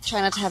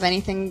try not to have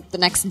anything the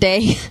next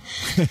day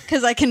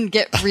because I can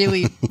get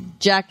really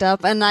jacked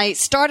up. And I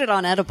started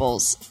on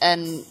edibles,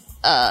 and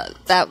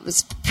that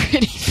was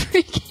pretty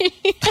freaky.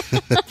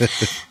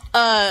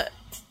 But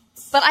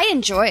I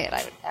enjoy it.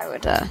 I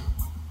would, I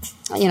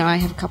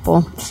have a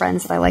couple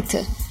friends that I like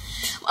to.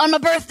 On my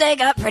birthday,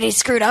 got pretty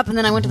screwed up, and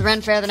then I went to the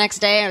Ren Fair the next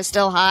day. I was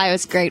still high. It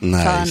was great fun.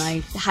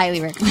 I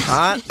highly recommend.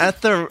 High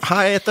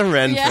at the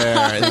Ren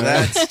Fair.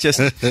 That's just.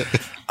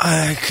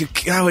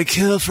 I would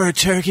kill for a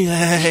turkey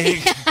leg.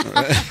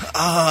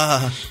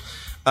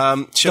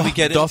 Shall we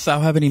get it? Doth thou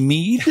have any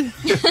mead?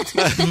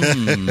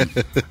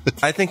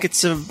 I think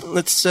it's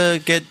let's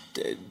get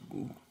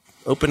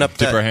open up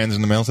Dip our hands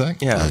in the mail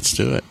sack? Yeah. Let's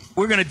do it.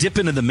 We're going to dip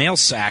into the mail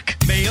sack.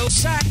 Mail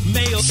sack,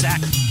 mail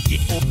sack.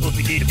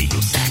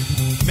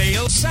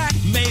 Mail sack,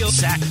 mail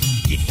sack.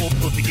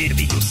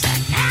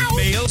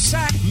 Mail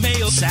sack,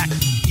 mail sack.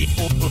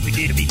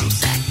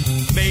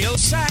 Mail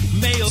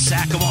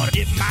sack. I want to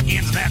dip my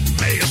hands in that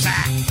mail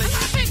sack.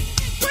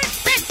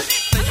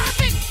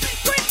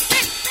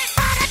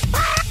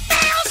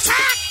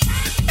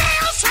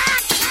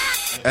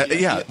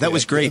 Yeah, that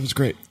was great. That was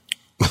great.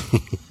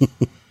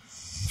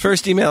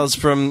 First email is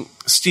from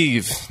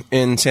Steve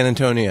in San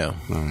Antonio.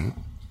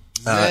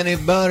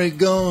 Anybody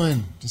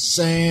going to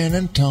San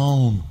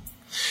Antonio?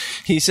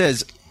 He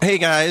says, "Hey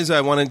guys, I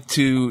wanted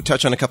to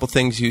touch on a couple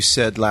things you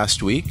said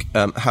last week.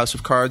 House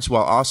of Cards,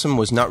 while awesome,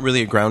 was not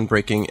really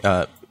groundbreaking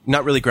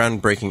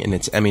in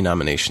its Emmy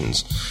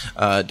nominations.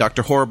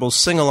 Dr. Horrible's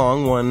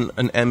Sing-Along won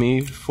an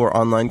Emmy for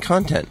online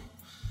content.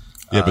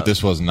 Yeah, but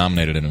this wasn't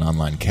nominated in an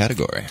online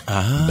category.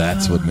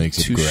 That's what makes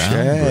it Touché.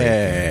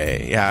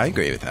 groundbreaking. Yeah, I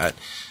agree with that.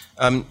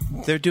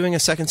 They're doing a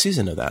second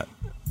season of that,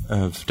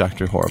 of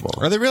Dr. Horrible.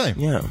 Are they really?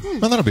 Yeah.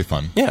 Well, that'll be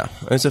fun. Yeah,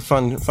 it's a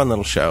fun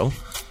little show.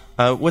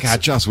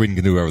 God, Joss Whedon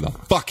can do whatever the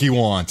fuck he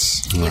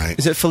wants. Right.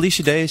 Is it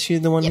Felicia Day? Is she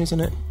the one who's in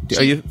it?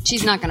 Are you?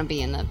 She's not going to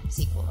be in the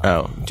sequel.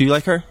 Oh, do you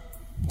like her?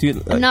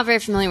 I'm not very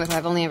familiar with her.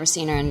 I've only ever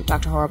seen her in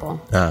Dr. Horrible.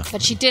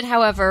 But she did,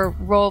 however,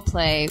 role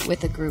play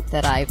with a group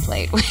that I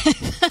played with.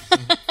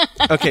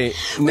 Okay.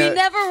 We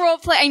never role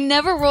play. I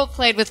never role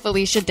played with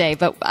Felicia Day,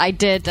 but I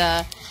did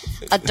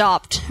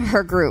adopt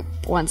her group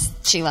once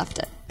she left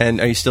it. And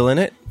are you still in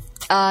it?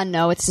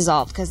 No, it's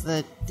dissolved because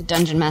the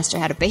dungeon master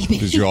had a baby.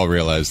 Because you all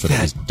realized that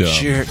it was dumb.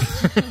 Jerk.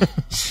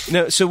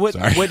 No, so what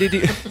did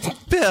you...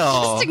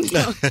 Bill!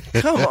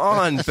 Come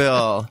on,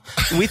 Bill.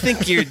 We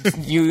think you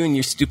and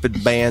your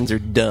stupid bands are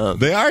dumb.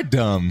 They are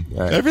dumb.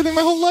 Right. Everything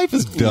my whole life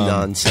is dumb.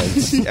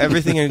 Nonsense.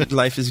 Everything in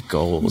life is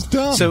gold. It's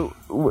dumb. So,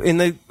 in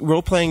the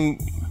role-playing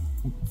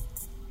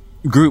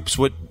groups,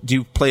 what do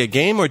you play a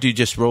game or do you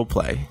just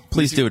role-play?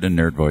 Please do it in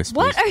nerd voice.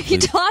 What please. are you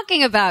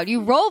talking about?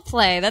 You role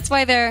play. That's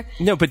why they're...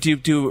 No, but do you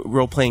do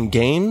role-playing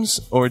games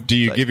or Do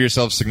you give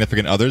yourself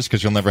significant others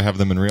because you'll never have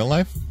them in real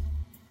life?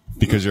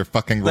 Because you're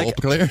fucking role Like-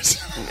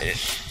 players?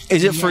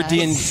 Is it for Yes.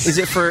 D&D? Is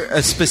it for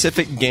a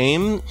specific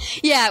game?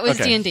 Yeah, it was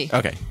Okay. D&D.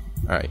 Okay.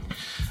 All right.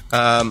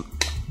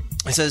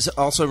 It says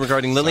also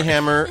regarding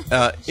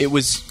Lilyhammer, it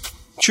was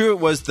true. It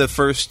was the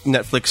first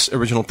Netflix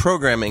original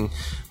programming,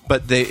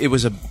 but they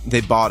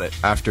bought it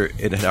after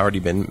it had already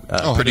been I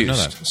didn't know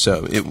produced.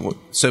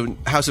 that. So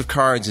House of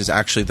Cards is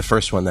actually the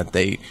first one that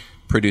they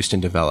produced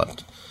and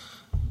developed.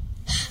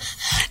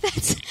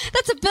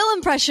 That's a Bill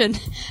impression.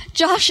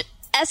 Josh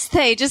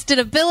Esthe just did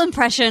a Bill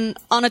impression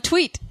on a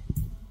tweet.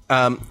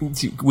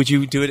 Would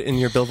you do it in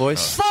your Bill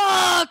voice?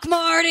 Fuck,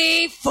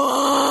 Marty!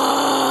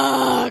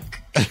 Fuck!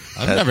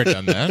 I've never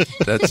done that.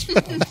 That's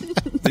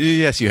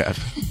yes, you have.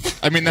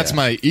 I mean, that's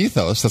my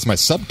ethos. That's my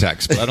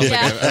subtext. But I don't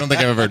Yeah. think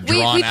I've ever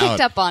drawn We out.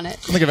 picked up on it. I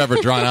don't think I've ever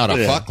drawn out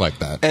a fuck like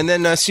that. And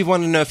then Steve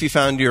wanted to know if you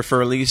found your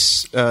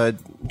Furley's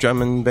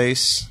drum and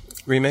bass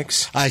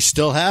remix. I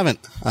still haven't.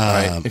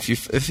 Right. If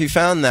you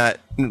found that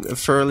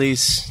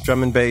Furley's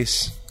drum and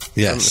bass from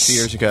a Yes. few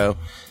years ago,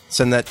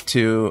 send that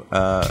to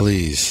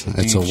Please.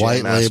 It's a DJ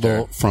white Master.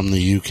 label from the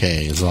UK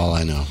is all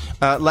I know.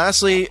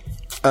 Lastly,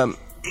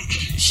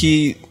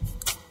 he,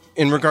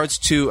 in regards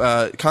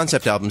to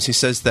concept albums, he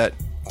says that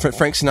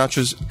Frank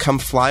Sinatra's "Come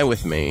Fly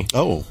with Me"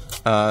 Oh.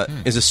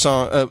 is a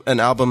song, an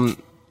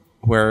album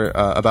where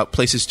about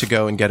places to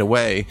go and get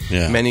away.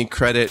 Yeah. Many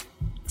credit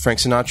Frank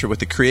Sinatra with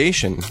the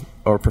creation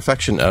or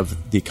perfection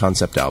of the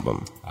concept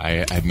album.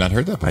 I've not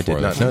heard that before. I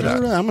did not know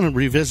that. I'm going to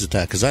revisit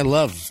that because I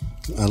love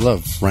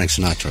Frank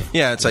Sinatra.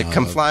 Yeah, it's like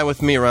 "Come Fly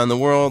with Me" around the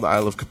world. I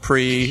love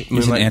Capri. He's an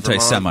Moonlight in Vermont.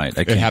 anti-Semite.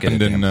 I It can't happened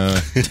get in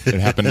it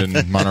happened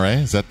in Monterey.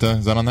 Is that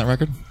on that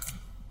record?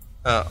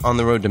 On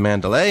the Road to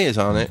Mandalay is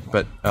on it,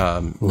 but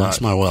Lost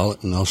not. my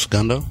wallet in El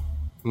Segundo.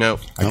 No.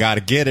 I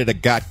gotta get it. I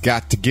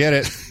got to get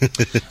it.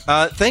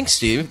 Thanks,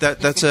 Steve.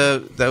 That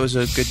was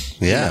a good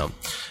Yeah.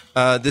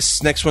 email.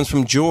 This next one's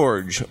from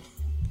George,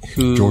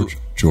 who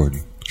George.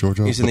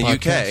 he's in the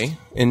UK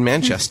in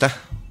Manchester.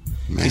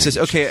 He says,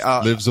 "Okay,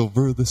 lives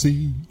over the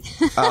sea.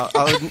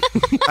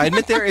 I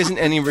admit there isn't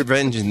any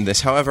revenge in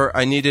this. However,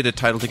 I needed a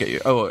title to get you.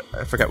 Oh,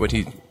 I forgot what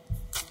he.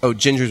 Oh,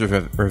 Ginger's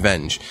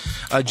Revenge.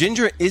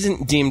 Ginger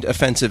isn't deemed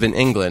offensive in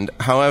England.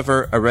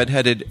 However, a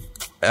redheaded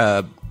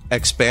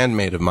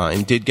ex-bandmate of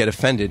mine did get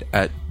offended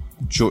at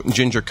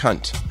Ginger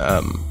Cunt.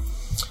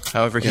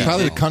 However, he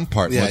Probably the cunt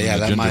part. more than the that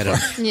ginger might part.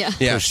 have Yeah.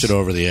 Yeah. pushed it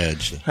over the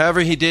edge. However,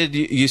 he did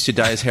used to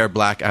dye his hair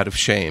black out of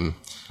shame.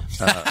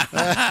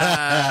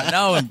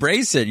 No,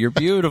 embrace it. You're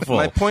beautiful.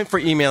 My point for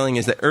emailing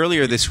is that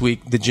earlier this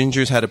week, the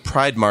Gingers had a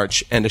pride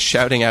march and a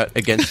shouting out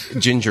against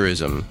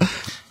gingerism.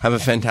 Have a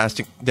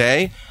fantastic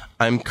day.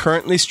 I'm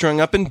currently strung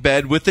up in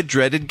bed with the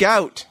dreaded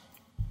gout.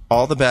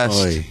 All the best,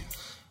 Oy.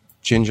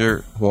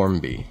 Ginger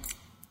Hornby.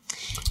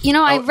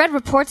 I read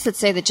reports that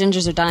say that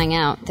gingers are dying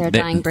out. They're a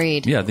dying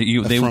breed. Yeah,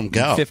 they From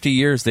gout. 50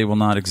 years they will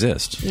not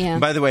exist. Yeah.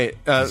 By the way,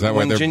 Is that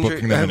why they're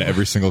booking them in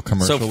every single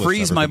commercial? So that's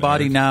freeze ever my been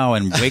body aired? now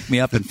and wake me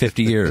up in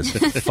 50 years.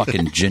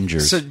 Fucking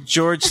gingers. So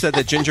George said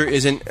that ginger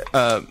isn't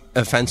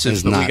offensive,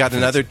 It's but we not got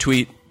another offensive.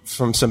 tweet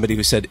from somebody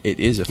who said it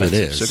is offensive.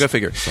 It is. So go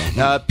figure.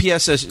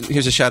 P.S. says,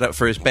 here's a shout out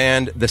for his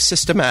band, The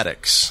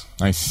Systematics.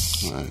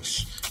 Nice.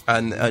 Nice.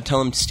 And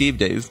tell him Steve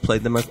Dave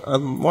played them a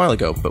while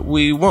ago, but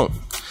we won't.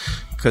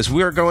 Because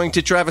we are going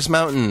to Travis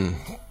Mountain.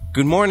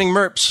 Good morning,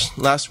 Merps.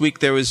 Last week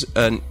there was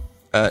an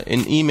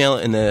email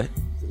in the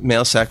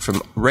mail sack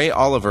from Ray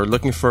Oliver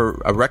looking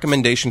for a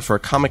recommendation for a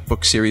comic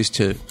book series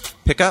to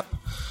pick up.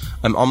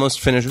 I'm almost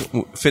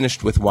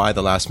finished with Why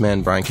the Last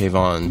Man, Brian K.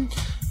 Vaughan.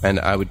 And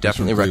I would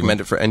definitely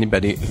recommend it for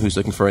anybody who's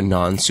looking for a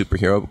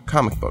non-superhero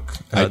comic book.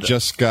 I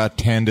just got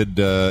handed,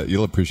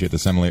 you'll appreciate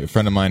this, Emily, a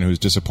friend of mine who's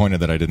disappointed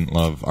that I didn't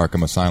love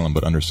Arkham Asylum,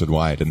 but understood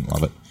why I didn't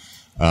love it.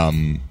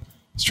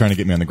 He's trying to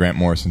get me on the Grant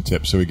Morrison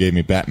tip, so he gave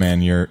me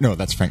Batman Year... No,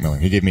 that's Frank Miller.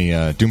 He gave me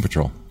Doom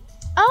Patrol.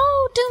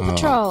 Oh, Doom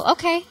Patrol.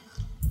 Okay.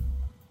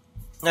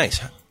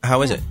 Nice.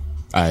 How is it?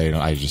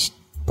 I just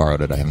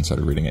borrowed it. I haven't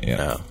started reading it yet.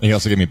 Oh. He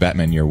also gave me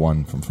Batman Year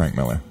One from Frank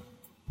Miller.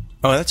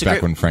 Oh, that's a Back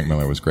great... when Frank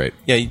Miller was great.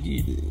 Yeah,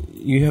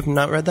 you have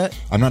not read that?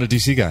 I'm not a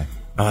DC guy.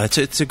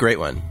 It's a great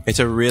one. It's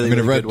a really, I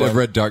mean, really good one. I've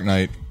read Dark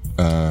Knight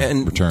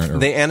and Return.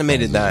 They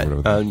animated that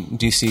whatever.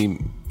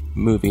 DC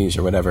movies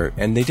or whatever,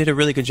 and they did a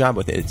really good job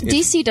with it.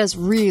 DC does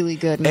really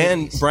good movies.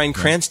 And Bryan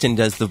Cranston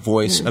does the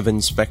voice of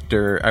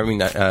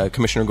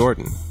Commissioner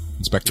Gordon.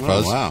 Inspector Oh,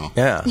 Fuzz. wow.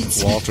 Yeah.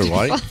 Walter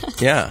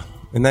White. Yeah.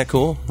 Isn't that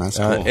cool? That's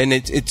cool. And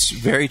it's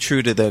very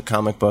true to the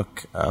comic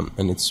book,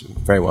 and it's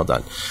very well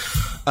done.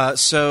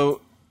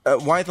 So,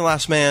 Why the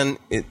Last Man,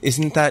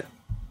 isn't that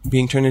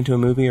being turned into a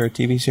movie or a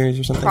TV series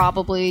or something?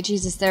 Probably.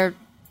 Jesus, they're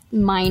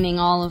mining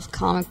all of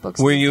comic books.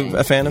 Were these you days.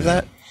 a fan of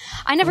that?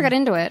 I never got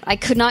into it. I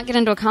could not get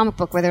into a comic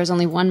book where there was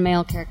only one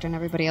male character and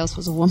everybody else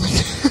was a woman.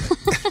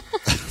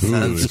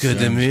 Sounds good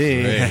to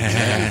me.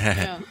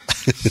 Yeah.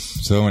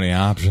 So many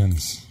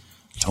options.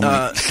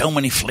 So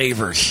many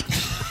flavors.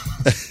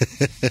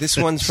 This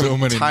one's from So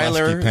many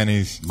Tyler. musky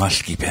pennies.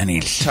 Musky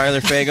pennies.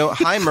 Tyler Fago.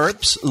 Hi,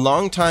 Merps.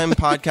 Long-time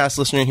podcast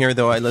listener here,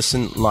 though I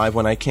listen live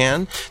when I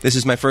can. This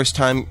is my first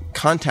time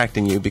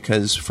contacting you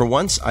because, for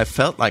once, I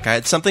felt like I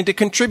had something to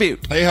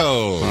contribute.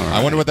 Hey-ho.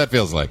 I wonder what that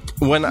feels like.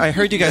 When I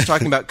heard you guys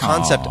talking about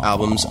concept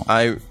albums,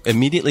 I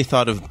immediately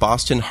thought of the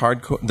Boston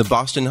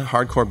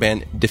hardcore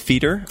band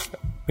Defeater.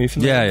 Are you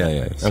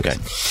familiar? Yeah.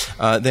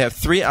 Okay. They have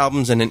 3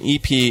 albums and an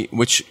EP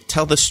which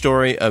tell the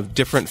story of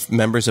different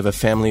members of a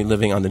family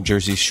living on the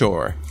Jersey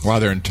Shore. Wow,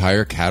 their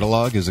entire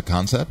catalog is a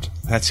concept?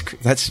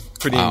 That's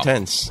pretty Wow.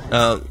 intense.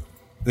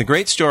 The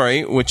great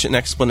story, which an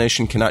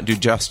explanation cannot do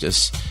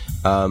justice,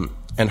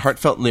 and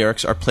heartfelt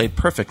lyrics are played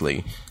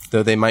perfectly,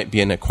 though they might be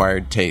an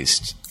acquired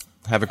taste.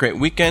 Have a great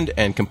weekend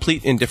and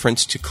complete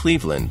indifference to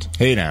Cleveland.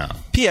 Hey now.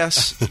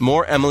 P.S.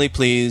 More Emily,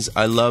 please.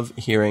 I love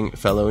hearing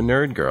fellow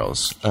nerd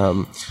girls.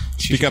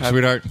 Speak up,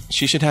 sweetheart.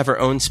 She should have her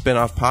own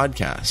spin-off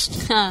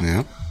podcast.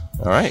 Yeah.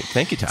 All right.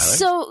 Thank you, Tyler.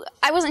 So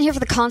I wasn't here for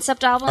the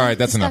concept album. All right,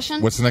 that's discussion.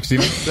 enough. What's the next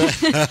email?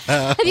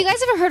 Have you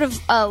guys ever heard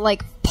of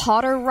like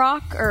Potter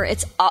Rock? Or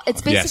it's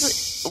basically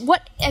Yes.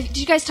 what? Did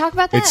you guys talk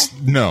about that?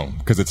 No,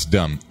 because it's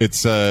dumb.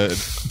 It's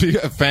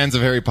fans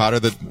of Harry Potter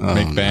that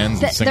make bands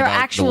and That- sing they're about the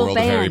actual world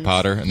of Harry bands.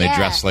 Potter, and they Yeah.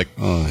 dress like,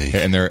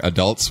 and they're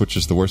adults, which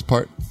is the worst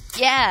part.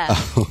 Yeah.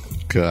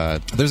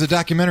 God. There's a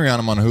documentary on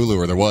them on Hulu,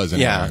 or there was.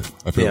 Anyway. Yeah.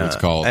 I forget Yeah. what it's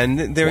called.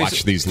 And there is-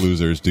 Watch these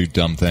losers do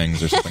dumb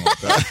things or something like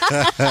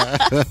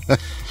that.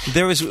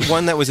 There was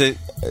one that was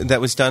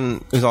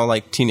done. It was all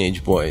like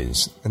teenage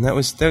boys, and that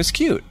was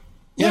cute.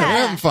 Yeah, Yeah.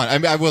 they're having fun. I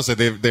mean, I will say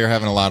they're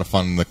having a lot of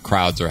fun. The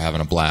crowds are having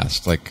a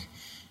blast. Like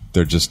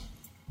they're just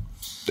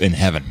in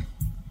heaven.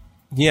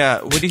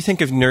 Yeah. What do you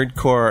think of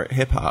nerdcore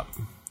hip hop?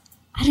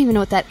 I don't even know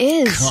what that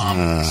is.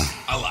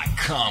 I like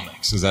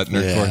comics. Is that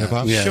nerdcore Yeah. hip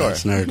hop? Yeah, Sure.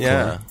 it's nerdcore.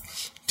 Yeah.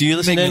 Do you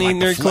listen Make to me any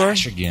like the nerdcore?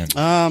 Flash again.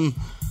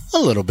 A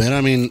little bit.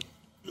 I mean,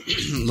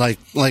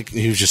 like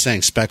he was just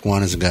saying, Spec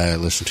One is a guy I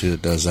listen to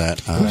that does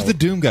that. Who's the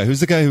Doom guy? Who's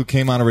the guy who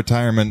came out of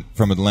retirement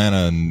from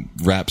Atlanta and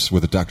raps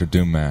with a Dr.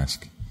 Doom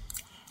mask?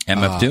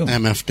 MF Doom.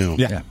 MF Doom.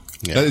 Yeah.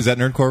 Yeah. Is that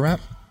nerdcore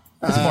rap?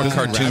 It's more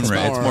cartoon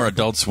rap. It's more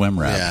Adult Swim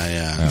rap.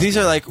 Yeah. These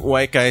are like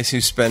white guys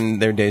who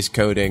spend their days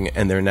coding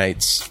and their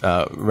nights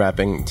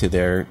rapping to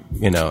their,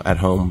 at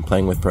home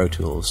playing with Pro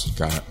Tools.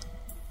 Got it.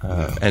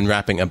 And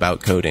rapping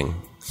about coding.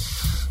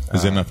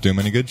 Is MF Doom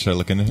any good? Should I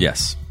look into it?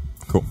 Yes.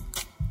 Cool.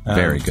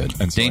 Very good.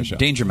 and Slideshow.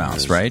 Danger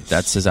Mouse, right?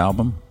 That's his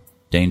album.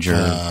 Danger.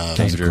 That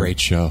was a great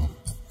show.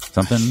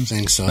 Something. I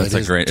think so. That's It a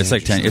is great. It's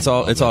like Danger 10. It's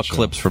all. Mouse. It's all Love that show.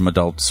 clips from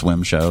Adult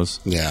Swim shows.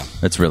 Yeah.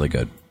 It's really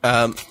good.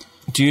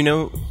 Do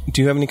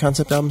you have any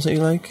concept albums that you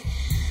like?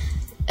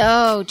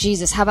 Oh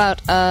Jesus! How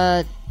about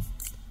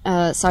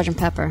Sgt.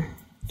 Pepper?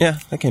 Yeah,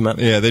 that came up.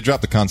 Yeah, they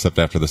dropped the concept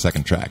after the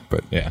second track,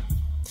 but yeah.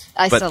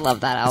 I But still love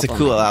that album. It's a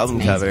cool album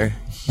amazing. cover.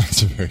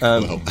 That's a very cool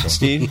album.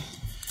 Steve?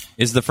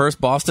 Is the first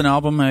Boston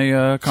album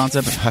a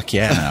concept? Fuck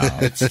yeah.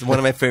 It's one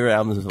of my favorite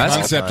albums of all time.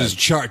 Concept is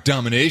chart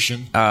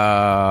domination.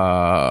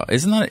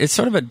 Isn't that? It's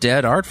sort of a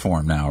dead art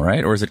form now,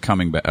 right? Or is it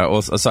coming back? Well,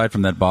 aside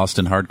from that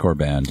Boston hardcore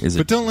band, is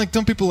it? But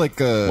don't people like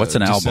what's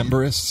an album?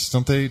 Decemberists?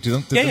 Don't they? Do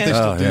they Yeah.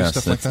 still do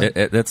stuff like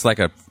that? It's like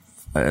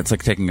it's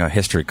like taking a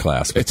history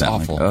class. With It's them.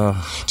 awful. Like,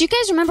 Do you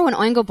guys remember when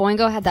Oingo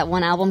Boingo had that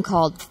one album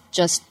called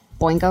Just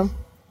Boingo?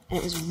 And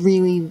it was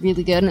really,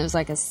 really good, and it was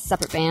like a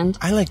separate band.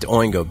 I liked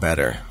Oingo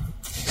better.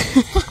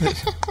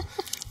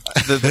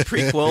 the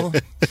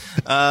prequel?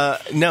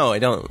 No, I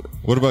don't.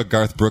 What about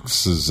Garth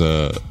Brooks's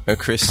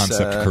Chris,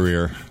 concept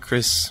career?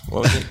 Chris,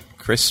 what was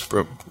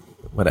it?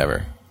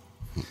 Whatever.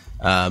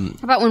 How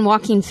about when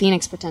Joaquin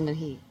Phoenix pretended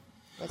he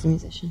was a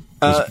musician?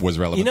 Was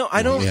relevant. You know,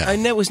 I don't. Yeah.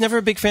 I was never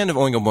a big fan of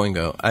Oingo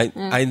Boingo.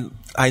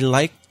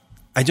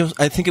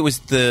 I think it was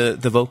the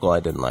vocal I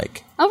didn't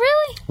like. Oh,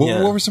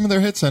 really? What were some of their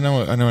hits? I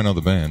know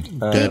the band.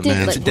 They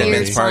did like Dead Weird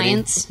Man's Party.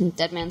 Science and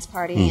Dead Man's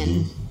Party,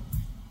 and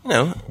You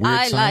know, Weird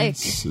I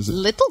Science? like Is it-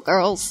 Little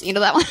Girls. You know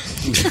that one?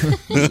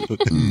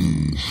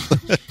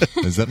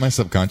 Is that my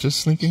subconscious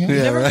sneaking in?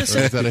 never Or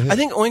listened. is that a hit? I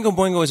think Oingo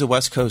Boingo is a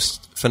West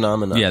Coast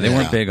phenomenon. yeah, they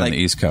weren't big on Like- the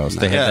East Coast.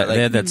 They had Yeah, that, like-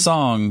 they had that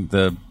song,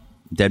 the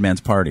Dead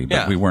Man's Party, but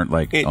Yeah. we weren't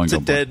like It's Oingo a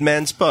Boingo. dead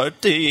man's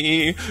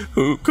party.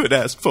 Who could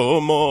ask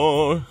for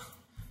more?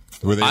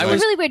 Were they I like-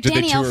 was really weird. Did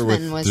they Danny tour with?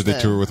 Elfman was Did they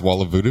the- tour with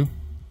Wall of Voodoo?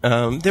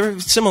 They were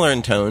similar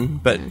in tone,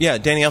 but yeah,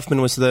 Danny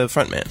Elfman was the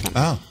frontman.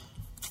 Oh.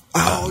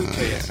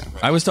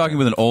 I was talking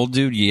with an old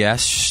dude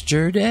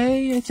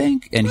yesterday, I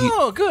think, and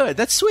Oh, good.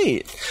 That's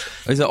sweet.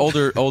 he's an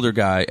older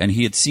guy, and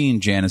he had seen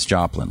Janis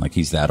Joplin, like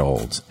he's that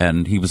old,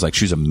 and he was like,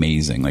 she's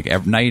amazing.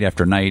 Like night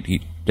after night,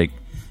 he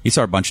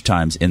saw her a bunch of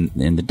times in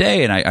the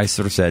day, and I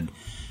sort of said,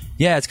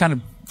 yeah, it's kind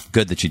of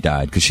good that she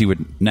died because she'd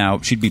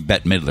be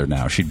Bette Midler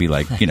now. She'd be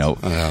like, you know,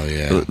 Oh,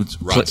 yeah.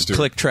 Rod Stewart.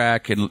 click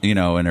track and in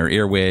her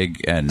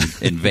earwig and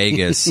in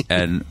Vegas.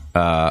 And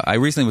I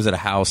recently was at a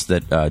house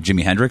that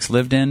Jimi Hendrix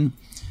lived in,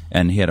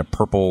 and he had a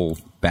purple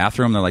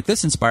bathroom. They're like,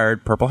 this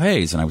inspired Purple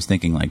Haze, and I was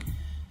thinking like,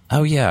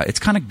 oh yeah, it's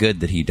kind of good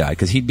that he died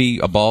because he'd be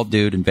a bald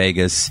dude in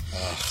Vegas,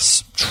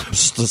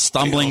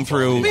 stumbling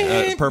through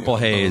Purple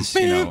Haze,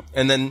 you know.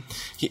 And then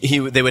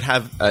they would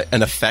have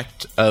an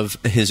effect of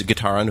his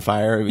guitar on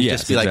fire. It would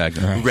Yes, just be like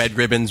exactly. red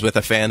ribbons with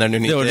a fan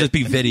underneath There would it. just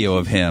be video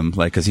of him,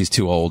 like, because he's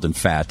too old and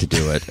fat to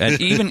do it. And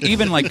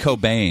even like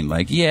Cobain,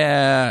 like,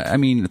 yeah, I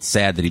mean, it's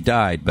sad that he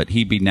died, but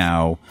he'd be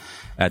now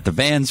at the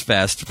Vans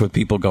Fest with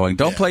people going,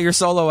 don't play your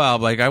solo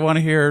album. Like, I want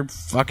to hear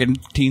fucking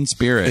Teen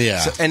Spirit. Yeah.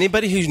 So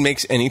anybody who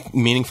makes any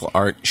meaningful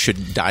art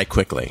should die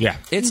quickly. Yeah.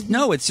 It's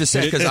just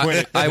sad because Quit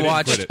it. I Quit it.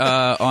 watched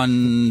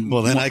on.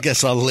 Well, then I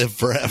guess I'll live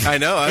forever. I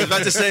know. I was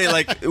about to say,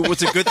 like,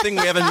 it's a good thing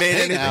we haven't made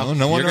anything. Well,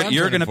 no wonder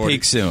You're I'm going to turning 40.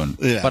 peak soon.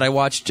 Yeah. But I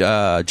watched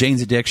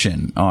Jane's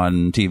Addiction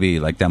on TV,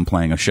 like them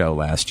playing a show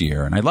last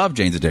year. And I love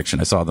Jane's Addiction.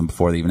 I saw them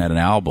before they even had an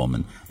album.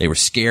 And they were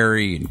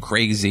scary and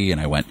crazy. And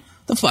I went,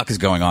 the fuck is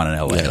going on in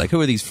L.A.? Yeah. Like, who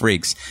are these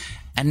freaks?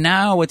 And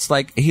now it's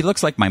like, he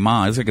looks like my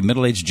mom. He's like a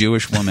middle-aged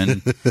Jewish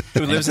woman.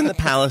 Who lives in the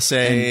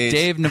Palisades. And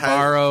Dave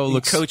Navarro he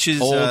looks coaches,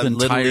 old and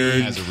Little tired.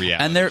 League. Has a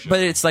reality And show.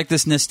 but it's like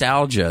this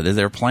nostalgia.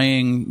 They're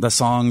playing the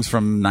songs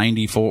from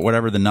 '94,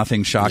 whatever, the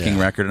Nothing Shocking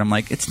Yeah. record. And I'm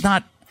like, it's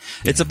not.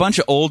 It's a bunch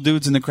of old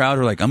dudes in the crowd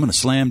who are like, I'm going to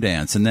slam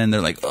dance, and then they're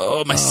like,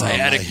 oh, my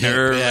sciatic hip,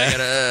 nerve. yeah.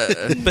 I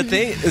gotta. But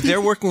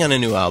they're working on a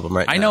new album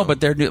right now. I know,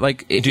 but they're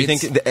like. do you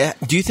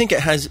think it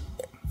has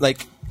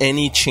like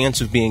any chance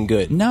of being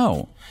good?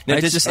 No. Now,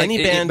 It's does just any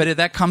like, band- but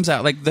that comes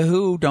out like the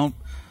Who don't.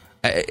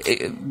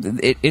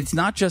 It's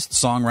not just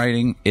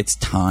songwriting; it's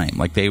time.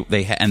 Like and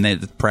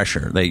the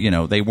pressure.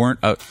 They weren't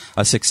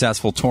a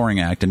successful touring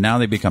act, and now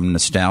they become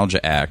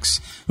nostalgia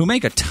acts who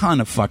make a ton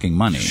of fucking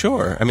money.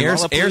 Sure. I mean, Air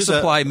Lollapalooza-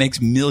 Supply makes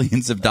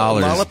millions of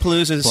dollars.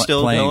 Lollapalooza is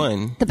still playing.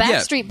 going. The Yeah.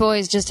 Backstreet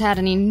Boys just had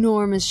an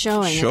enormous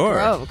showing. Sure.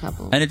 At the Grove a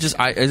couple. And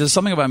there's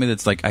something about me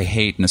that's like I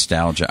hate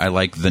nostalgia. I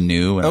like the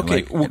new. And Okay, I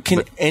like, well, can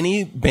but-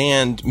 any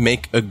band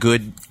make a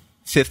good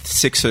 5th,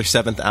 6th, or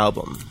 7th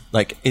album?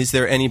 Like, is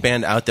there any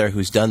band out there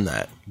who's done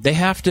that? they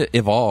have to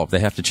evolve. They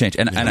have to change.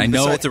 And I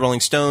know Besides the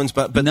Rolling Stones,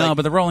 but no, like,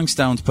 but the Rolling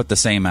Stones put the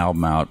same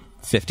album out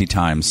 50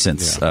 times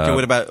since. okay,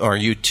 what about or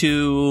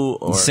U2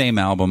 or Same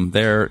album.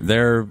 They're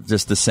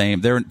just the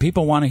same.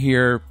 People want to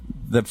hear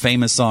the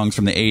famous songs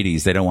from the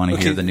 80s. They don't want to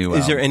hear the new album.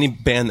 Is there any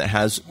band that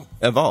has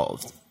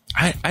evolved?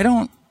 I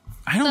don't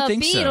The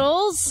think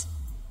Beatles.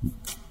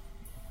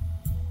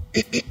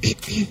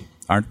 so.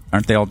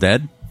 Aren't they all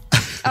dead?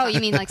 Oh,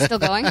 you mean like still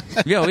going?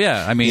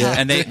 Yeah. I mean,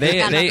 and they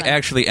Nothing.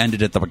 actually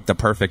ended at the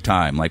perfect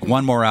time. Like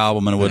one more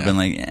album, and it would have been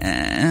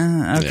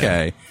like,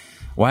 okay.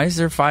 Why is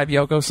there 5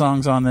 Yoko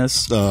songs on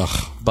this? Ugh.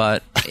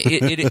 But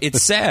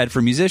it's sad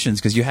for musicians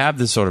because you have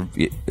this sort of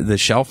the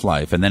shelf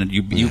life, and then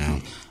you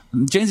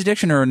Jane's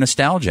Addiction are a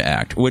nostalgia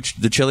act, which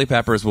the Chili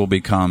Peppers will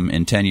become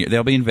in 10 years.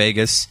 They'll be in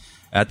Vegas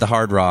at the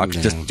Hard Rock,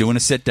 just doing a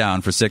sit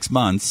down for 6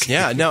 months.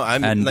 Yeah, no,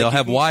 and they'll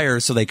have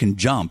wires so they can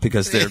jump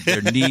because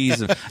their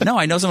knees. No,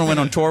 I know someone went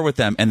on tour with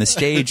them, and the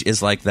stage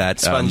is like that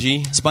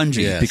spongy,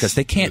 yes. because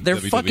they can't. They're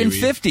fucking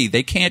 50.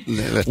 They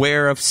can't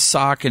wear a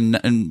sock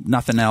and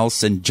nothing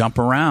else and jump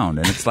around,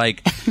 and it's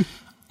like.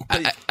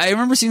 I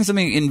remember seeing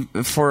something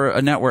for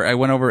a network. I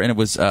went over and it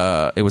was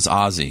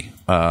Ozzy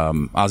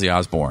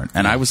Osbourne,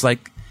 and I was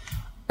like,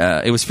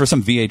 it was for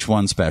some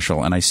VH1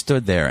 special, and I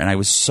stood there and I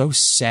was so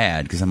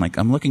sad because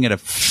I'm looking at a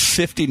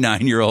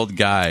 59-year-old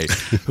guy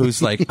who's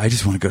like, I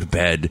just want to go to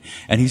bed,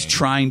 and he's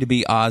trying to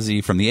be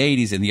Ozzy from the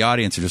 '80s, and the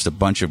audience are just a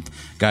bunch of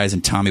guys in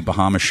Tommy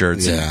Bahama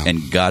shirts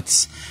and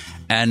guts,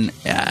 and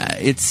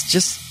it's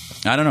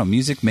just, I don't know.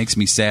 Music makes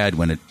me sad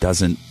when it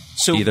doesn't.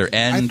 So either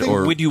end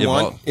or would you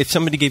want, if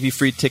somebody gave you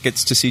free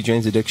tickets to see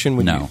Jane's Addiction?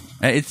 Would no,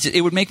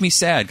 it would make me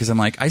sad because I'm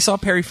like, I saw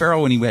Perry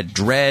Farrell when he had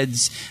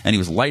dreads and he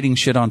was lighting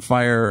shit on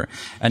fire,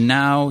 and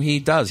now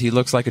he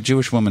looks like a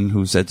Jewish woman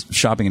who's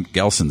shopping at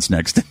Gelson's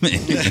next to me.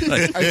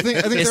 Like, I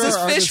think is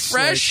this fish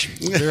fresh?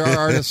 There are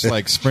artists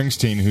like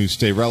Springsteen who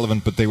stay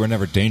relevant, but they were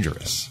never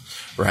dangerous.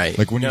 Right.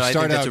 Like when you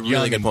start out really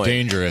young good and point.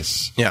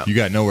 dangerous, you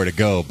got nowhere to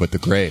go but the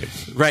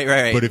grave.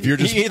 Right. But if you're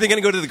either going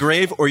to go to the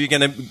grave or you're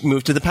going to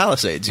move to the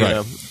Palisades, you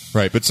know?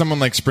 Right, but someone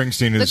like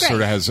Springsteen who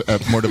sort of has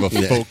more of a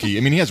folky.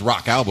 I mean, he has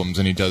rock albums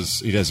and he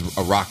does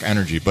a rock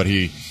energy, but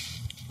he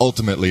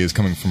ultimately is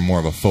coming from more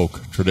of a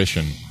folk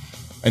tradition.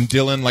 And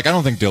Dylan, I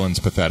don't think Dylan's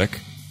pathetic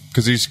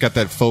because he's got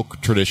that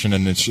folk tradition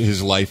and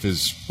his life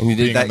is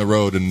being on the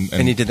road and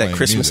he did that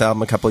Christmas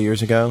album a couple of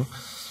years ago.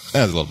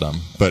 That was a little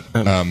dumb, but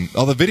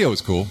the video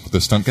was cool.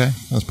 The stunt guy,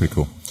 that was pretty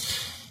cool.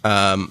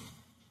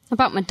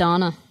 About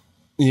Madonna.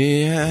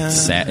 Yeah,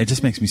 sad. It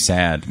just makes me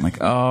sad. I'm like,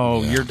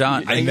 oh, you're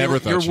done. I never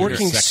thought you're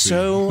working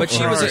so. But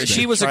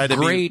she was a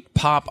great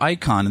pop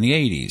icon in the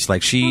 '80s.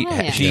 Like she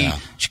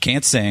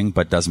can't sing,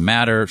 but doesn't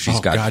matter. She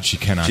cannot.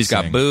 She's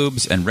got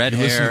boobs and red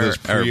hair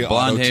or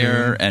blonde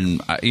hair,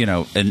 and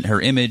and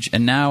her image.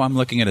 And now I'm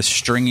looking at a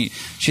stringy.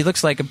 She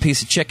looks like a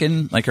piece of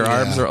chicken. Like her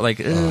arms are like.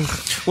 Ugh.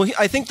 Well,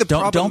 I think the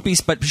problem. Don't be.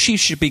 But she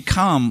should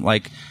become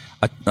like.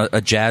 A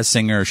jazz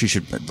singer, she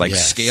should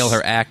scale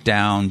her act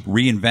down,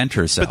 reinvent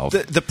herself.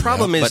 But the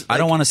problem is, but I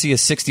don't want to see a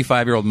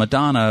 65-year-old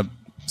Madonna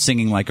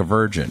singing like a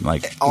virgin.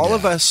 Like all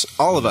of us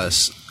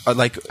are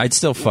like. I'd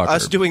still fuck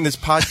us her. Doing this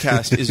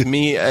podcast is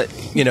me,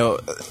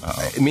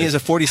 me as a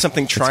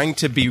 40-something trying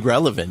to be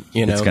relevant.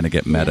 It's going to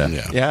get meta,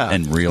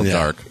 and real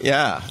dark.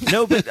 Yeah,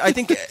 no, but I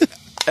think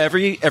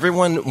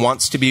everyone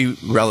wants to be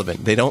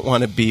relevant. They don't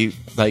want to be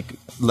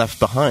left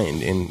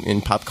behind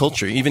in pop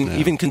culture.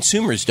 Even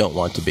consumers don't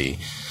want to be.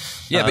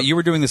 Yeah, but you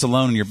were doing this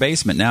alone in your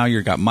basement. Now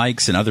you've got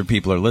mics and other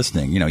people are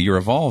listening. You're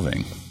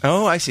evolving.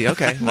 Oh, I see.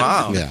 Okay.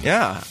 Wow.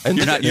 Yeah. And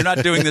you're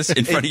not doing this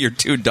in front of your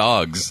two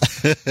dogs.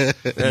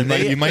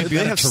 You might be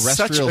on a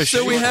terrestrial.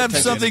 So we have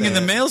something in the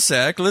mail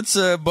sack. Let's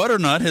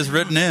Butternut has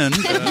written in.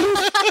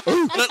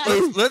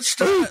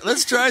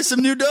 Let's try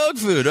some new dog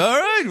food. All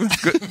right.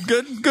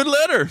 Good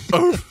letter.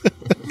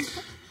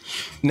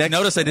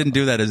 Notice I didn't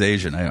do that as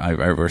Asian. I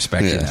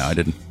respect it now. I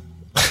didn't.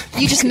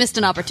 You just missed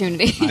an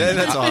opportunity.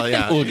 That's all.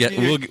 Yeah, we'll get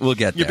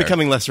there. You're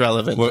becoming less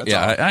relevant.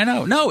 I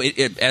know. No,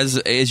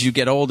 as you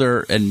get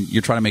older and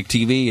you're trying to make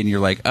TV, and you're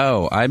like,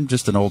 oh, I'm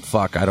just an old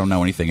fuck. I don't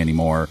know anything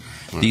anymore.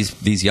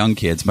 These young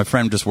kids. My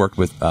friend just worked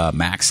with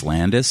Max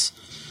Landis,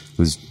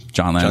 who's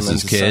John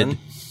Landis' kid. Son?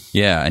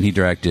 Yeah, and he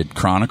directed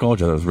Chronicle,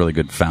 which was a really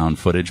good found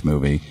footage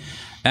movie.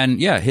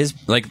 And yeah, his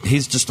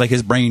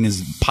brain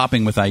is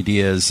popping with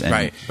ideas.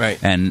 And,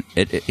 right. And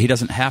he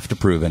doesn't have to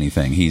prove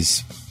anything.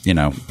 He's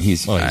a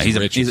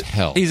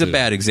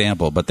bad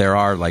example, but there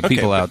are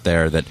people out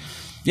there that,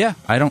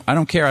 I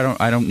don't care.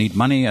 I don't need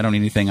money. I don't need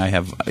anything. I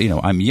have,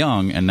 I'm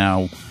young, and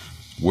now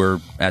we're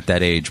at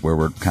that age where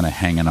we're kind of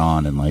hanging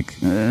on and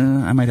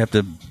I might have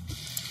to,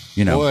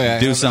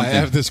 do something. I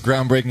have this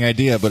groundbreaking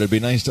idea, but it'd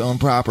be nice to own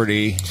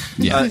property.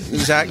 Yeah.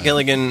 Zach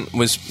Gilligan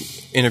was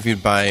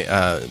interviewed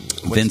by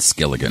Vince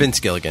Gilligan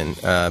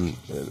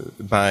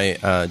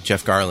by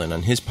Jeff Garland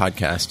on his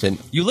podcast. And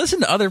you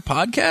listen to other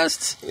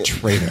podcasts?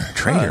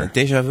 Traitor.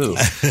 Deja vu.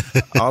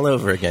 All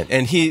over again.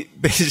 And he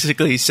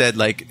basically said,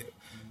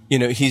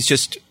 he's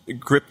just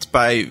gripped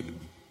by,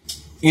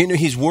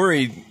 he's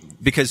worried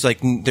because,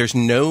 there's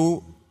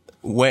no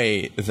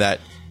way that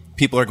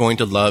people are going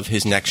to love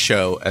his next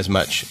show as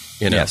much,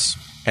 Yes.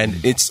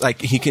 And it's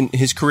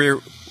his career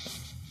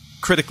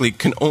critically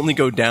can only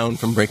go down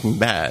from Breaking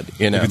Bad.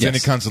 If it's any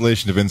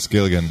consolation to Vince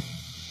Gilligan,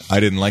 I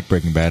didn't like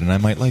Breaking Bad, and I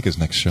might like his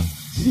next show.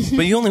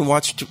 But you only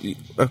watched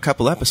a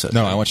couple episodes.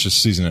 No, I watched a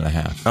season and a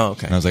half. Oh,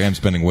 okay. And I was like, I'm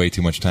spending way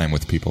too much time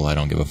with people I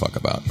don't give a fuck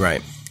about.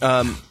 Right.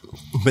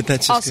 But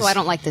that's just also, I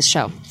don't like this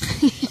show.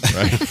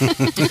 Right.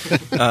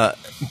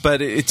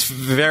 But it's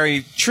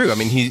very true. I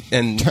mean,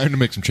 time to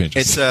make some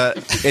changes.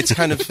 It's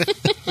kind of.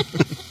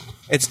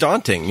 It's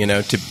daunting,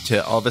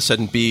 to all of a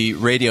sudden be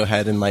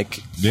Radiohead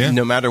and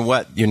no matter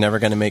what, you're never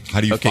going to make.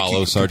 How do you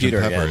follow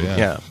Sgt. Pepper?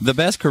 Yeah. The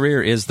best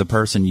career is the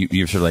person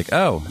you're sort of like,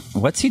 oh,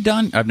 what's he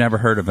done? I've never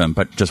heard of him,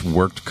 but just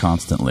worked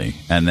constantly.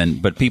 And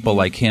then, but people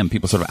like him,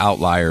 people sort of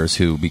outliers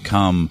who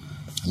become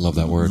I love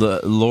that word.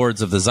 the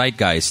lords of the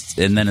zeitgeist,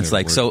 and then it's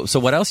like, so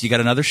what else? You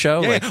got another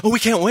show? Yeah, Like, yeah. Oh, we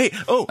can't wait.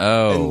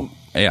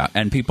 yeah,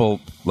 and people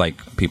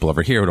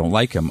over here who don't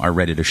like him are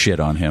ready to shit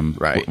on him,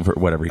 Right. For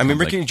whatever. I mean,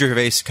 Ricky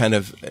Gervais kind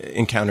of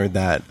encountered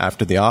that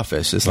after The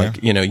Office. It's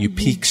like, you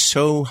peak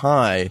so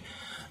high.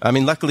 I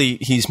mean, luckily,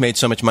 he's made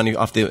so much money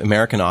off the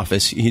American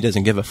Office, he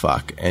doesn't give a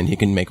fuck, and he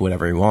can make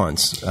whatever he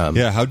wants.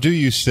 How do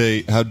you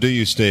stay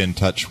in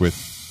touch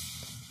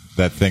with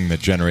that thing that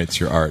generates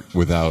your art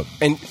without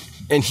And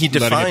he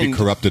defined... letting it be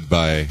corrupted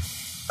by...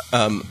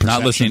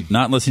 not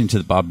listening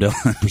to Bob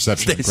Dylan,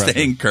 Perception,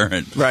 staying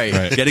current,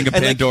 Right. Getting a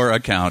Pandora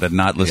account and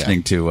not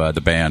listening to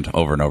the band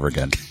over and over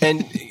again.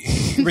 And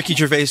Ricky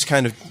Gervais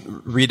kind of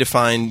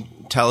redefined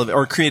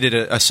or created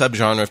a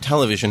subgenre of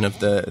television of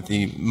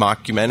the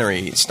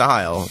mockumentary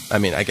style. I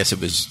mean, I guess it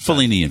was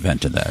Fellini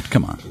invented that.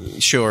 Come on,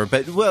 sure,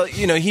 but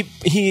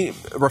he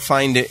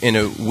refined it in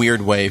a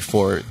weird way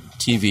for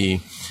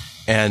TV.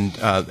 And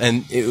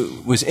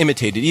it was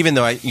imitated, even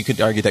though you could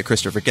argue that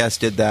Christopher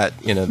Guest did that,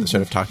 the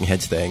sort of Talking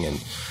Heads thing,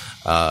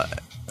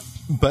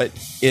 but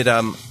it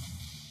and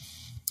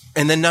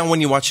then now when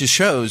you watch his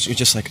shows, you're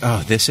just like,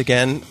 oh, this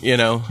again,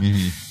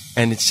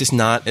 and it's just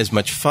not as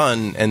much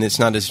fun, and it's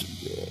not as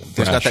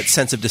there's not that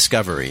sense of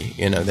discovery,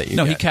 that you.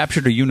 No, get. he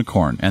captured a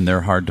unicorn, and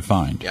they're hard to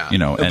find. Yeah,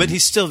 but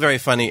he's still very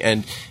funny.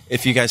 And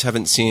if you guys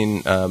haven't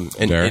seen, does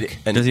he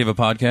have a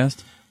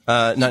podcast?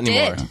 Not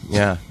anymore. Did.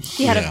 Yeah,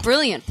 He had a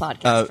brilliant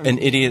podcast. An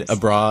Idiot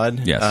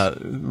Abroad. Yes.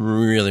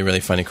 Really, really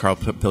funny. Carl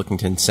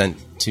Pilkington sent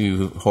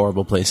to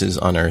horrible places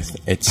on Earth.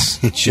 It's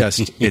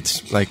just,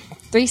 it's like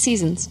 3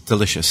 seasons.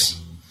 delicious.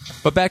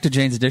 But back to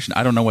Jane's Addiction,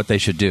 I don't know what they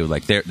should do.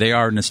 Like they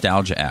are a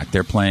nostalgia act.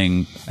 They're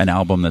playing an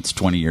album that's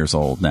 20 years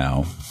old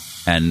now,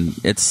 and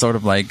it's sort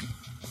of like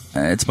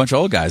it's a bunch of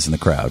old guys in the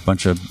crowd, a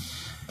bunch of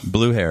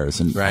blue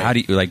hairs. And Right. how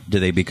do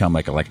they become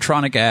like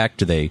electronic act?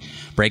 Do they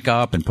break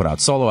up and put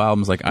out solo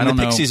albums? Like I don't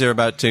know. The Pixies are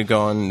about to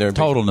go on their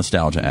Total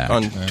nostalgia act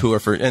on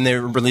tour and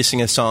they're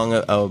releasing a song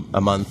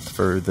a month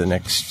for the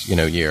next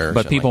year.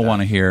 But people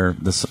want to hear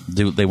this.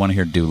 They want to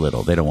hear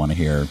Doolittle. They don't want to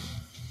hear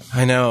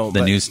I know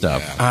the but new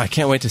stuff. I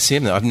can't wait to see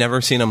them though. I've never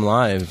seen them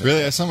live.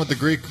 Really? I saw them with the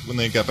Greek when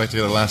they got back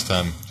together last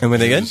time. And were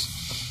they good?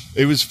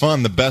 It was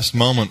fun. The best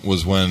moment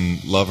was when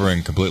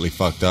Lovering completely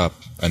fucked up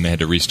and they had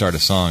to restart a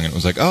song, and it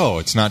was like, oh,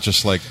 it's not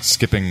just like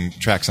skipping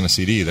tracks on a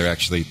CD.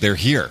 They're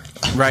here.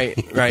 Right.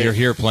 They're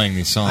here playing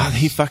these songs. Oh,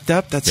 he fucked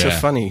up? That's so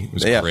funny. It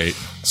was great.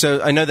 So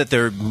I know that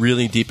they're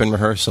really deep in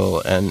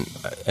rehearsal,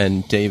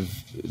 and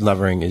Dave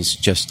Lovering is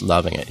just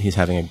loving it. He's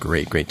having a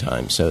great, great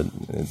time. So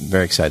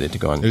very excited to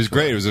go on. It was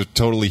great. It was a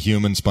totally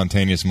human,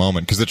 spontaneous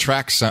moment because the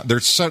tracks sound,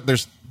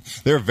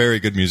 they're very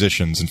good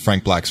musicians, and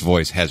Frank Black's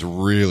voice has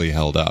really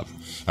held up.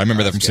 I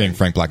remember that from seeing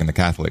Frank Black and the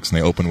Catholics, and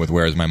they opened with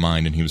 "Where Is My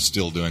Mind," and he was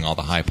still doing all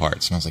the high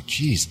parts, and I was like,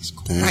 Jesus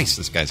Christ,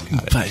 this guy's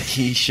got it. But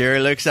he sure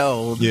looks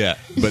old. Yeah,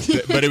 but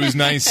it was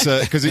nice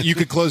because you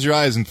could close your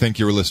eyes and think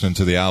you were listening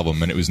to the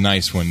album, and it was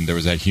nice when there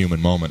was that human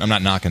moment. I'm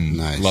not knocking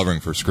Lovering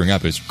for screwing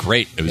up; it was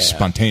great. It was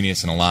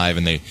spontaneous and alive,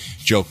 and they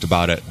joked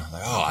about it. I was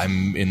like, oh,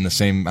 I'm in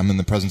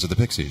the presence of the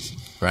Pixies.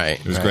 Right.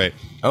 It was great.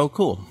 Oh,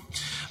 cool.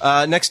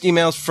 Next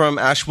email's from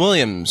Ash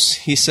Williams.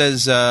 He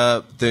says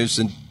there's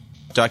a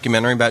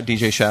documentary about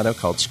DJ Shadow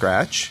called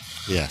Scratch.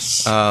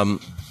 Yes. And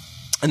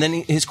then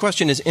his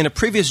question is, in a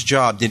previous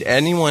job, did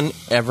anyone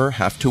ever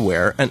have to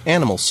wear an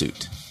animal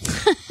suit?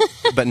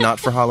 But not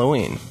for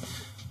Halloween.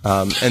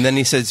 And then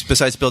he says,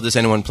 besides Bill, does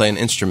anyone play an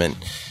instrument?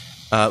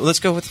 Let's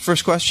go with the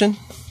first question.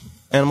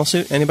 Animal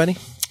suit, anybody?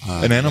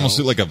 An animal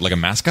suit, like a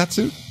mascot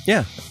suit?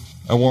 Yeah.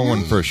 I wore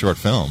one for a short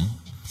film.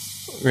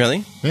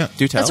 Really? Yeah.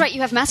 Do tell. That's right.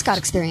 You have mascot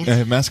experience. I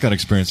have mascot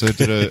experience. I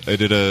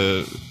did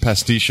a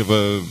pastiche of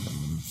a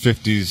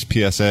 50s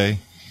PSA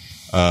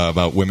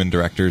about women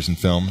directors in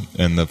film,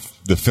 and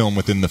the film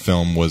within the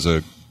film was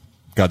a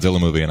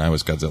Godzilla movie, and I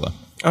was Godzilla.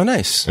 Oh,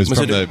 nice. It was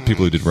from the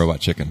people who did Robot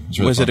Chicken. It was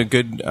really fun.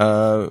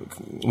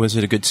 Was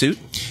it a good suit?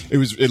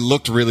 It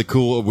looked really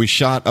cool. We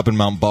shot up in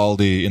Mount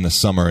Baldy in the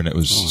summer, and it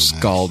was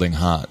scalding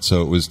hot,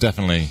 so it was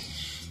definitely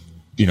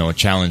a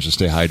challenge to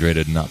stay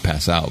hydrated and not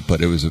pass out.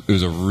 But it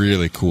was a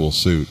really cool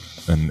suit,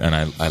 and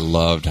I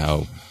loved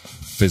how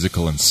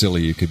physical and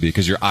silly you could be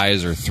because your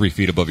eyes are 3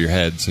 feet above your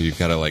head, so you've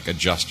got to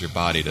adjust your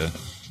body to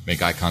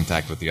make eye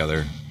contact with the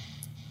other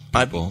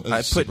people.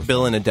 I put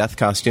Bill in a death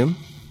costume.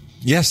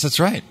 Yes, that's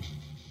right.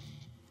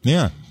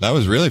 Yeah, that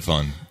was really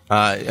fun.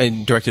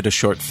 I directed a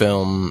short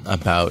film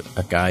about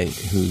a guy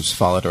who's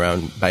followed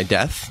around by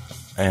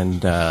death,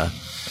 and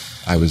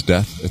I was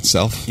death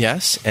itself.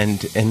 Yes,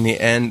 and in the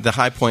end, the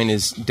high point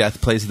is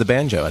death plays the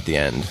banjo at the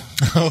end.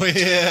 Oh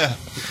yeah.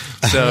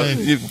 So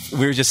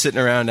we were just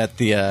sitting around at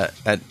the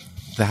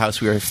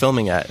house we were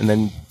filming at, and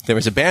then there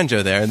was a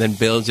banjo there, and then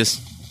Bill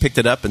just picked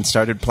it up and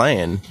started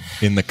playing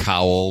in the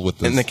cowl with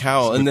the and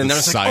then I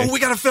was like, "Oh, we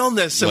got to film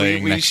this!" So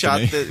we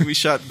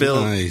shot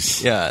Bill.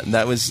 Nice. Yeah, and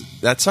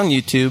that's on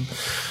YouTube.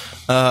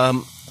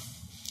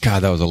 God,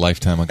 that was a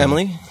lifetime ago.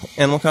 Emily,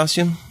 animal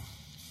costume.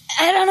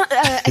 I don't know.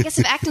 I guess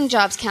if acting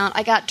jobs count,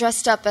 I got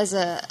dressed up as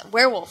a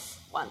werewolf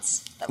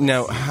once.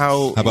 Now,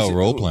 how about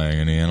role playing?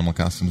 Any animal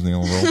costumes in the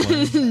old role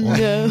playing?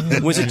 No.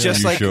 was it?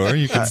 Just like sure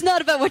you can? It's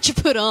not about what you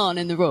put on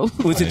in the role.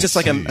 Was it just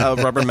like a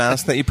rubber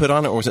mask that you put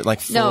on, or was it like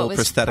full No, it was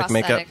prosthetic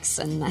makeup?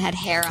 and I had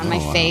hair on my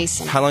face.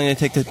 And How long did it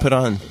take to put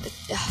on?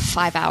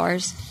 5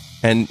 hours.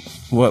 And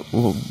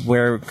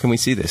where can we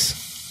see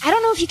this? I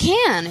don't know if you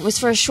can. It was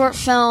for a short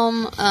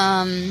film.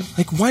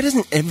 Like, why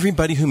doesn't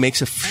everybody who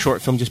makes a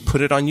short film just put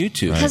it on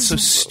YouTube? It's so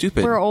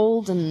stupid. We're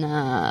old and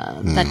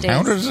that day.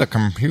 How does a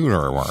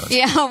computer work?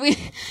 Yeah,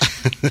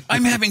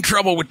 I'm having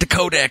trouble with the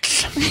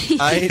codecs.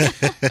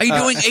 Are you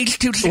doing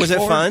H.264? Was it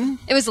fun?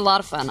 it was a lot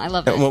of fun. I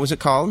loved it. What was it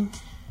called?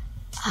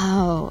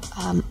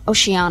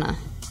 Oceana.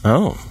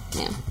 Oh,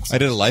 Yeah. I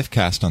did a live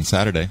cast on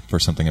Saturday for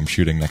something I'm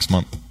shooting next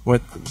month.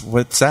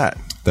 what's that?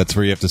 That's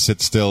where you have to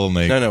sit still and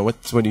they... No.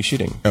 What are you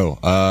shooting?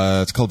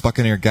 it's called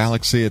Buccaneer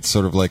Galaxy. It's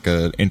sort of like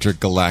an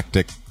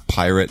intergalactic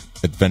pirate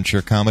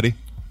adventure comedy.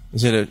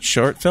 Is it a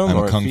short film I'm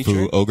or a kung feature?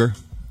 fu ogre.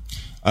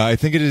 I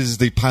think it is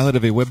the pilot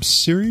of a web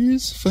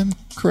series, if I'm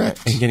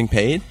correct. Are you getting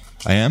paid?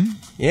 I am.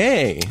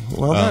 Yay!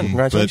 Well done.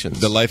 Congratulations.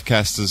 But the life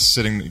cast is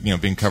sitting,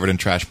 being covered in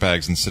trash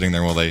bags and sitting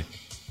there while they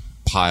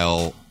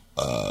pile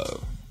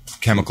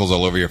chemicals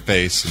all over your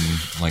face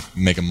and like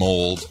make a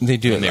mold. They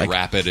do and it they like-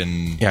 wrap it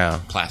in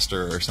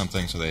plaster or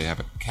something, so they have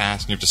a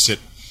cast, and you have to sit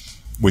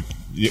with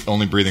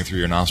only breathing through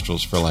your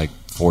nostrils for like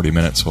 40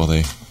 minutes while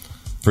they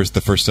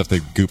the first stuff they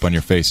goop on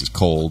your face is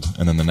cold,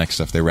 and then the next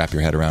stuff they wrap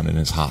your head around in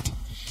is hot.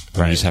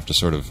 And you just have to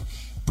sort of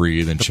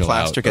breathe and chill out,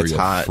 plaster or gets you'll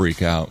hot.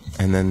 freak out.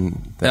 and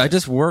then I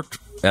just worked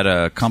at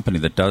a company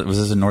that does. Was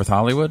this in North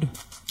Hollywood?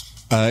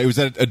 It was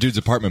at a dude's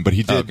apartment, but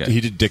he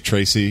did Dick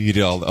Tracy. He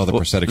did all the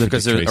prosthetics for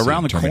because Dick Tracy.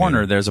 around the Terminator.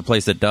 corner there's a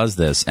place that does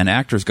this, and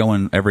actors go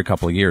in every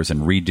couple of years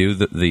and redo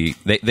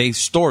they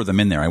store them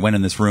in there. I went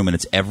in this room and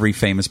it's every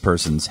famous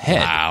person's head.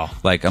 Wow.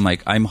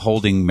 I'm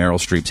holding Meryl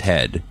Streep's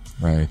head.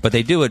 Right. But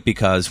they do it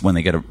because when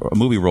they get a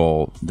movie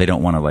role, they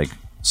don't want to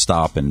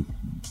stop and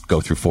go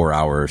through 4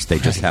 hours. They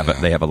just have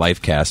a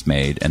life cast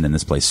made, and then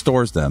this place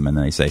stores them, and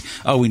then they say,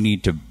 "Oh, we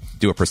need to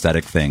do a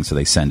prosthetic thing," so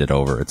they send it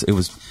over. It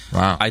was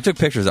wow. I took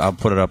pictures. I'll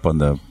put it up on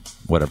the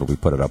whatever we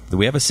put it up. Do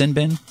we have a sin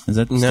bin? Is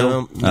that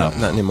no, still?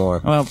 not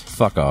anymore. Well,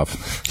 fuck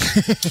off.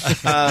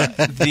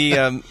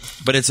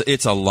 But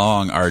it's a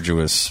long,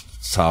 arduous,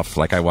 tough.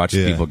 I watched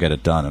people get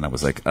it done, and I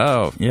was like,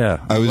 oh yeah,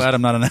 I'm glad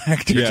I'm not an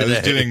actor today. I was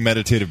doing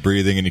meditative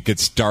breathing, and it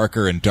gets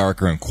darker and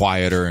darker and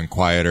quieter and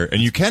quieter.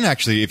 And you can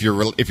actually, if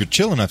you're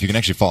chill enough, you can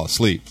actually fall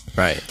asleep.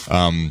 Right.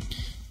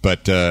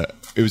 But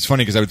it was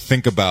funny because I would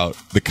think about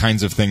the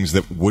kinds of things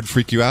that would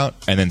freak you out,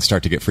 and then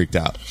start to get freaked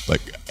out. And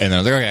then I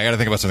was like, okay, I got to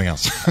think about something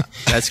else.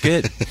 That's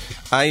good.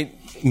 I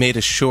made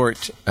a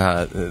short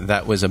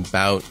that was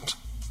about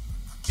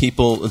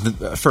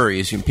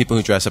furries, people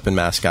who dress up in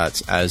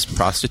mascots as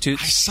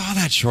prostitutes. I saw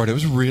that short. It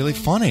was really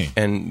funny.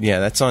 And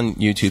that's on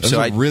YouTube. That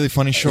was a really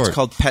funny short. It's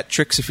called Pet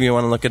Tricks if you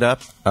want to look it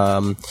up.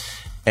 That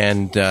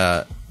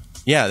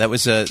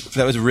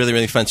was really,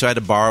 really fun. So I had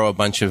to borrow a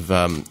bunch of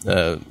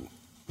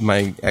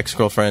my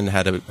ex-girlfriend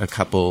had a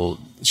couple.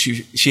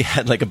 She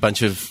had a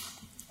bunch of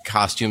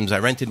costumes. I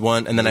rented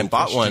one, and then I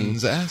bought one.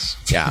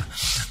 Yeah,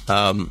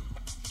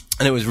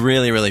 and it was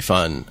really, really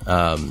fun.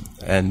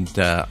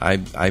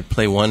 I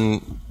play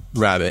one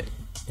rabbit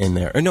in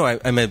there. Or no,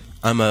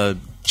 I'm a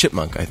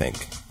chipmunk, I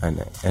think. And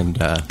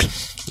that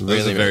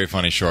was a very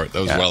funny short.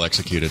 That was well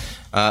executed.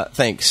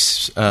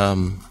 Thanks.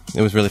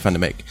 It was really fun to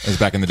make. It was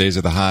back in the days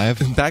of the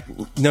Hive.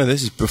 No,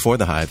 this is before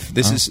the Hive.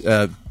 This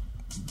is.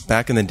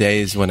 Back in the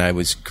days when I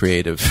was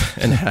creative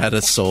and had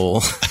a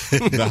soul.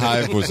 The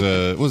Hive was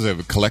a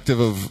collective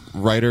of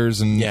writers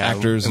and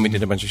actors. And we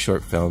did a bunch of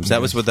short films.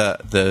 That was what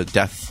the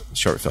Death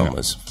short film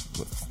was,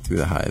 through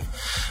the Hive.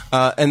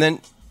 And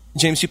then,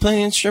 James, do you play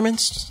any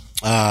instruments?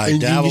 I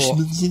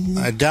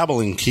dabble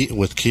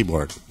with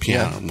keyboard,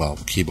 piano. Yeah. Well,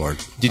 keyboard.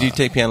 Did you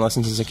take piano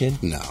lessons as a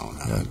kid? No,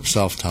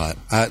 self-taught.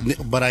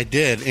 But I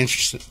did.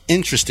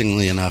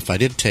 Interestingly enough, I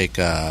did take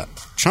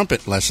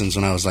trumpet lessons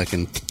when I was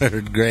in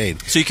third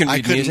grade. So you can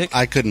read music?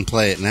 I couldn't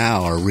play it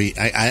now or read.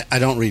 I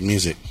don't read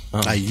music.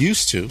 I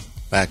used to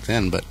back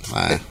then, but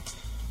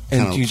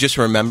and you just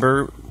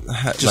remember?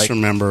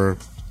 Remember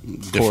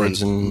chords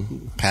different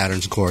and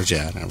patterns, chords,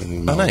 and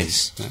everything. Oh,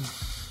 nice. Yeah.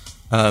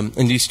 And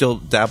do you still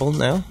dabble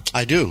now?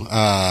 I do.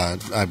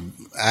 I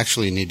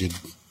actually need to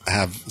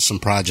have some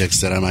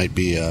projects that I might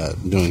be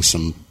doing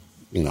some,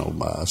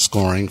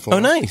 scoring for. Oh,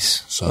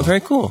 nice. So very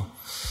cool.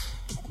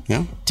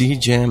 Yeah.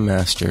 D-Jam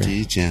Master.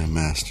 Key Jam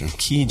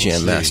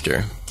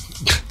Master.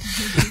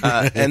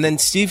 And then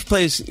Steve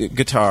plays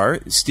guitar.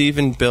 Steve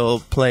and Bill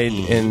played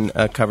in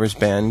a covers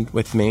band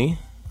with me,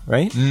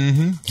 right?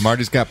 Mm-hmm.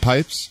 Marty's got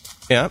pipes.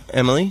 Yeah.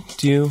 Emily,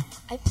 do you?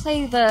 I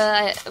play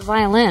the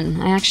violin.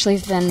 I actually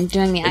have been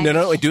doing the Irish.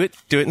 No, do it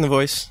in the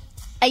voice.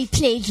 I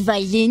played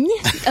violin,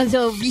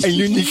 although I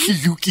learned the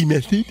Suzuki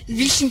method.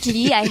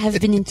 Recently I have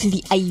been into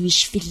the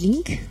Irish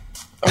fiddling.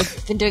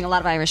 I've been doing a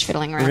lot of Irish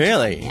fiddling around.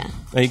 Really? Yeah.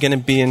 Are you going to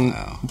be in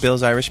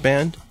Bill's Irish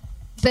band?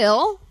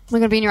 Bill? We're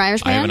going to be in your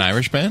Irish band? I have an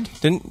Irish band.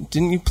 Didn't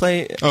you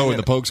play? Oh, in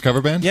the Pogues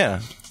cover band?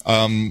 Yeah.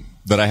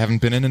 that I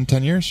haven't been in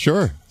 10 years?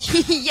 Sure.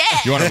 Yeah.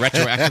 You want to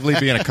retroactively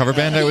be in a cover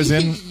band I was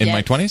in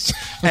my 20s?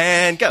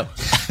 And go.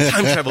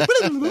 Time travel.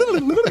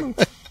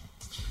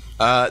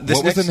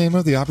 What was the name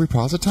of the Aubrey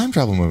Plaza time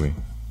travel movie?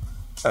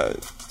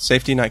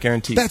 Safety Not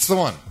Guaranteed. That's the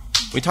one.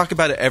 We talk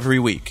about it every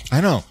week.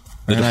 I know.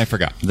 And I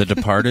forgot. The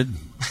Departed.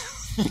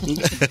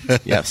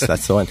 Yes,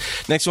 that's the one.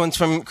 Next one's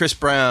from Chris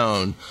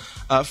Brown.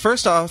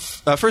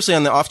 Firstly,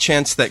 on the off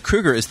chance that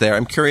Kruger is there,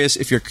 I'm curious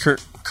if your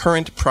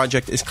current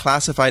project is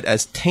classified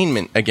as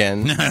tainment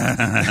again.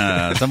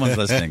 Someone's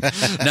listening.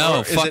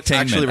 No, Or fuck is it tainment.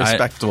 actually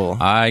respectable?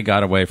 I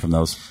got away from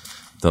those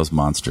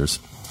monsters.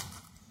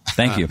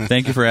 Thank you.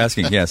 Thank you for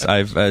asking. Yes,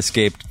 I've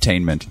escaped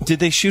tainment. Did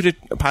they shoot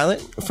a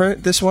pilot for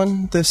this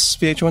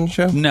VH1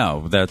 show?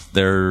 No, that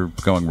they're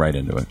going right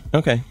into it.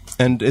 Okay.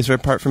 And is there a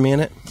part for me in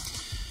it?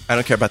 I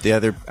don't care about the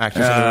other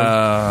actors in the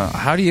room.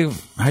 How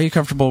are you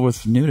comfortable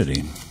with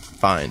nudity?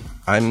 Fine.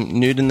 I'm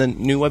nude in the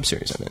new web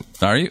series I'm in.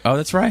 Are you? Oh,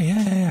 that's right.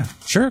 Yeah.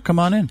 Sure, come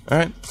on in. All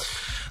right.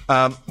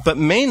 But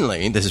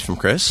mainly, this is from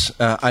Chris,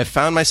 I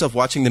found myself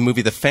watching the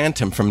movie The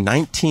Phantom from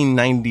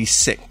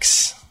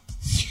 1996.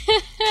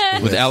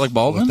 With Alec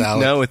Baldwin?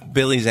 No, with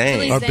Billy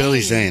Zane. Or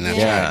Billy Zane, that's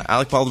Yeah, right.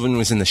 Alec Baldwin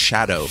was in The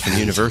Shadow from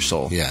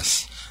Universal.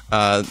 Yes.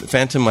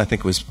 Phantom, I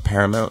think, was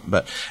Paramount.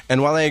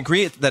 And while I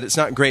agree that it's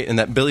not great and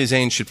that Billy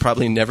Zane should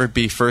probably never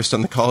be first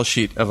on the call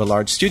sheet of a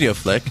large studio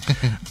flick,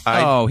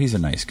 He's a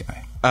nice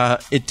guy.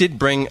 it did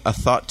bring a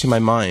thought to my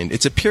mind.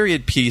 It's a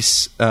period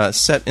piece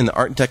set in the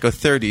Art Deco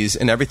 30s,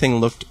 and everything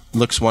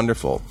looks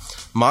wonderful.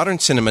 Modern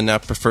cinema now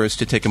prefers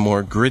to take a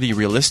more gritty,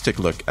 realistic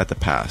look at the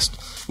past.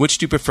 Which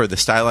do you prefer, the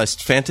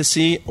stylized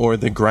fantasy or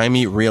the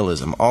grimy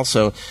realism?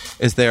 Also,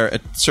 is there a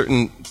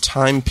certain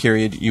time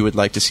period you would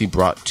like to see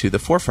brought to the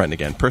forefront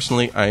again?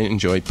 Personally, I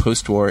enjoy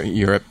post-war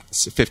Europe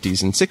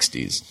 50s and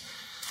 60s.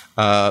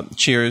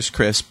 Cheers,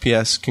 Chris.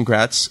 P.S.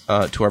 Congrats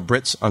to our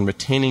Brits on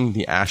retaining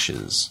the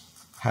Ashes.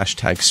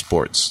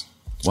 #sports.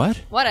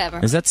 What? Whatever.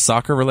 Is that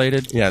soccer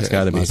related? Yeah, it's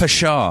got to be.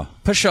 Pshaw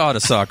to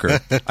soccer.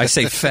 I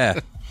say feh.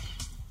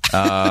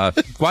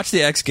 Watch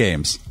the X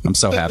Games. I'm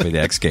so happy the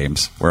X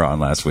Games were on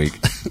last week.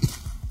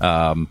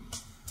 That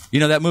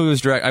movie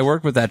was direct. I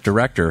worked with that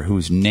director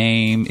whose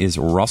name is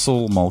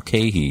Russell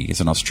Mulcahy.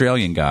 He's an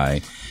Australian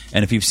guy,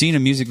 and if you've seen a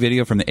music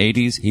video from the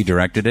 80s, he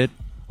directed it.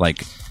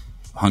 Like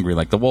Hungry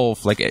Like the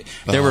Wolf. Like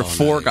there were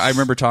four. Nice. I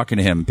remember talking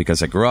to him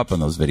because I grew up on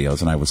those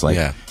videos, and I was like,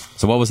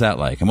 "So what was that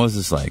like? And what was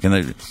this like?"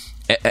 And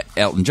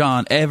Elton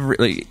John,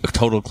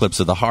 Total Eclipse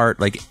of the Heart,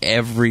 like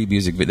every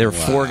music video. There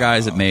were four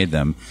guys that made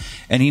them,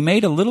 and he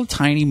made a little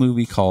tiny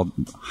movie called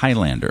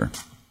Highlander.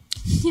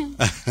 There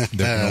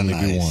can only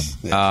be one.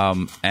 Yeah.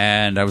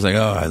 And I was like,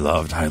 I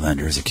loved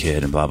Highlander as a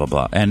kid, and blah blah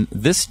blah. And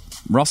this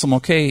Russell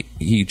Mulcahy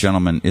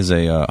gentleman is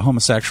a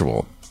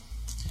homosexual.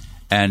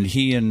 And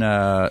he and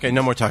Okay,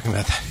 no more talking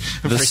about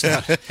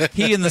that.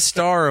 he and the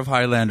star of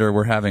Highlander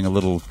were having a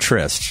little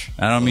tryst.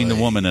 I don't mean the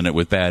woman in it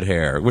with bad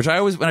hair, which I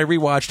always, when I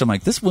rewatched, I'm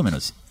like, this woman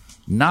is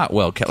not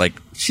well kept. Like,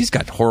 she's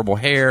got horrible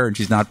hair and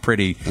she's not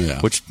pretty.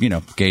 Yeah. Which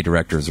gay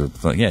directors are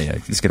like,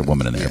 just get a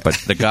woman in there. But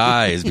the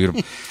guy is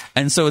beautiful,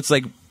 and so it's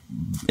like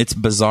it's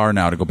bizarre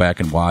now to go back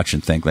and watch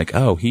and think like,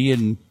 he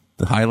and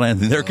the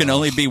Highlander, there can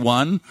only be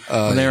one.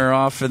 And they're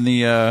off in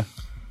the.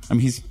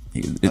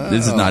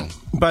 This is not.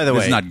 By the way,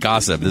 this is not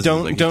gossip. This is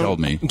what he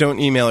told me. Don't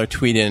email or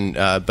tweet in.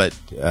 But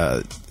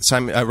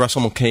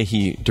Russell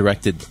Mulcahy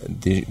directed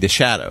the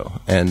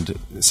Shadow, and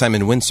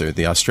Simon Windsor,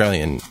 the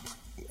Australian.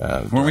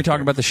 Weren't we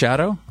talking about The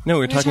Shadow? No, we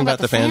were talking about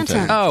the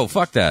Phantom. Oh,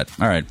 fuck that!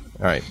 All right,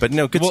 But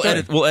no, good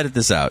start. We'll edit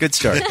this out. Good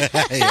start.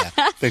 Yeah,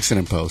 fix it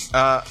in post.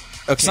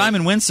 Okay.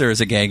 Simon Windsor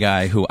is a gay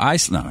guy who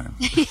Mr.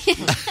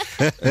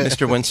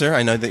 Windsor,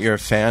 I know that you're a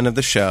fan of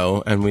the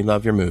show, and we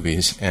love your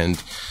movies.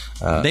 And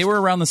they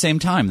were around the same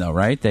time, though,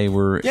 right? They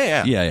were.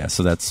 Yeah.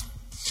 So that's.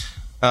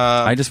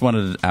 I just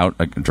wanted out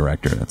a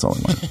director. That's all I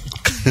wanted.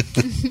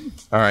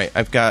 all right,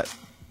 I've got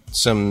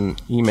some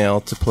email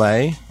to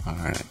play. All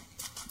right.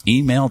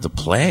 Email to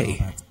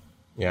play.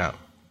 Yeah.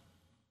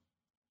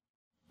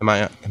 Am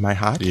I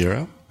hot? You're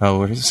up.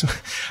 Oh,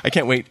 I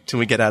can't wait till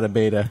we get out of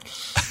beta.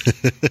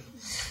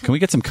 Can we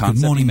get some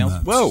concept morning,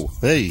 emails? Merps. Whoa.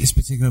 Hey. At this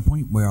particular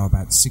point, we are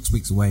about 6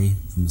 weeks away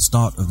from the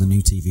start of the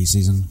new TV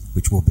season,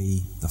 which will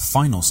be the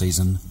final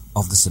season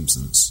of The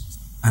Simpsons.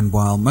 And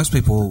while most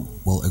people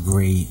will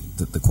agree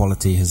that the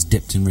quality has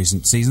dipped in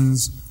recent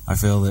seasons, I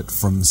feel that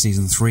from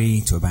season 3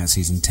 to about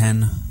season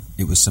 10,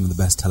 it was some of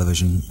the best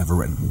television ever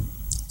written.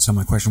 So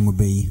my question would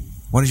be,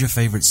 what is your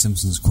favourite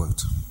Simpsons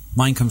quote?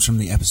 Mine comes from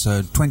the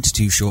episode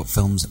 22 Short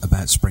Films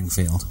About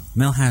Springfield.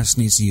 Milhouse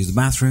needs to use the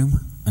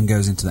bathroom and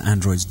goes into the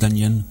android's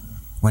dungeon.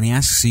 When he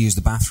asks to use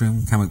the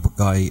bathroom, Comic Book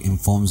Guy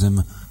informs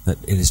him that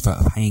it is for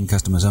paying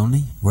customers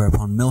only,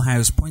 whereupon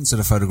Milhouse points at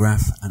a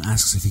photograph and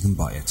asks if he can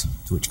buy it,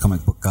 to which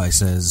Comic Book Guy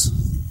says,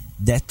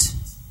 "That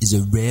is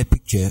a rare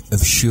picture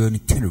of Sean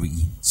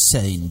Connery,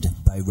 signed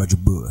by Roger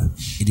Moore.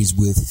 It is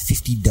worth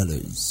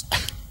 $50.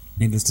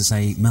 Needless to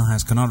say,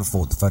 Milhouse cannot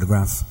afford the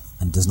photograph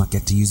and does not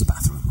get to use the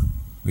bathroom.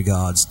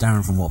 Regards,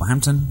 Darren from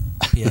Wolverhampton.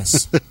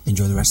 P.S.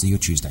 Enjoy the rest of your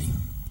Tuesday."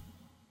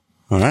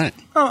 All right.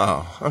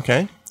 Oh,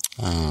 okay.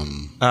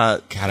 God,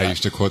 I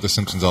used to quote The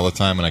Simpsons all the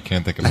time, and I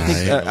can't think of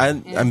it.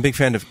 I'm a big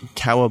fan of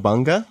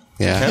Cowabunga.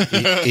 Yeah.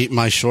 Eat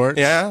my shorts.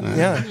 Yeah. All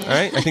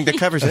right. I think that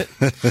covers it.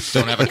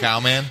 Don't have a cow,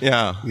 man?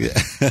 Yeah.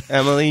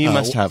 Emily, you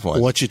must have one.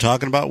 What you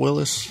talking about,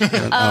 Willis? Wait.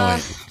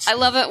 I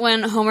love it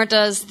when Homer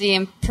does the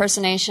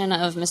impersonation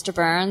of Mr.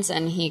 Burns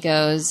and he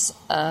goes,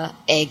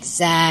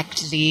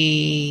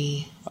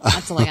 exactly.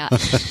 That's all I got.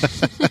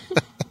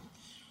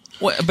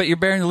 Well, but you're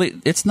bearing the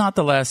lead. It's not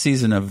the last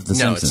season of The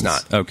Simpsons. No,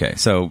 it's not. Okay,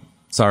 so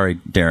sorry,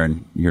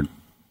 Darren.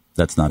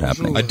 That's not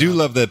happening. I do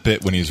love that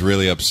bit when he's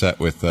really upset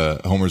with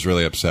Homer's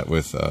really upset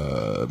with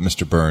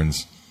Mr.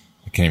 Burns.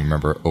 I can't even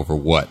remember over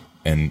what,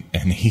 and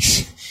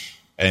he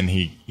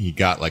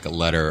got like a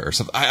letter or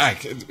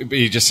something.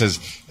 He just says,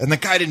 and the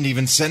guy didn't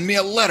even send me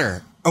a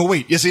letter. Oh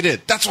wait, yes he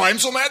did. That's why I'm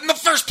so mad in the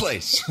first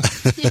place.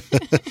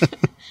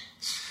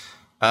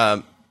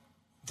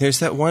 There's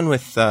that one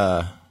with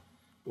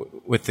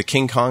the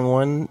King Kong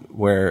one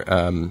where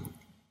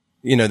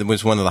there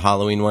was one of the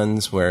Halloween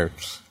ones where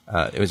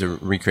it was a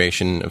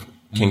recreation of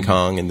King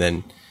Kong, and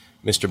then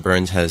Mr.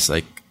 Burns has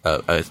like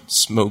a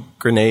smoke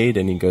grenade,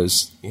 and he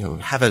goes,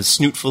 have a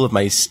snootful of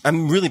my.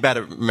 I'm really bad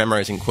at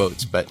memorizing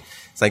quotes, but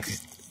it's like,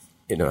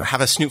 have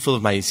a snootful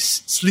of my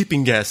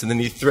sleeping gas, and then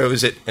he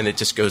throws it, and it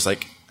just goes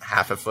like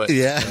half a foot,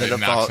 Yeah. and then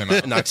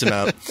It knocks him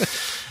out.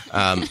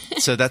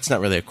 So that's not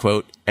really a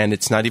quote, and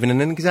it's not even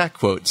an exact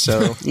quote.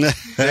 So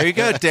there you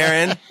go,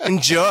 Darren.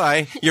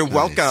 Enjoy. You're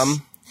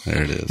welcome.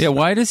 There it is. Yeah,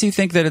 why does he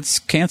think that it's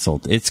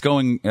canceled? It's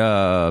going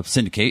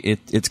syndicate.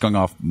 It's going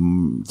off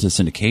to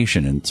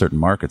syndication in certain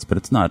markets, but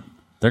it's not.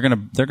 They're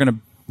gonna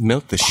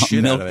Milk the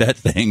shit milk out of it. that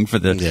thing for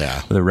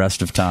the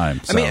rest of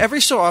time. I mean,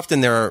 every so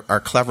often there are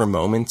clever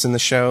moments in the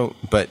show,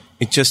 but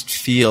it just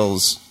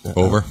feels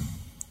Over.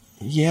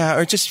 Yeah,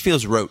 or it just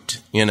feels rote.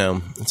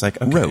 It's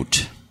like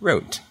okay.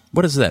 Rote.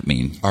 What does that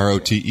mean?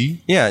 ROTE?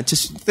 Yeah,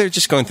 they're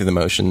just going through the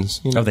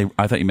motions.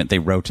 I thought you meant they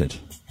wrote it.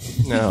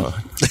 No.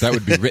 That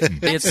would be written.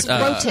 It's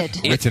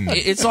Roted. Written.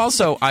 It's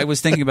also. I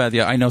was thinking about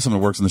I know someone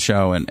who works on the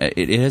show, and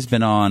it has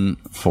been on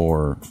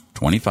for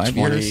 25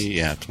 years.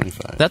 Yeah,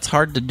 25. That's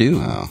hard to do.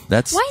 Wow.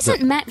 That's Why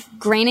isn't Matt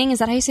Groening? Is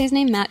that how you say his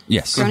name? Matt.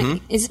 Yes.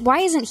 Groening? Why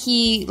isn't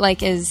he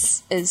like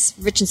as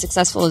rich and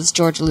successful as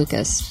George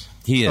Lucas?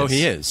 He is. Oh,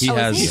 he is. He Oh,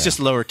 has. is he? He's just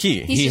lower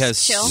key. He's He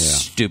just has chill?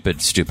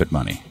 stupid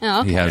money. Oh,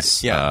 okay. He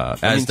has, Yeah.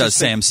 as does just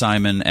Sam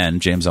Simon and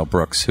James L.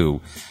 Brooks,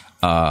 who,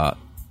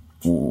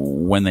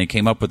 when they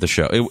came up with the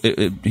show,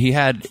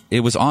 it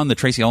was on the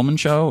Tracy Ullman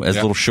show as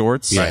little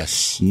shorts.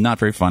 Yes. Not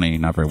very funny,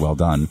 not very well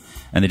done.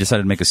 And they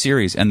decided to make a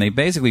series, and they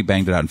basically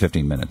banged it out in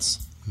 15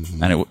 minutes.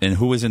 Mm-hmm. And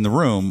who was in the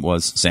room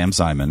was Sam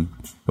Simon,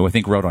 who I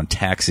think wrote on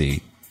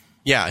Taxi.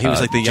 Yeah, he was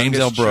like the James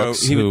L. youngest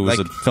Brooks, show, who was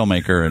a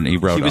filmmaker, and he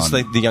wrote He was on...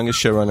 like the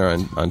youngest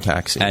showrunner on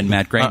Taxi. and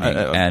Matt Groening,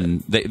 and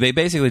they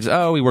basically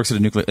just, he works at a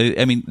nuclear.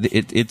 I mean,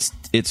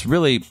 it's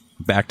really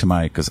back to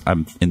because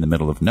I'm in the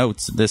middle of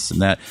notes, this and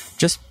that.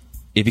 Just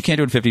if you can't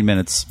do it in 15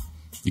 minutes,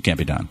 you can't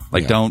be done.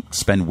 Like, don't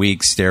spend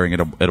weeks staring at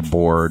a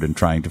board and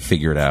trying to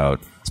figure it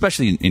out,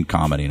 especially in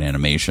comedy and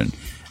animation.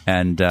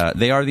 And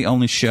they are the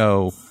only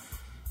show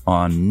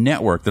on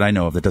network that I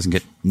know of that doesn't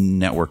get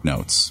network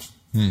notes.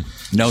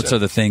 Notes are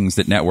the things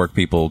that network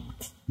people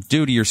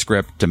do to your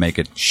script to make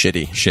it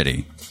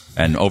shitty,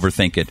 and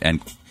overthink it.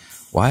 And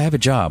why have a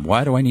job?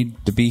 Why do I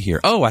need to be here?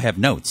 Oh, I have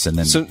notes. And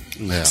then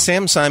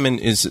Sam Simon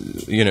is,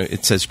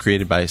 it says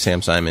created by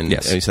Sam Simon.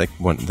 Yes. He's like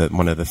one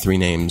of the three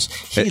names.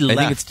 I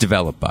think it's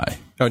developed by.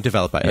 Oh,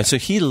 developed by. Yeah. So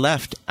he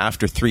left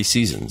after 3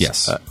 seasons.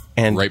 Yes.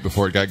 And Right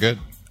before it got good?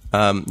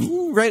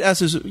 right as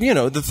his,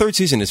 the third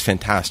season is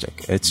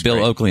fantastic. It's Bill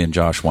great. Oakley and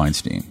Josh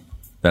Weinstein.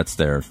 That's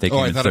their. They came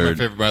I in thought third.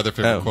 of my other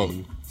favorite quote.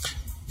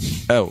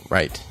 Oh,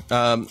 right.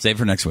 Save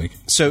for next week.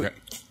 So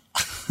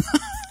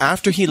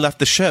after he left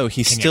the show,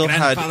 he still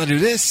had do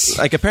this?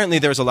 like apparently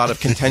there was a lot of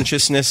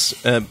contentiousness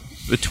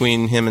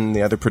between him and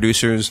the other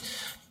producers,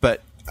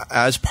 but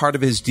as part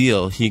of his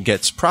deal, he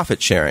gets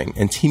profit sharing,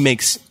 and he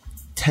makes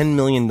 $10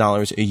 million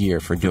a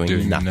year for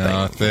doing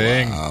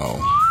nothing.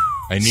 Wow.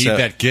 I need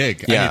that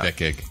gig. Yeah. I need that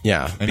gig.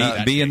 Yeah. I need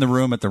that Be gig. in the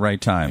room at the right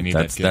time. I need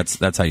that gig.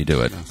 That's how you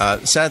do it.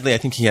 Sadly, I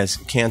think he has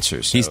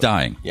cancer. So, He's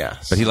dying. Yeah,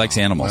 but he likes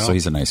animals, so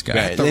he's a nice guy.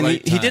 Right. the And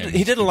right he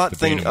did a lot the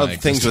bane of my of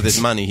things with his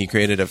existence. money. He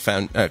created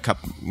a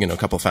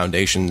couple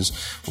foundations.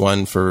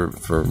 One for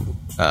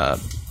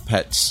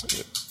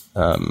pets,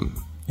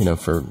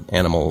 for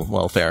animal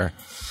welfare.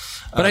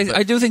 But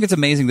I do think it's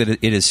amazing that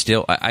it is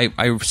still.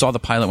 I saw the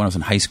pilot when I was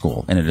in high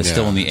school, and it is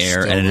still in the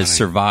air, still and it has running.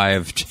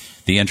 survived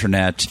the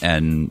internet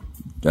and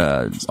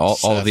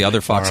all of the other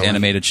Fox MacFarlane.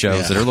 animated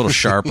shows that are a little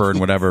sharper and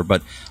whatever.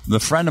 But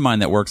the friend of mine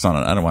that works on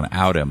it, I don't want to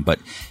out him, but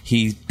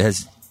he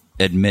has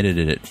admitted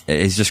it.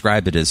 He's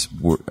described it as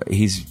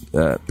he's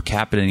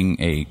captaining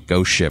a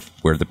ghost ship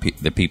where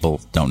the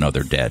people don't know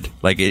they're dead.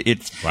 Like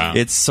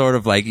it's sort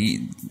of like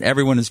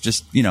everyone is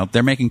just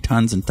they're making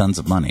tons and tons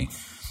of money.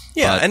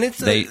 Yeah, But and it's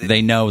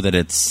they know that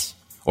it's,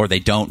 or they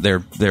don't.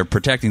 They're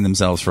protecting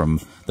themselves from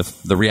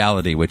the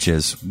reality, which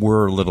is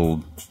we're a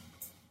little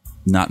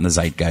not in the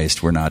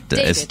zeitgeist. We're not.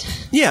 Dated.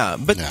 Yeah,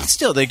 but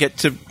still, they get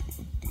to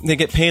they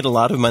get paid a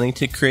lot of money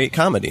to create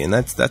comedy, and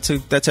that's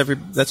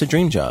a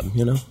dream job,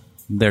 you know.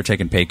 They're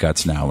taking pay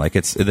cuts now. Like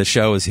the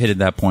show is hit at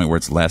that point where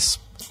it's less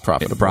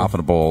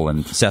profitable,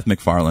 and Seth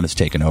MacFarlane has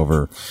taken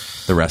over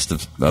the rest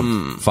of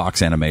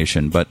Fox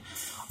Animation. But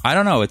I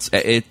don't know.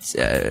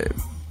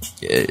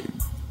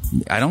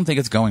 I don't think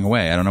it's going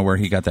away. I don't know where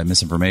he got that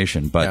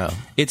misinformation, but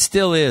it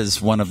still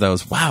is one of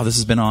those. Wow, this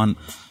has been on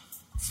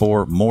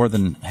for more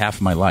than half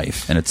of my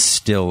life, and it's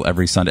still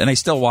every Sunday, and I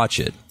still watch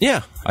it.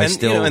 Yeah,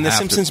 and the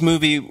Simpsons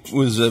movie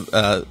was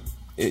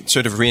it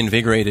sort of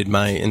reinvigorated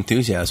my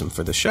enthusiasm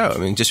for the show. I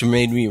mean, it just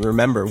made me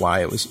remember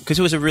why it was, because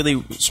it was a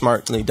really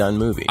smartly done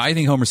movie. I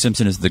think Homer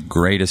Simpson is the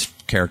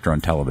greatest character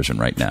on television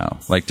right now.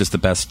 Like, just the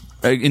best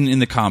in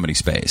the comedy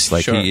space.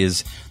 Like, he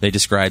is. They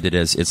described it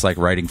as it's like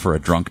writing for a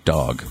drunk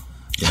dog.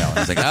 You know, I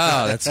was like,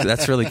 oh,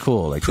 that's really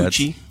cool. Like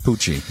Poochie?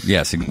 Poochie.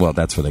 Yes, well,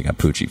 that's where they got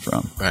Poochie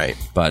from. Right.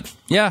 But,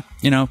 yeah,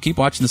 keep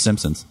watching The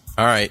Simpsons.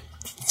 All right.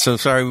 So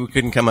sorry we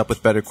couldn't come up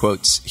with better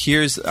quotes.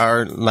 Here's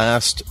our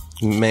last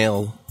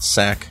mail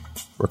sack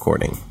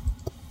recording.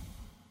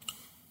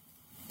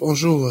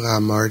 Bonjour,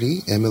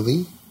 Marty,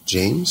 Emily,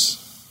 James,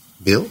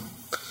 Bill.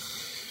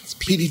 It's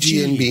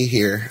PDGNB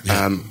here.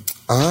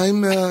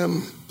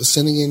 I'm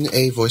sending in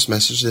a voice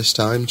message this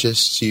time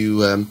just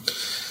to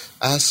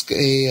ask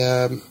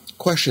a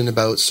question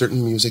about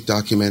certain music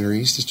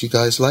documentaries that you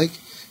guys like,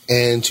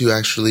 and to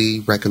actually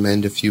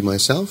recommend a few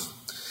myself.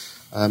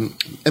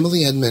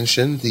 Emily had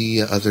mentioned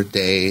the other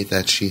day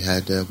that she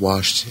had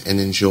watched and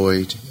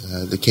enjoyed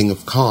The King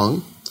of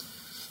Kong.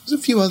 There's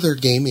a few other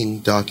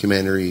gaming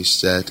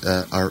documentaries that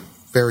are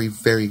very,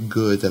 very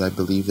good that I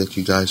believe that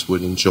you guys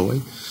would enjoy.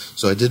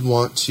 So I did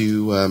want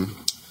to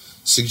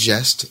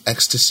suggest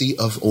Ecstasy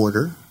of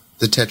Order,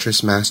 The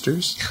Tetris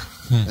Masters.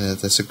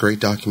 That's a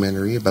great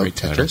documentary about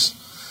Tetris.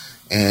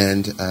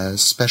 And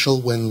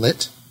Special When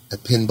Lit, a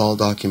pinball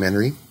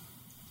documentary.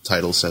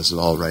 Title says it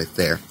all right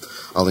there.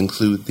 I'll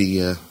include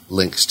the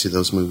links to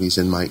those movies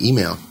in my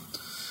email.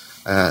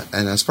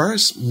 And as far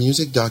as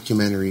music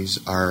documentaries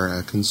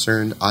are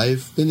concerned,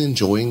 I've been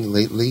enjoying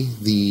lately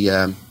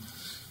the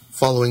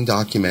following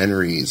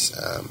documentaries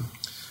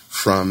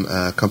from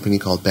a company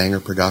called Banger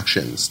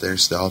Productions.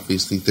 There's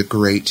obviously the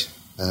great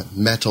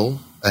Metal,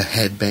 A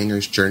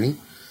Headbanger's Journey,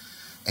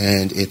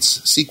 and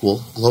its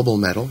sequel, Global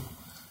Metal.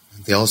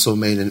 They also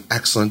made an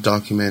excellent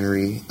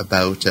documentary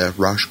about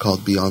Rush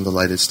called Beyond the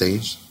Lighted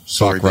Stage.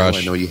 Sorry, Bill,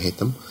 I know you hate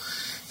them.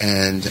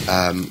 And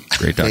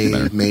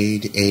they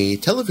made a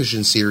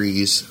television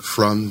series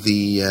from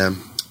the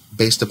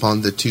based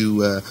upon the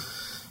two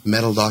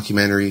metal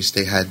documentaries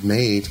they had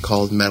made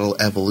called Metal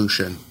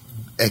Evolution.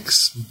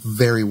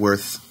 Very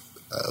worth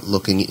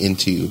looking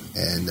into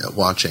and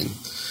watching.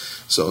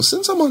 So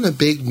since I'm on a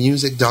big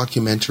music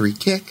documentary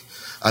kick,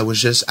 I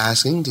was just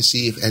asking to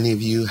see if any of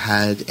you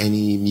had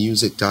any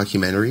music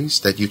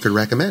documentaries that you could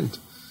recommend.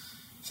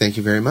 Thank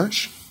you very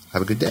much.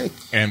 Have a good day.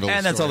 And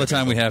that's all the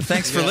time we have.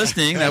 Thanks for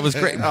listening. That was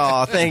great.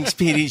 Oh, thanks,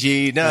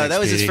 PDG. No,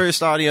 that was his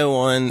first audio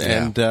one,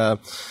 and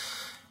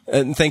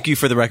thank you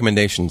for the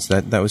recommendations.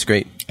 That was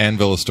great.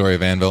 Anvil, A Story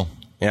of Anvil.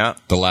 Yeah.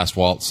 The Last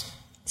Waltz.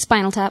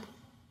 Spinal Tap.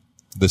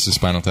 This is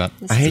Spinal Tap.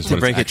 I hate to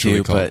break it to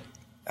you, but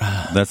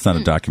that's not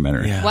a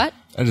documentary. Yeah. What?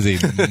 That is a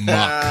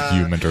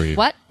mockumentary.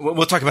 What?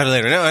 We'll talk about it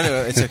later.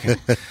 No, it's okay.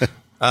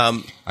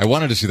 I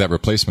wanted to see that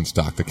Replacements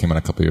doc that came out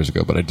a couple years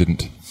ago, but I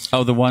didn't.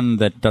 Oh, the one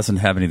that doesn't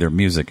have any of their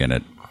music in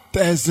it.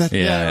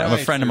 Yeah, a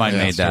friend of mine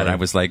made that. I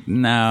was like,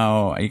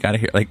 no, you got to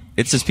hear. Like,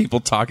 it's just people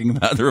talking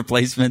about the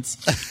Replacements.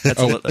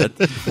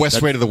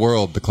 West Way to the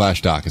World, the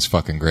Clash doc is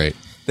fucking great.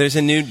 There's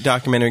a new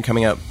documentary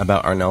coming up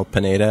about Arnel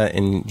Pineda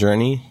in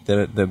Journey,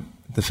 the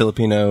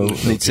Filipino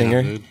lead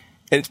singer. Dude.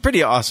 It's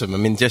pretty awesome. I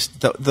mean,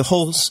 just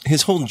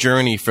his whole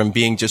journey from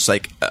being just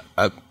like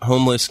a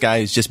homeless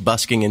guy who's just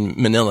busking in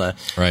Manila,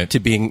 to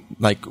being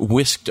like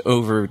whisked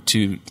over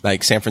to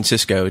like San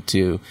Francisco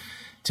to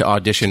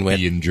audition with,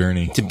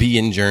 to be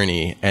in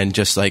Journey, and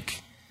just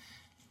like,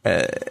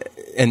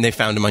 and they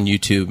found him on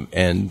YouTube,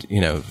 and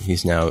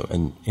he's now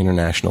an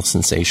international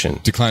sensation.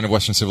 Decline of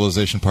Western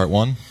Civilization Part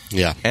 1,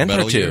 and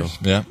Metal Part 2, Years.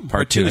 Yeah,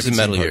 Part 2 is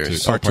Metal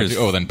Years. Part 2.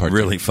 Oh, then Part 2.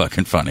 Really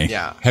fucking funny.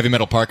 Yeah, Heavy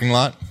Metal Parking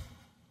Lot.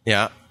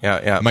 Yeah.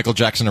 Michael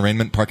Jackson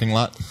Arraignment Parking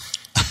Lot.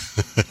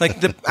 Like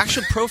the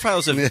actual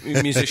profiles of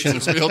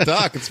musicians. It's real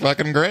doc. It's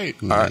fucking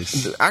great.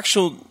 Nice. The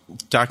actual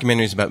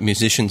documentaries about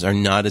musicians are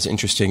not as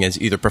interesting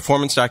as either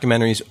performance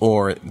documentaries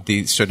or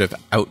the sort of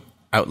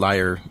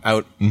outlier,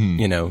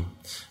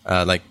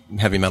 like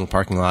Heavy Metal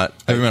Parking Lot.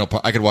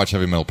 I could watch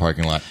Heavy Metal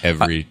Parking Lot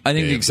every I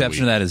think day the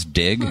exception to that is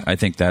Dig. I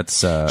think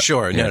that's...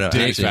 sure.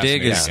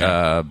 Dig is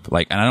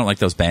like... And I don't like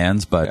those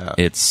bands, but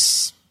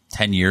it's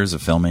 10 years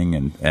of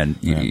filming, and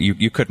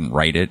you couldn't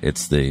write it.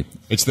 It's the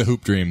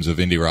hoop dreams of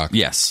indie rock.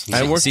 Yes.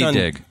 I worked on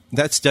Dig.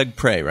 That's Doug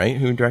Prey, right?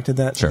 Who directed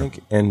that? Sure. I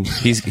think? And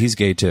he's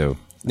gay too.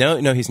 No,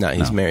 he's not.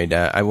 He's married.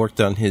 I worked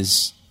on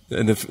his...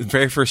 The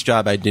very first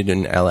job I did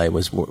in LA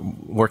was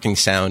working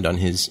sound on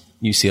his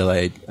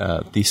UCLA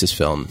thesis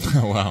film.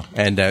 Oh, wow.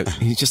 And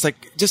he's just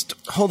like, just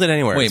hold it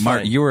anywhere. Wait,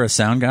 Mark, you were a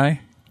sound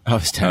guy? Oh,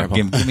 it's terrible.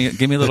 Give me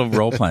a little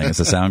role playing as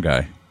a sound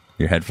guy.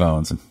 your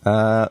headphones.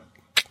 Sound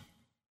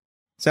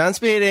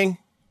speeding.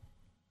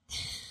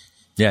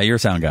 Yeah, you're a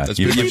sound guy. That's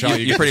You pretty much all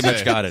you pretty can much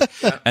say. got it.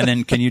 And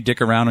then can you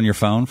dick around on your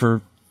phone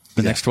for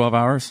the next 12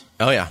 hours?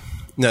 Oh, yeah.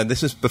 No,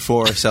 this is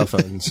before cell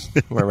phones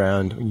were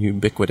around,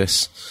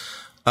 ubiquitous.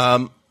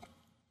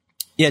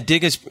 Yeah,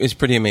 Dig is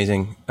pretty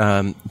amazing.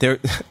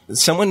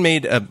 Someone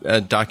made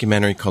a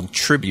documentary called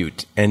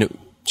Tribute, and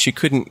she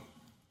couldn't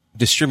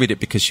distribute it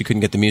because she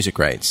couldn't get the music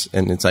rights.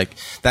 And it's like,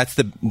 that's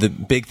the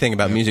big thing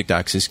about music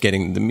docs is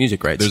getting the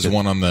music rights. There's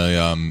one on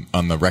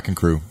the Wrecking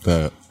Crew,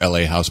 the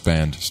LA house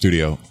band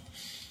studio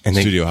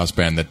house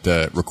band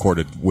that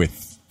recorded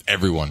with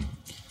everyone.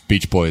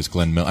 Beach Boys,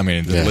 Glenn Miller. I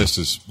mean, the list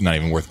is not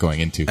even worth going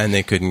into. And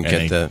they couldn't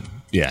get the...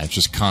 Yeah, it's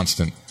just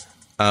constant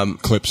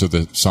clips of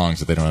the songs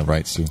that they don't have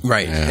rights to.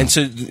 Right. Yeah. And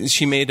so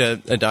she made a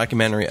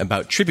documentary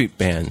about tribute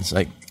bands.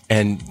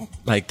 And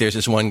there's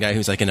this one guy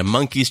who's like in a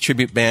Monkees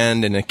tribute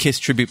band and a Kiss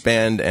tribute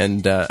band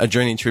and a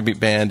Journey tribute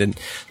band. And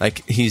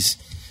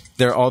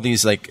there are all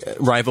these like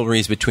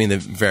rivalries between the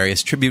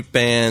various tribute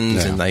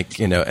bands and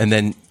and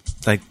then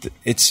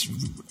it's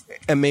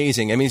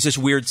amazing. I mean, it's just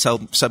weird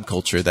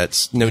subculture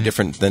that's no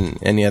different than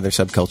any other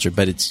subculture,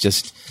 but it's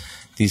just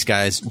these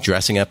guys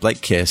dressing up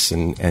like Kiss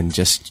and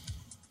just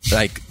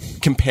like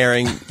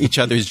comparing each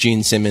other's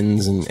Gene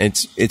Simmons, and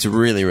it's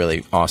really,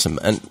 really awesome.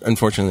 And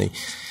unfortunately,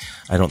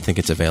 I don't think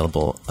it's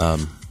available.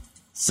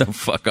 So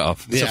fuck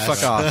off. So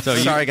fuck off. So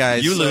sorry,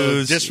 guys. You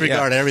lose.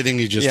 Disregard everything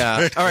you just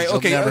heard. All right. You'll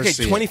Okay. never Okay.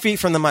 see 20 it. feet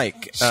from the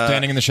mic.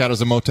 Standing in the Shadows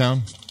of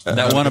Motown.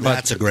 That one about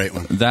That's a great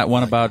one. That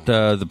one about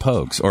the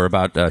Pogues, or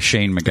about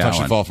Shane McGowan. Touch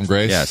and Fall from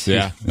Grace? Yes.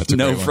 Yeah, that's a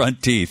no great one.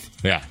 front teeth.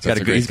 Yeah, he's that's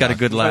a great he's got a song.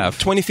 good laugh.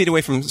 20 feet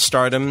away from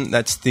stardom.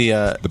 That's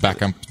the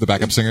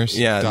backup singers.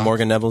 Yeah, doc.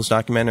 Morgan Neville's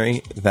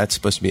documentary. That's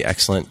supposed to be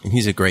excellent. And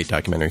he's a great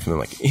documentary film.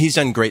 Like, he's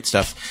done great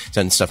stuff. He's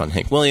done stuff on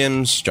Hank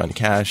Williams, Johnny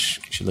Cash.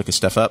 You should look his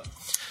stuff up.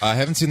 I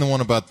haven't seen the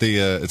one about the.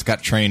 It's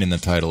got Train in the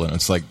title, and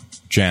it's like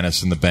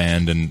Janis and the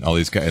band and all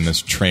these guys in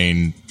this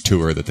Train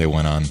tour that they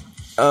went on.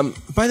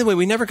 By the way,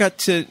 we never got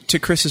to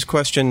Chris's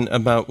question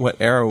about what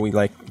era we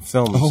like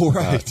films. Oh,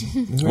 right.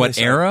 What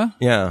era?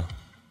 Yeah.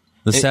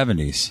 The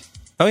 70s.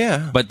 Oh,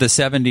 yeah. But the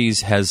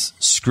 70s has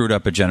screwed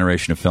up a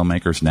generation of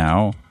filmmakers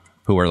now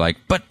who are like,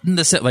 but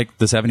the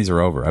 70s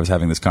are over. I was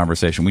having this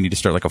conversation. We need to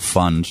start like a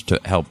fund to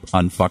help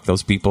unfuck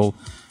those people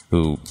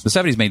who... The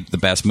 70s made the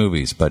best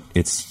movies, but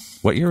it's...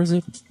 What year is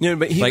it? Yeah,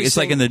 but it's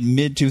like in the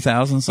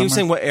mid-2000s. He was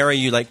saying what era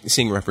you like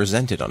seeing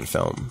represented on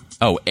film.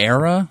 Oh,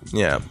 era?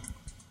 Yeah.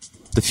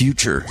 The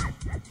future.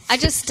 I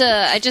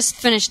just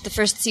finished the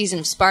first season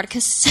of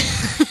Spartacus.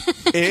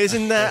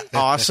 Isn't that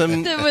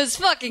awesome? It was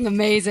fucking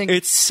amazing.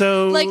 It's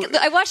so...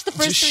 I watched the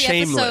first just 3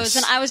 shameless. episodes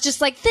and I was just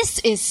like, this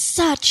is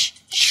such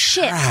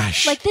shit.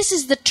 Trash. Like, this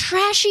is the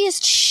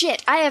trashiest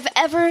shit I have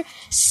ever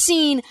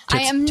seen.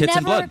 I am Tits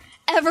and never... Blood.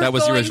 Ever That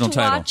was the going original to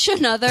title. watch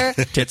another.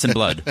 Tits and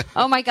blood.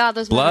 Oh my god,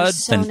 those men are Blood,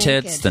 so then naked.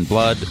 tits, then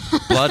blood.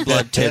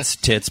 Blood, tits,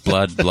 tits,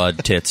 blood,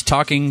 tits.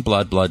 Talking,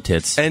 blood,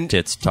 tits,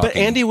 tits, talking. But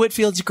Andy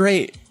Whitfield's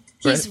great.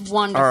 He's Right?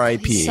 wonderful.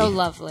 R.I.P. He's so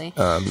lovely.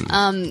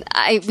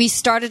 We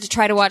started to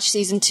try to watch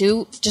season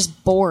 2,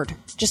 just bored,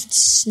 just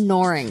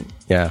snoring.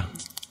 Yeah.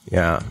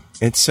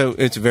 It's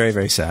very,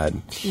 very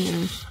sad.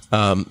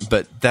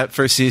 But that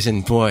first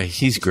season, boy,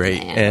 he's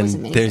great. Man, it was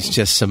and amazing. there's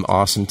just some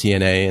awesome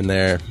TNA in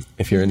there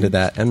if you're into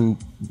that. And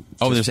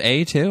there's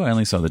A too? I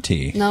only saw the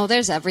T. No,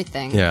 there's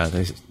everything. yeah,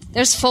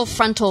 There's full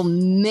frontal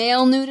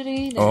male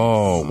nudity.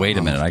 Oh, wait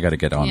a minute! I got to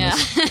get on Yeah.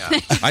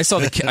 this. I saw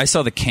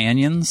the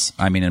canyons.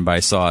 I mean, and by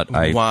saw it,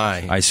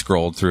 Why? I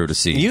scrolled through to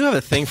see. you have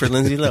a thing for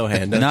Lindsay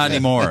Lohan, don't Not you?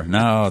 anymore.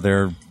 No,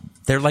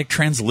 they're like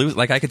translucent.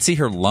 Like I could see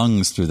her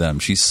lungs through them.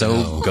 She's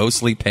so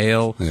ghostly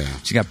pale. Yeah.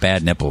 She got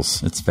bad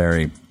nipples. It's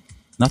very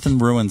nothing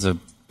ruins a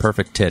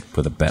perfect tit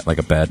with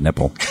a bad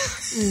nipple.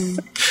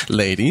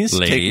 Ladies,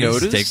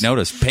 take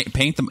notice.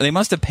 Paint them. They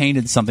must have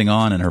painted something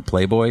on in her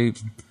Playboy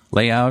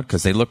layout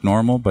because they look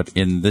normal. But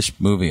in this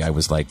movie, I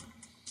was like,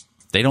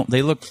 they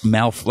look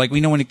like we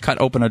know when you cut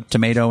open a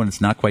tomato and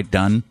it's not quite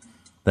done.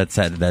 That's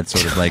that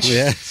sort of like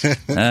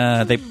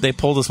they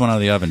pulled this one out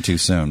of the oven too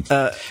soon.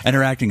 And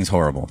her acting is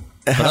horrible.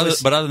 But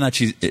other than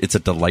that, it's a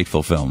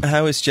delightful film.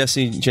 How is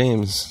Jesse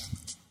James?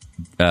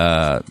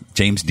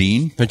 James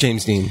Dean? Or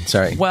James Dean,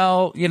 sorry.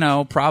 Well,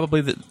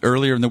 probably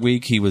earlier in the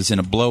week he was in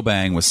a blow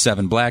bang with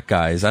 7 black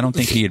guys. I don't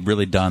think he had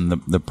really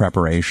done the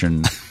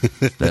preparation,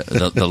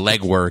 the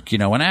legwork.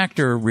 An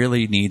actor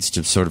really needs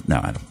to sort of... No,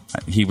 I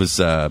don't. He was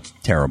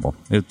terrible.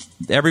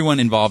 Everyone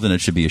involved in it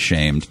should be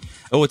ashamed.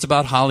 Oh, it's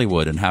about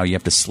Hollywood and how you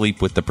have to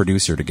sleep with the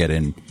producer to get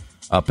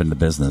up in the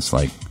business.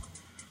 Like,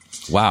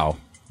 wow,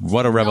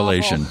 what a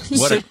revelation!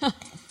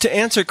 To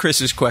answer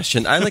Chris's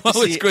question, I like to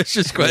see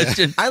Chris's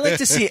question. I like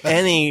to see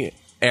any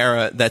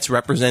era that's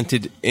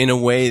represented in a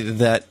way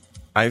that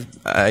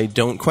I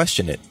don't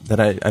question it, that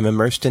I'm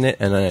immersed in it,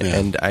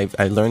 and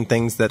I learn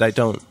things that I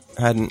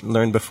hadn't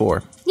learned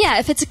before. Yeah,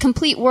 if it's a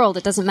complete world,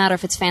 it doesn't matter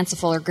if it's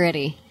fanciful or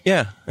gritty.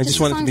 Yeah, I just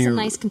want it to be a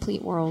nice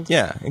complete world.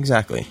 Yeah,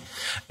 exactly.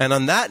 And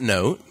on that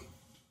note,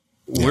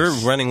 we're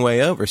running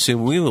way over, so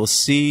we will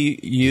see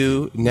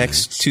you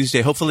next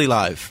Tuesday, hopefully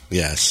live.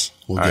 Yes,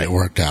 we'll get it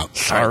worked out.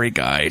 Sorry,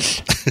 guys.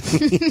 Hip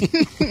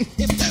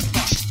that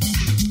fuck.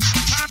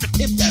 Time to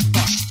hip that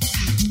fuck.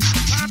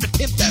 Time to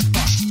hip that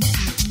fuck.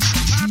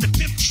 Time to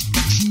hip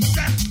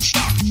that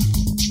fuck.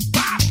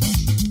 Bop,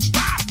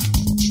 bop,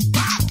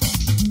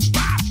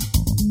 bop,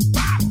 bop,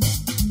 bop,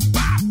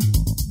 bop,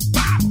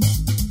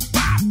 bop,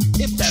 bop.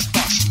 Hip that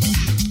fuck.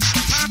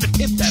 Time to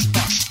hip that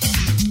fuck.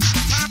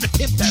 Time to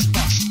hip that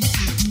fuck.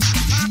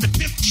 Time to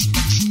hip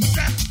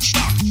that fuck.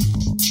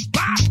 Bop,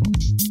 bop,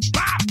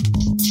 bop, bop,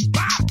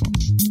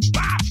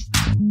 bop,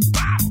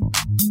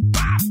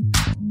 bop,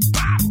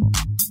 bop,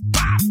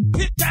 bop.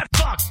 Hit that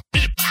fuck.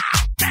 Hit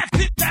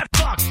that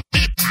fuck.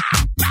 Hit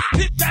that fuck.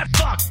 Hit that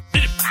fuck.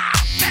 Hit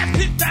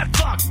that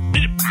fuck.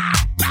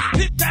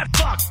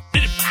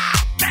 Hit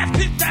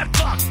that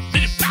fuck.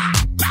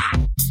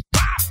 Bop,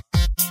 bop,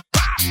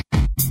 bop,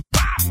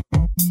 bop,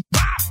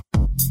 bop.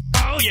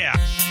 Oh yeah.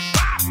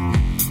 Bop.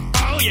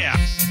 Oh yeah.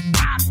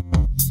 Bop.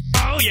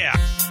 Oh yeah.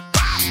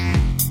 Bop.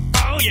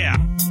 Oh yeah.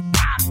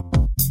 Bop.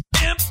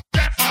 Imp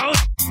that phone.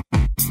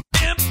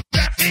 Imp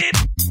that fit.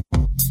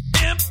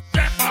 Imp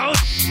that phone.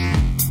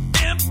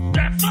 Imp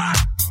that fuck.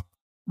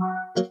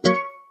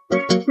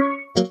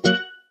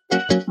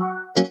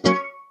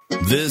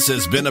 This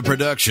has been a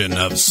production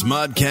of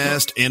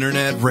Smodcast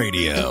Internet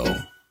Radio.